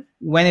and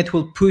when it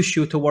will push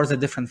you towards a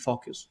different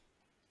focus.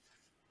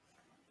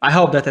 I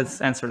hope that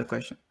has answered the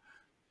question.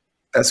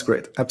 That's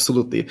great.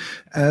 Absolutely.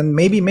 And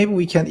maybe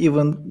we can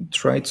even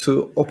try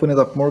to open it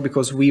up more,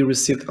 because we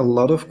received a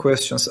lot of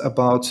questions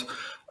about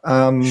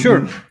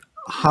Sure.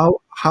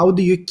 How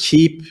do you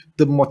keep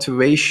the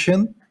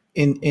motivation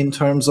in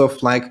terms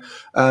of like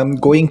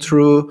going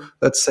through,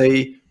 let's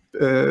say,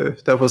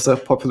 that was a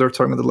popular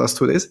term in the last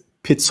 2 days,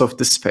 pits of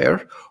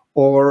despair,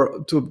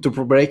 or to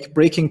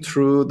breaking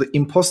through the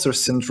imposter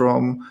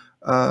syndrome.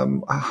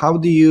 How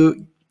do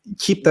you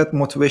keep that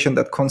motivation,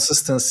 that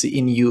consistency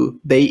in you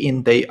day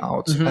in, day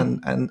out,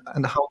 and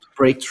how to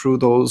break through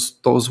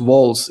those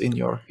walls in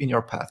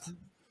your path?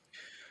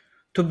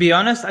 To be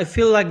honest, I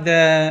feel like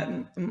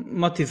the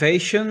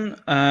motivation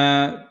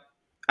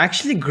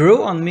actually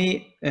grew on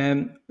me.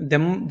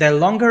 The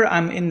longer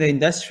I'm in the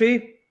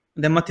industry,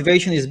 the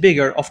motivation is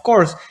bigger. Of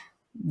course,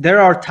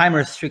 there are time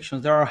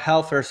restrictions, there are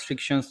health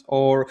restrictions,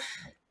 or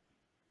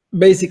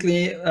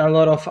basically a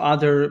lot of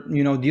other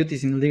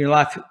duties in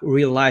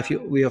real life.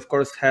 We of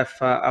course have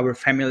our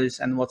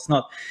families and what's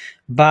not,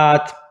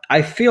 but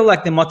I feel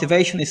like the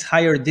motivation is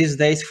higher these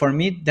days for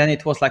me than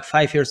it was like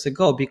 5 years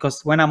ago,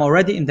 because when I'm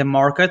already in the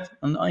market,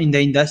 in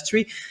the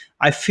industry,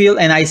 I feel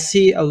and I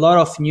see a lot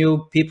of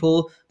new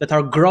people that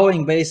are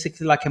growing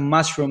basically like a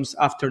mushrooms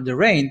after the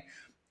rain,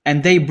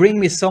 and they bring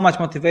me so much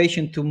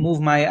motivation to move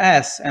my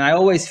ass, and I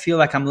always feel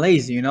like I'm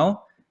lazy,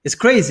 it's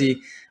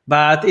crazy.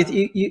 But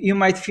you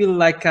might feel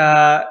like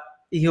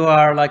you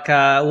are like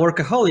a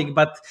workaholic,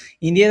 but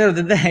in the end of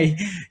the day,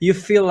 you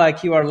feel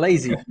like you are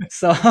lazy.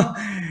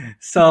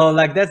 So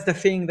like that's the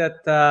thing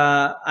that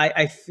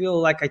I feel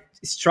like I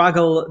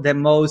struggle the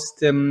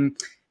most.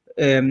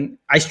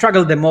 I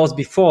struggled the most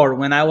before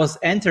when I was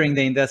entering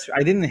the industry.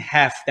 I didn't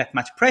have that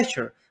much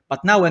pressure,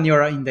 but now when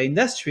you're in the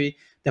industry,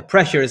 the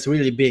pressure is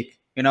really big.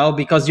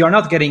 Because you're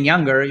not getting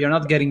younger,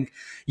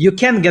 you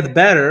can get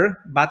better,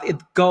 but it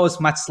goes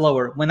much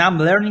slower. When I'm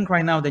learning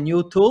right now the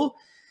new tool,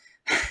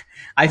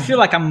 I feel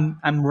like I'm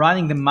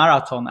running the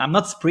marathon. I'm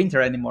not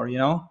sprinter anymore, you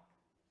know?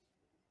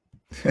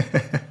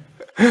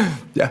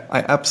 Yeah, I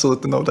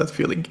absolutely know that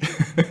feeling.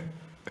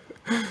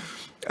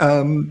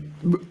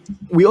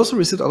 We also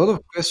received a lot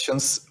of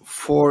questions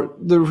for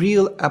the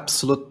real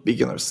absolute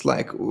beginners,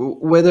 like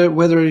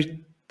whether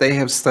they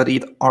have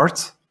studied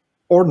art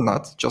or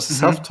not, just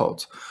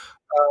self-taught.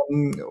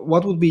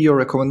 What would be your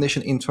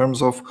recommendation in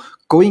terms of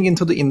going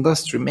into the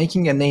industry,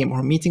 making a name,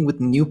 or meeting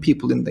with new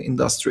people in the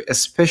industry,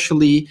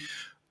 especially,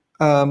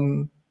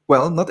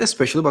 well, not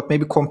especially, but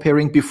maybe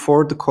comparing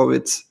before the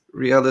COVID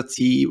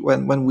reality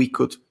when we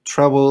could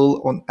travel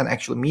on and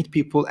actually meet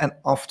people, and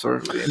after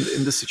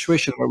in the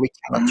situation where we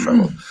cannot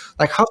travel?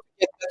 Like, how to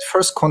get that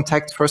first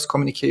contact, first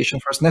communication,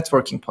 first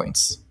networking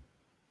points?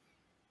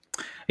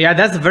 Yeah,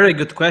 that's a very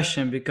good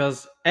question,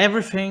 because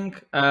everything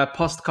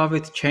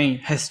post-COVID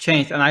has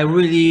changed, and I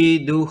really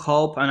do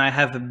hope, and I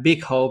have a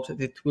big hope that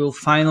it will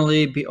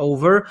finally be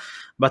over,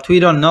 but we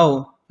don't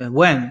know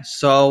when.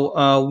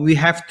 So we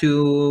have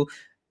to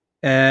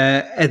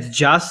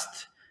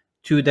adjust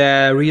to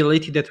the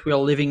reality that we are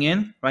living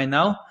in right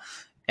now.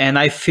 And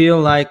I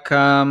feel like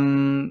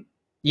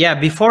yeah,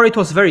 before it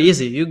was very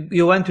easy.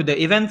 You went to the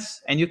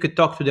events and you could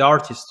talk to the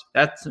artist.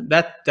 That's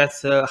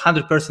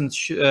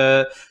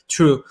 100%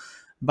 true.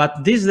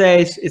 But these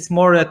days it's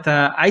more that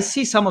I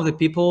see some of the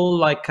people,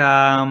 like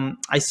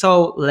I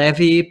saw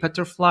Levi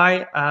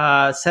Petrofly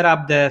set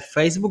up the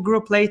Facebook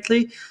group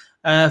lately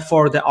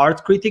for the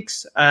art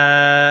critics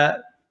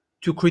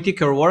to critique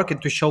your work and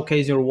to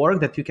showcase your work,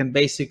 that you can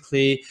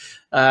basically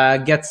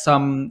get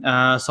some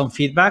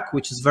feedback,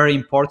 which is very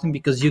important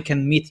because you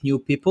can meet new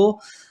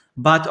people.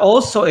 But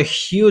also a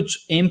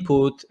huge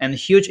input and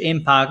huge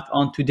impact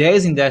on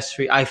today's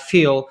industry, I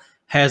feel,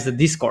 has the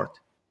Discord.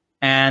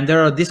 And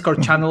there are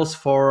Discord channels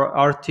for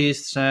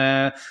artists.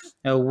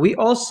 We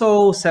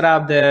also set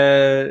up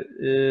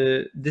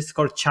the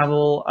Discord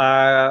channel,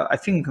 I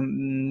think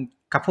a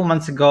couple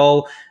months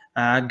ago.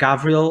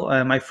 Gabriel,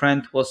 my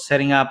friend, was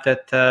setting up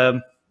that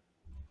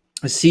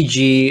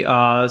CG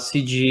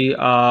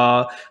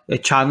a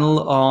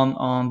channel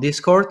on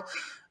Discord.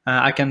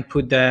 I can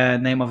put the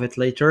name of it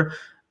later.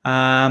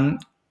 And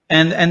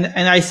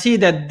I see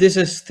that this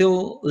is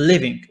still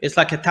living. It's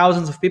like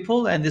thousands of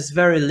people, and it's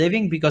very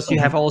living because you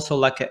have also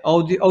like an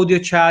audio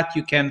chat.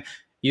 You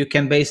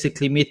can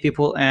basically meet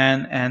people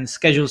and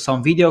schedule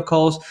some video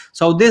calls.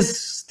 So this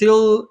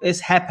still is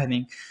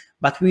happening,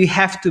 but we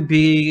have to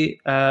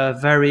be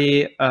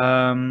very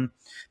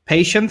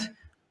patient,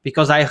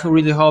 because I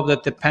really hope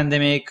that the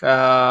pandemic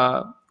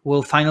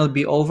will finally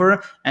be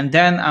over, and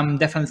then I'm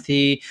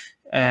definitely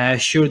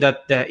sure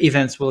that the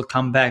events will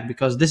come back,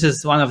 because this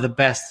is one of the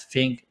best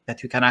thing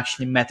that you can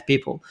actually meet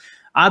people.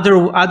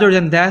 Other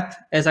than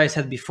that, as I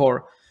said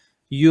before,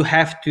 you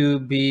have to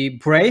be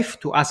brave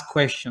to ask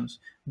questions.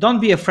 Don't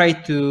be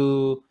afraid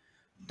to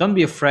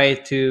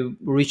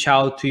reach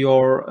out to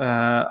your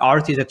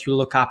artist that you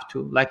look up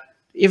to. Like,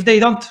 if they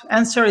don't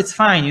answer, it's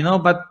fine, you know,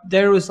 but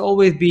there is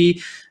always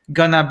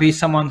gonna be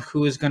someone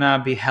who is gonna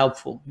be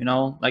helpful, you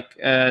know, like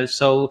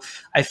so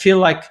I feel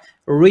like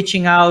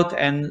reaching out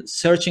and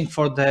searching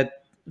for the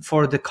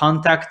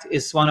contact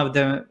is one of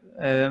the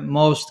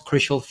most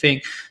crucial thing,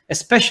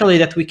 especially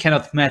that we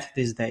cannot meet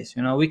these days.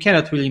 You know, we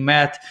cannot really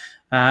meet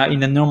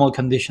in the normal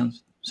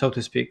conditions, so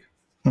to speak.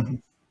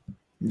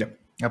 Yeah,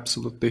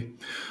 absolutely.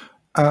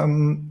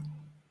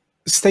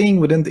 Staying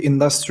within the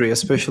industry,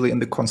 especially in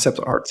the concept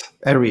art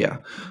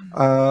area,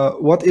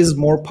 what is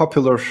more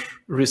popular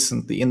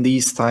recently in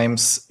these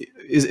times?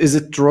 Is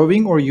it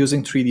drawing or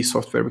using 3D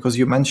software? Because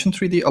you mentioned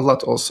 3D a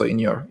lot also in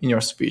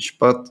your speech,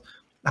 but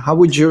how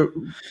would you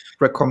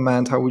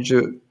recommend? How would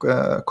you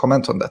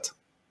comment on that?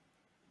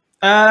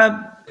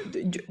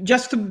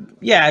 Just to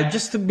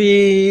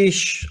be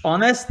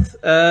honest,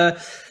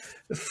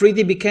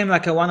 3D became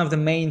like one of the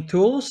main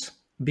tools,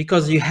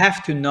 because you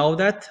have to know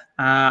that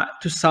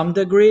to some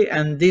degree.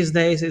 And these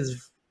days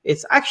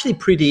it's actually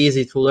pretty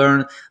easy to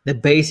learn the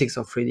basics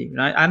of 3D.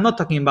 Right? I'm not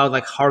talking about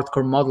like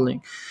hardcore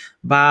modeling,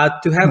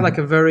 but to have like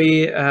a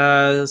very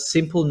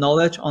simple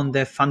knowledge on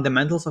the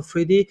fundamentals of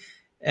 3D.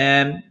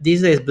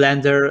 These days,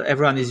 Blender,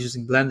 everyone is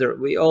using Blender.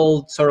 We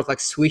all sort of like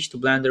switch to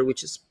Blender,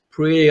 which is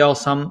pretty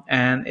awesome.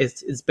 And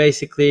it's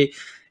basically,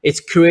 it's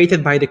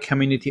created by the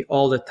community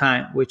all the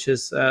time, which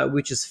is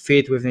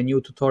fit with the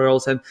new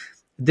tutorials. And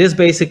this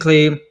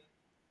basically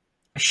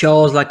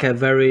shows like a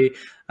very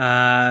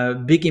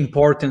big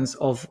importance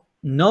of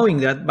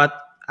knowing that. But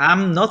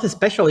I'm not a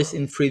specialist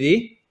in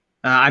 3D.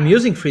 I'm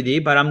using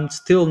 3D, but I'm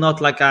still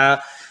not like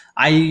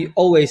I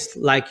always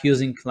like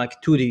using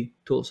like 2D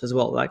tools as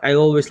well. Like, I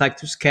always like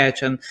to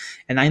sketch, and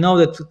I know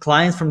that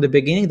clients from the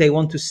beginning, they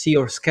want to see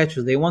your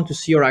sketches, they want to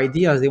see your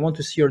ideas, they want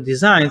to see your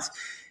designs.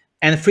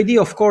 And 3D,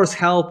 of course,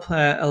 help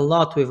a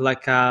lot with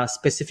like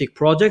specific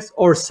projects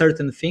or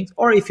certain things,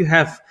 or if you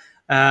have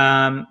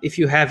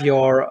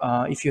your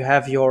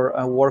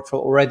workflow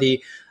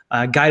already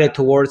guided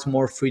towards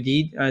more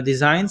 3D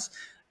designs.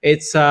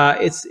 It's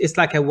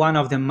like one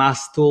of the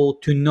must tool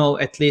to know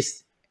at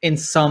least in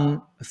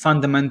some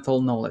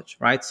fundamental knowledge,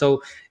 right?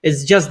 So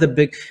it's just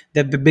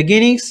the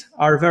beginnings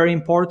are very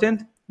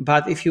important,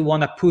 but if you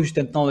want to push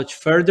that knowledge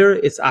further,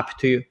 it's up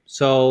to you.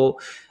 So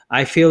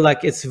I feel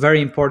like it's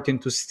very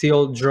important to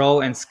still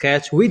draw and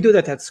sketch. We do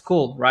that at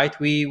school, right?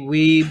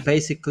 We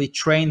basically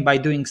train by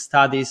doing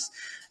studies,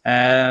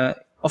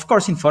 of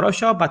course in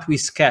Photoshop, but we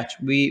sketch.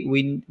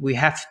 We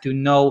have to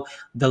know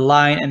the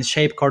line and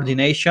shape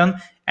coordination,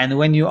 and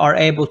when you are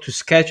able to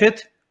sketch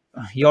it,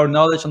 your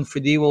knowledge on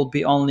 3D will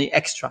be only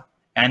extra,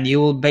 and you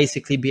will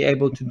basically be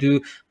able to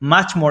do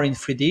much more in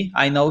 3D.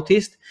 I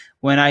noticed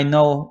when I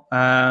know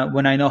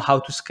how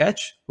to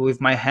sketch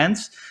with my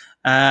hands,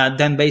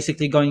 than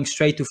basically going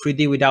straight to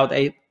 3D without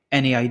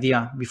any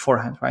idea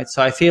beforehand, right?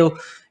 So I feel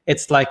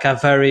it's like a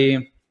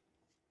very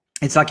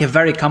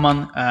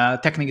common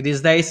technique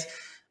these days,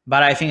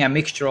 but I think a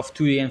mixture of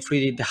 2D and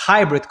 3D, the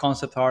hybrid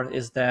concept art,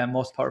 is the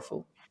most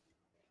powerful.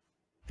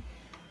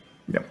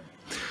 Yeah.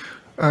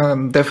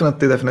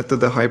 Definitely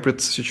the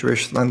hybrid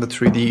situation and the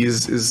 3D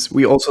is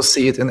we also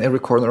see it in every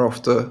corner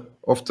of the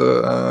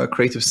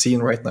creative scene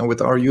right now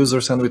with our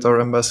users and with our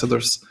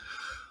ambassadors.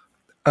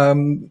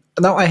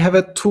 Now I have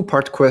a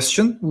two-part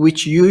question,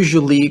 which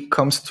usually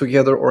comes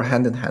together or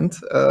hand in hand.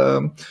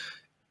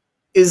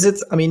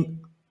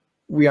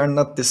 We are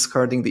not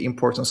discarding the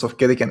importance of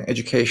getting an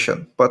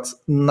education, but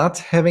not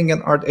having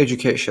an art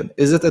education,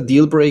 is it a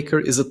deal breaker?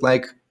 Is it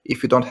like,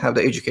 if you don't have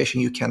the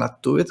education, you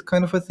cannot do it,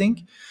 kind of a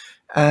thing?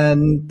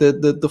 And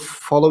the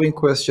following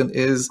question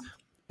is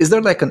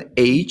there like an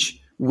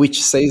age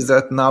which says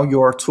that now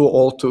you are too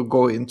old to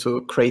go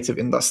into creative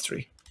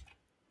industry?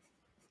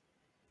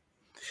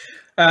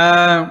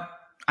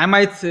 I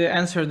might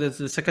answer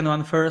the second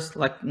one first.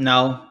 Like,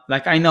 no.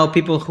 Like, I know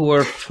people who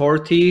were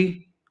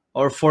 40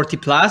 or 40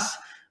 plus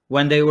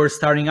when they were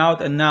starting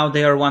out, and now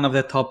they are one of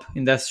the top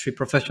industry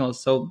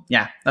professionals. So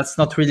yeah, that's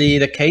not really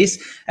the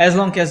case. As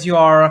long as you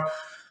are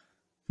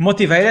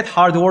motivated,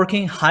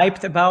 hardworking,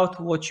 hyped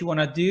about what you want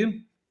to do,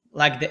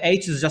 like, the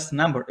age is just a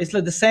number. It's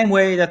like the same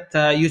way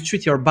that you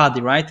treat your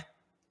body, right?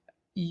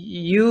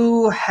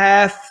 You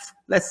have,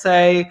 let's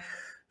say,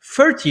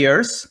 30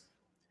 years,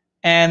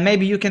 and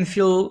maybe you can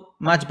feel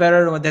much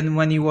better than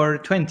when you were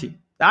 20.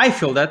 I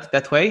feel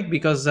that way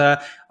because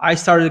I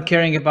started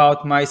caring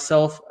about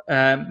myself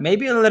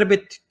maybe a little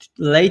bit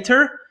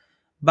later,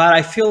 but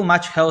I feel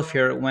much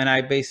healthier when I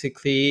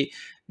basically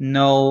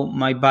know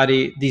my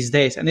body these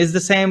days. And it's the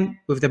same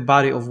with the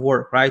body of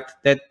work, right?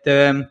 That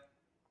the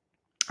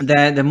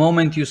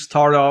moment you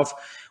start off,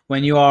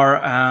 when you are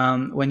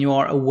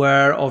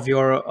aware of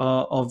your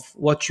of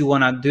what you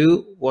want to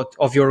do,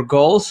 of your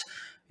goals,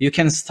 you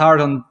can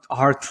start on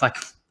art, like,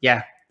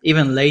 yeah,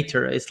 even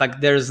later. It's like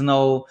there is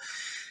no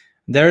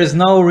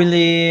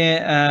really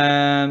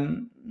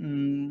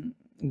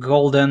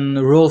golden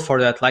rule for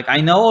that. Like,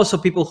 I know also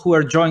people who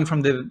are drawing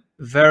from the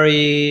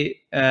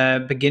very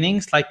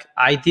beginnings, like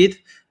I did,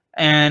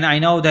 and I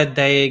know that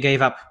they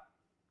gave up.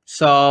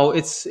 So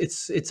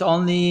it's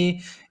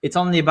only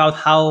about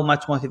how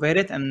much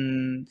motivated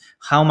and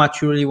how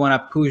much you really want to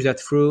push that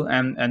through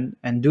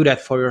and do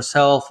that for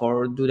yourself,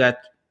 or do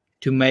that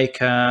to make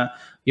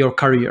your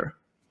career.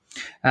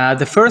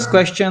 The first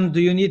question,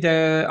 do you need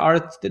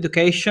art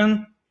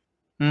education?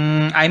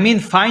 I mean,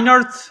 fine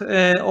art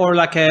or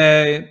like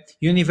a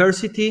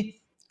university?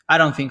 I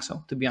don't think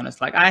so, to be honest.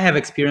 Like, I have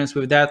experience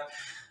with that.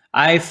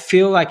 I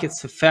feel like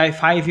it's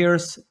 5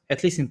 years,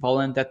 at least in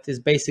Poland, that is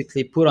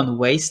basically put on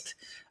waste.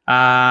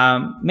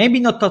 Maybe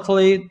not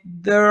totally.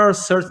 There are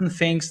certain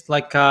things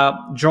like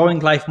drawing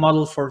life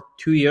model for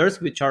 2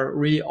 years, which are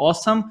really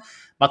awesome.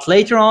 But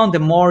later on, the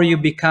more you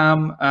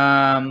become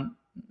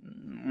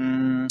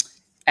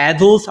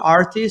adult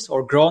artists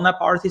or grown-up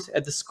artists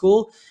at the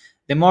school,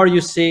 the more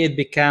you see it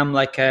become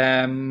like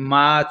a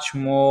much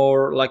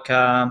more like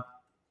a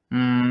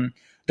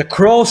the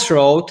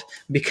crossroad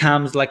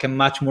becomes like a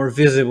much more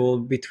visible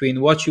between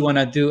what you want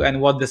to do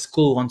and what the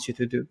school wants you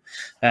to do.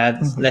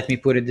 Let me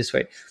put it this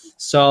way.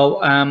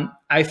 So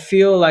I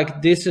feel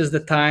like this is the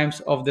times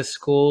of the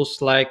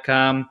schools, like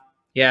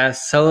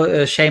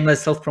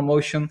shameless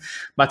self-promotion,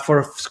 but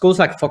for schools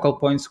like Focal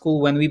Point School,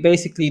 when we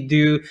basically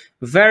do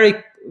very,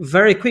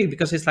 very quick,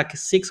 because it's like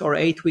 6 or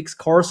 8 weeks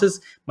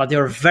courses, but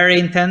they're very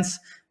intense,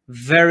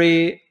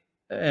 very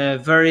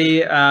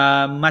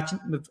much,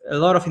 a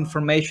lot of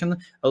information,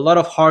 a lot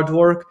of hard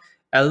work,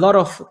 a lot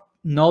of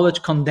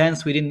knowledge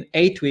condensed within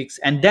 8 weeks,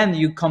 and then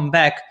you come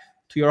back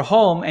to your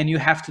home and you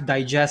have to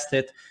digest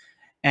it,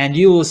 and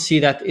you will see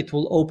that it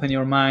will open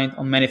your mind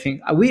on many things.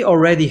 We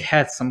already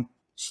had some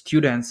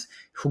students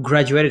who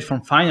graduated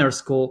from fine art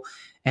school,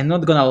 and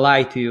not gonna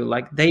lie to you,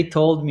 like, they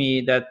told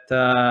me that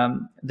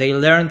they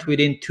learned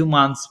within 2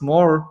 months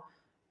more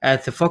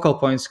at the Focal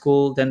Point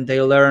School than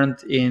they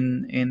learned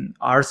in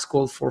art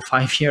school for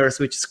 5 years,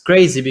 which is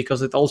crazy,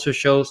 because it also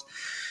shows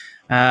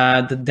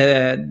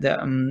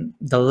the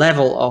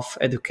level of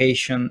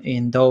education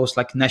in those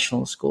like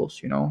national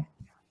schools, you know.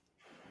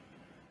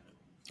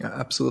 Yeah,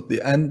 absolutely.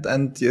 And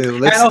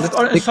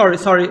sorry for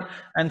Sorry,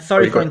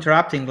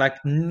 interrupting. Like,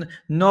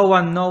 no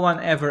one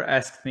ever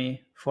asked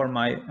me for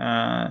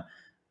my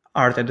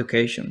art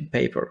education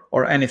paper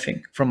or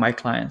anything from my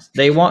clients.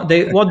 What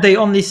they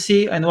only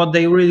see and what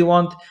they really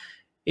want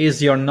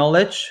is your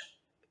knowledge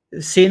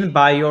seen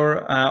by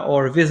your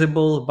or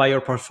visible by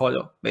your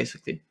portfolio,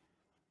 basically.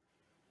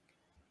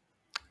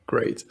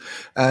 Great.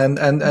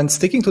 And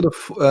sticking to the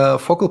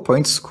focal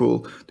point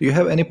school, do you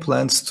have any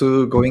plans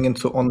to going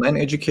into online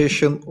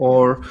education,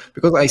 or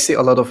because I see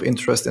a lot of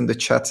interest in the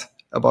chat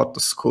about the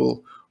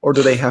school, or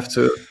do they have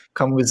to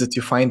come visit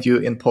you, find you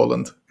in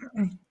Poland?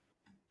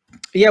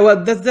 Yeah,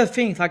 well, that's the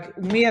thing. Like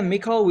me and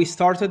Mikko, we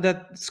started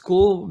that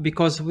school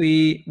because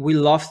we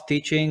loved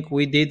teaching.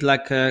 We did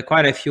like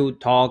quite a few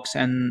talks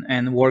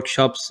and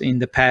workshops in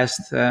the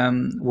past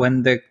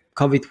when the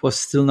COVID was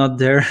still not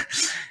there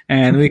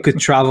and we could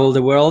travel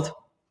the world.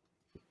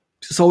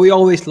 So we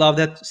always loved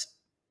that.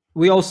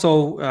 We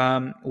also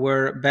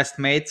were best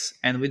mates,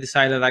 and we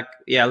decided like,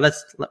 yeah,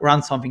 let's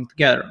run something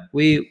together.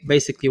 We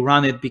basically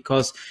run it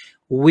because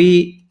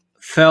we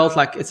felt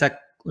like it's a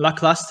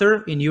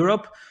lackluster in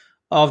Europe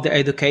of the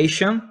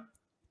education.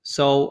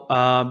 So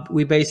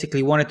we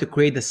basically wanted to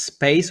create the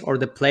space or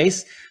the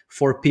place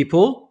for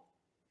people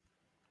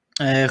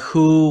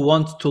who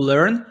want to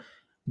learn,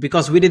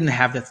 because we didn't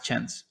have that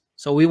chance.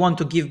 So we want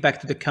to give back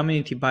to the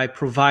community by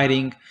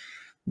providing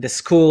the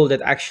school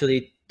that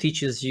actually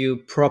teaches you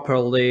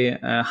properly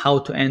how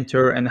to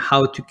enter and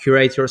how to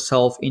curate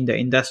yourself in the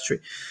industry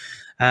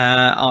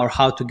or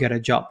how to get a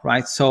job,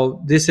 right? So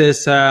this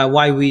is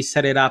why we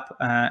set it up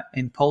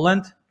in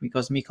Poland,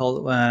 because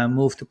Mikko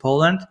moved to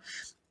Poland.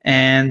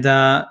 And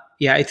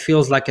yeah, it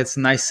feels like it's a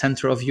nice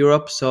center of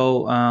Europe.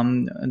 So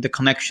the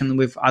connection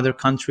with other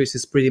countries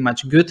is pretty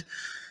much good.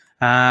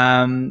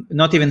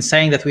 Not even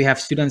saying that we have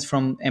students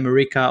from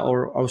America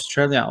or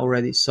Australia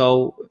already.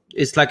 So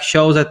it's like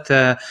shows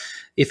that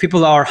if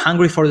people are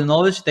hungry for the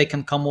knowledge, they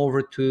can come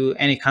over to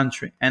any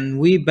country. And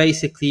we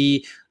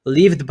basically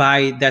lived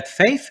by that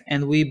faith,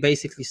 and we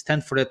basically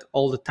stand for that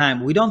all the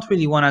time. We don't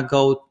really want to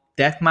go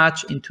that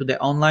much into the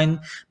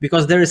online,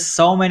 because there is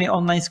so many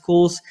online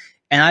schools.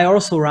 And I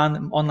also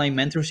ran online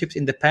mentorships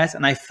in the past,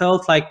 and I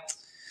felt like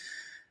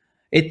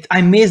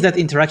I miss that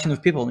interaction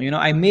with people. You know,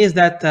 I miss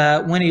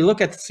that when you look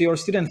at your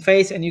student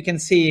face and you can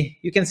see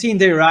in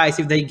their eyes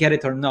if they get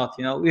it or not.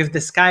 You know, with the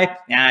Skype,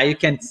 yeah, you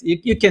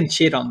can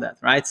cheat on that,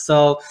 right?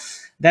 So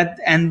that,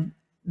 and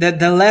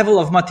the level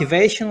of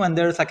motivation when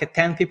there's like a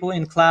 10 people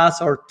in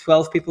class or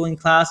 12 people in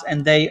class,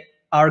 and they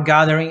are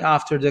gathering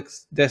after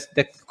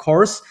the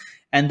course,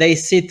 and they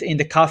sit in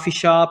the coffee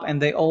shop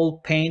and they all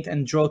paint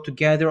and draw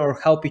together or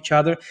help each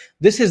other.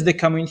 This is the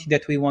community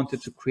that we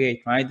wanted to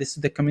create, right? This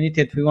is the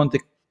community that we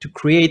wanted to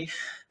create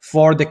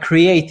for the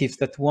creatives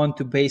that want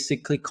to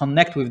basically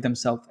connect with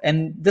themselves.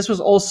 And this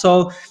was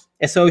also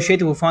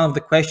associated with one of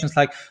the questions,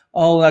 like,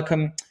 oh, like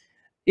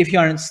if you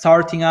are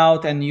starting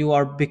out and you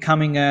are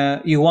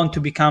you want to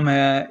become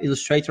a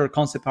illustrator or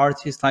concept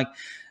artist, like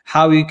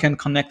how you can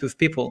connect with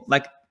people.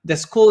 Like the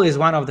school is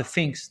one of the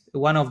things,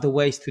 one of the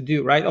ways to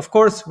do, right? Of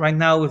course, right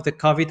now with the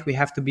COVID, we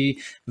have to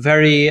be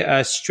very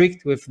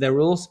strict with the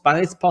rules, but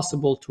it's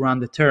possible to run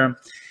the term.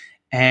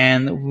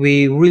 And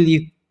we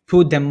really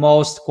put the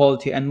most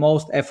quality and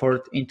most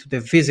effort into the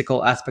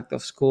physical aspect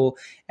of school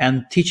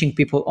and teaching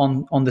people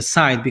on the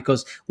side,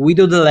 because we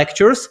do the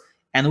lectures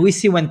and we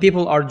see when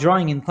people are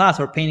drawing in class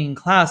or painting in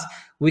class,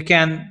 we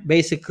can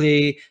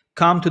basically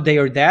come to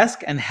their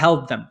desk and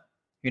help them.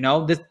 You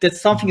know, that's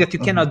something that you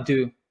cannot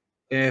do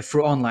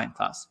through online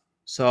class.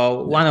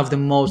 So one of the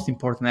most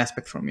important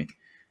aspects for me.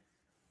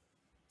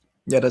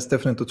 Yeah, that's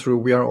definitely true.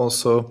 We are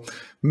also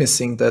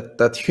missing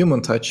that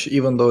human touch,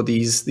 even though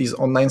these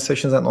online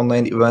sessions and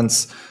online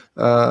events,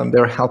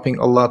 they're helping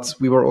a lot.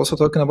 We were also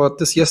talking about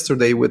this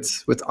yesterday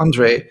with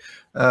Andre,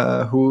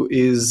 who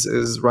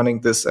is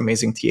running this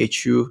amazing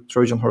THU,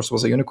 Trojan Horse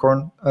Was a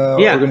Unicorn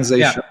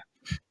organization.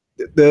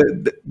 Yeah.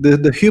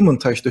 The human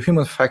touch, the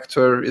human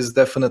factor is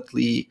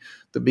definitely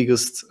the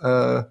biggest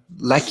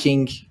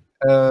lacking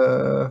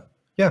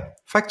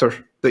factor,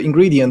 the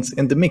ingredient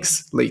in the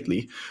mix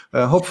lately.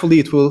 Hopefully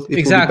it will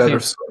be better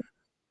soon.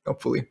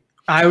 Hopefully.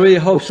 I really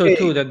hope so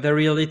too, that the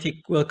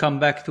reality will come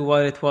back to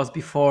what it was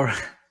before.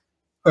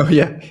 Oh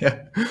yeah.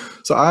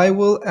 So I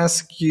will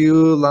ask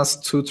you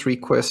last 2-3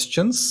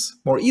 questions,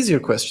 more easier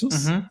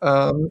questions.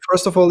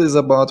 First of all is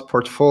about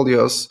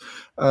portfolios.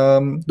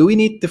 Do we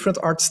need different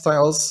art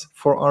styles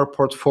for our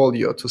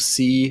portfolio to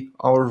see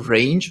our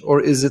range,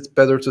 or is it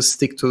better to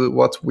stick to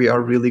what we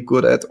are really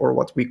good at or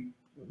what we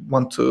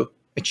want to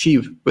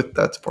achieve with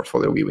that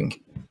portfolio viewing?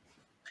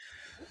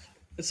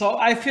 So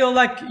I feel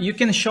like you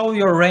can show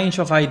your range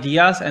of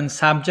ideas and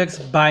subjects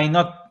by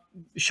not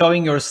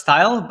showing your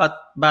style, but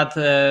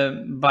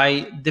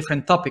by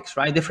different topics,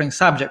 right? Different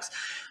subjects.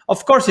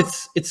 Of course,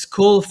 it's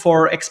cool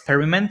for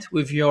experiment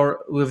with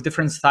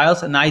different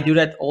styles, and I do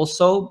that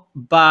also.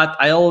 But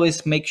I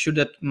always make sure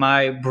that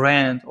my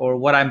brand or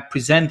what I'm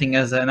presenting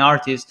as an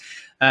artist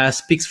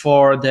speaks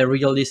for the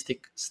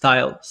realistic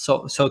style,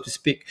 so to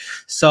speak.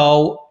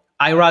 So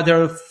I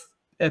rather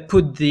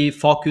put the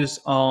focus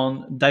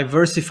on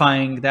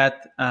diversifying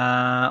that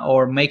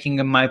or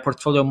making my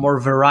portfolio more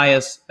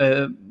various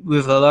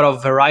with a lot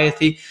of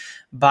variety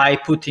by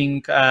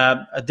putting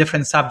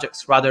different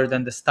subjects rather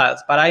than the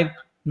styles. But I'm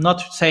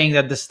not saying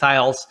that the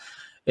styles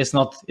is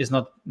not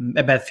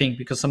a bad thing,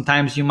 because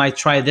sometimes you might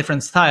try a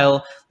different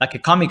style, like a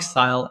comic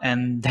style,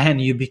 and then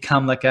you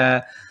become like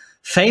a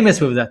famous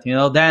with that,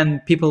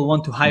 then people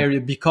want to hire you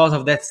because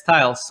of that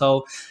style.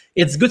 So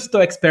it's good to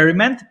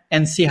experiment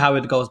and see how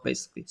it goes,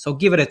 basically. So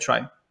give it a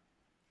try.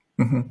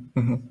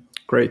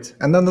 Great.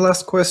 And then the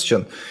last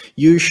question,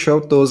 you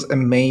showed those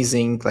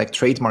amazing like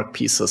trademark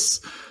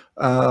pieces.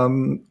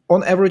 On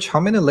average, how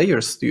many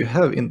layers do you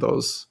have in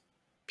those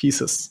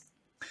pieces?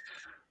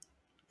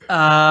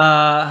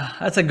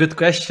 That's a good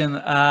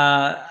question.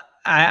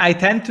 I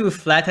tend to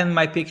flatten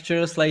my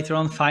pictures later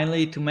on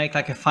finally to make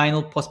like a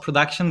final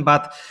post-production,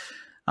 but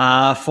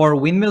for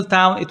Windmill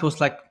Town, it was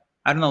like,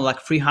 I don't know, like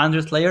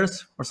 300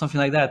 layers or something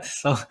like that.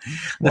 So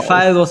the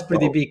file was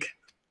pretty big.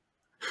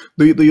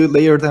 Do you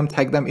layer them,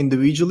 tag them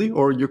individually,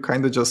 or you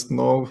kind of just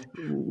know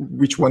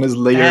which one is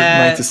layer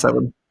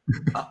 97?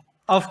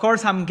 Of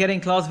course, I'm getting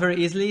close very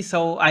easily,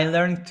 so I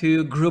learned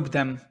to group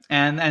them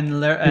and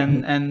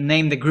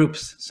name the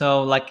groups.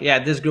 So like,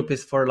 this group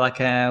is for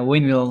like a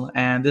windmill,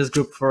 and this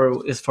group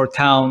is for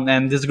town,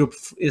 and this group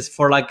is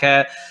for like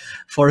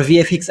for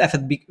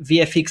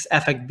VFX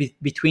effect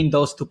between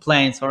those two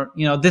planes, or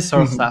this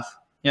sort of stuff.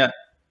 Yeah,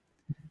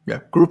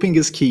 grouping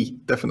is key,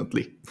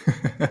 definitely.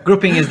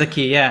 Grouping is the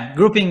key.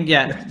 Grouping,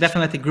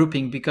 definitely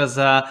grouping, because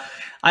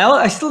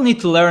I still need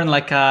to learn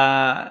like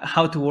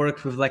how to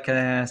work with like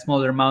a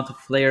smaller amount of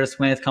layers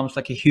when it comes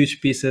like a huge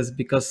pieces,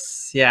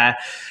 because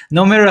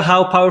no matter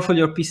how powerful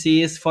your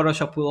PC is,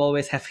 Photoshop will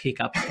always have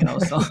hiccups,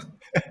 so.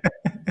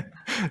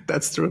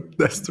 That's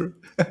true.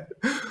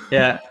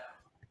 Yeah.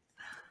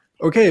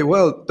 Okay,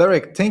 well,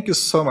 Darek, thank you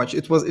so much.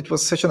 It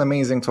was such an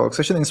amazing talk,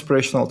 such an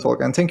inspirational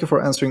talk, and thank you for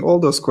answering all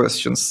those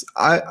questions.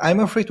 I'm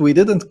afraid we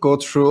didn't go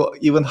through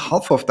even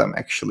half of them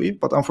actually,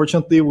 but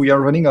unfortunately we are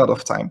running out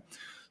of time.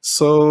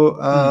 So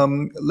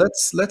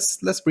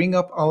let's bring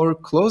up our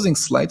closing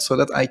slide so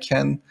that I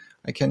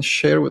can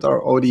share with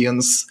our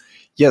audience.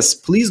 Yes,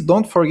 please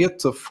don't forget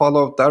to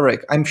follow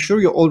Darek. I'm sure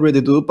you already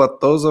do,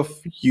 but those of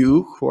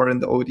you who are in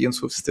the audience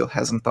who still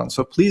hasn't done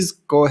so, please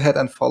go ahead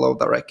and follow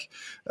Darek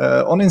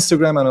on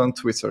Instagram and on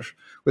Twitter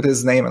with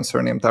his name and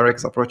surname, Darek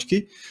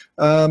Zabrocki.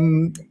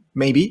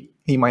 Maybe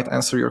he might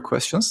answer your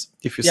questions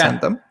if you send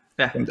them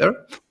in there.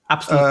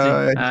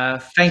 Absolutely.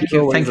 Thank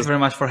you very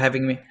much for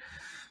having me.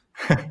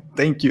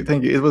 Thank you.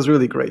 It was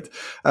really great.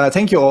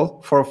 Thank you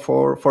all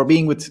for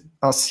being with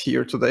us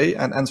here today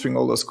and answering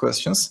all those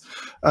questions.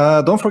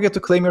 Don't forget to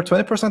claim your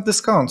 20%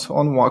 discount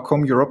on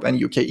Wacom Europe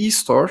and UK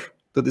eStore.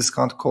 The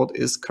discount code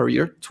is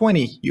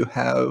Career20. You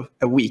have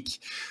a week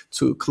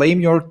to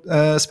claim your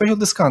special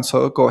discount,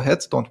 so go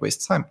ahead, don't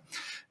waste time.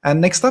 And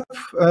next up,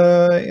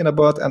 in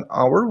about an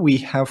hour, we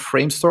have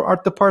Framestore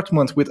Art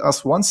Department with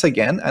us once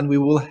again, and we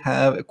will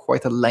have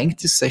quite a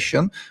lengthy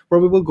session where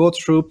we will go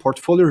through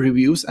portfolio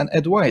reviews and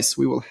advice.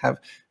 We will have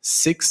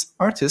 6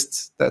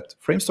 artists that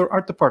Framestore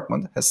Art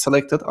Department has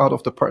selected out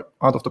of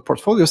the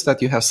portfolios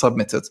that you have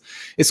submitted.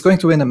 It's going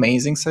to be an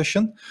amazing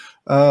session,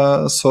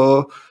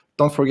 so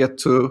don't forget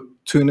to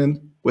tune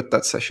in with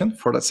that session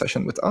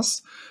with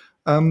us.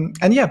 And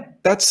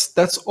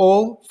that's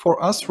all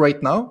for us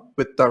right now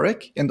with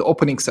Darek in the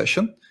opening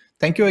session.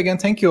 Thank you again.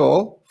 Thank you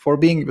all for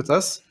being with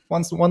us.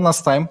 One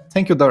last time.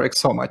 Thank you, Darek,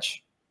 so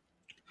much.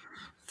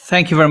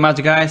 Thank you very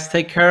much, guys.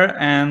 Take care.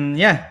 And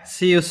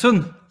see you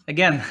soon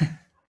again.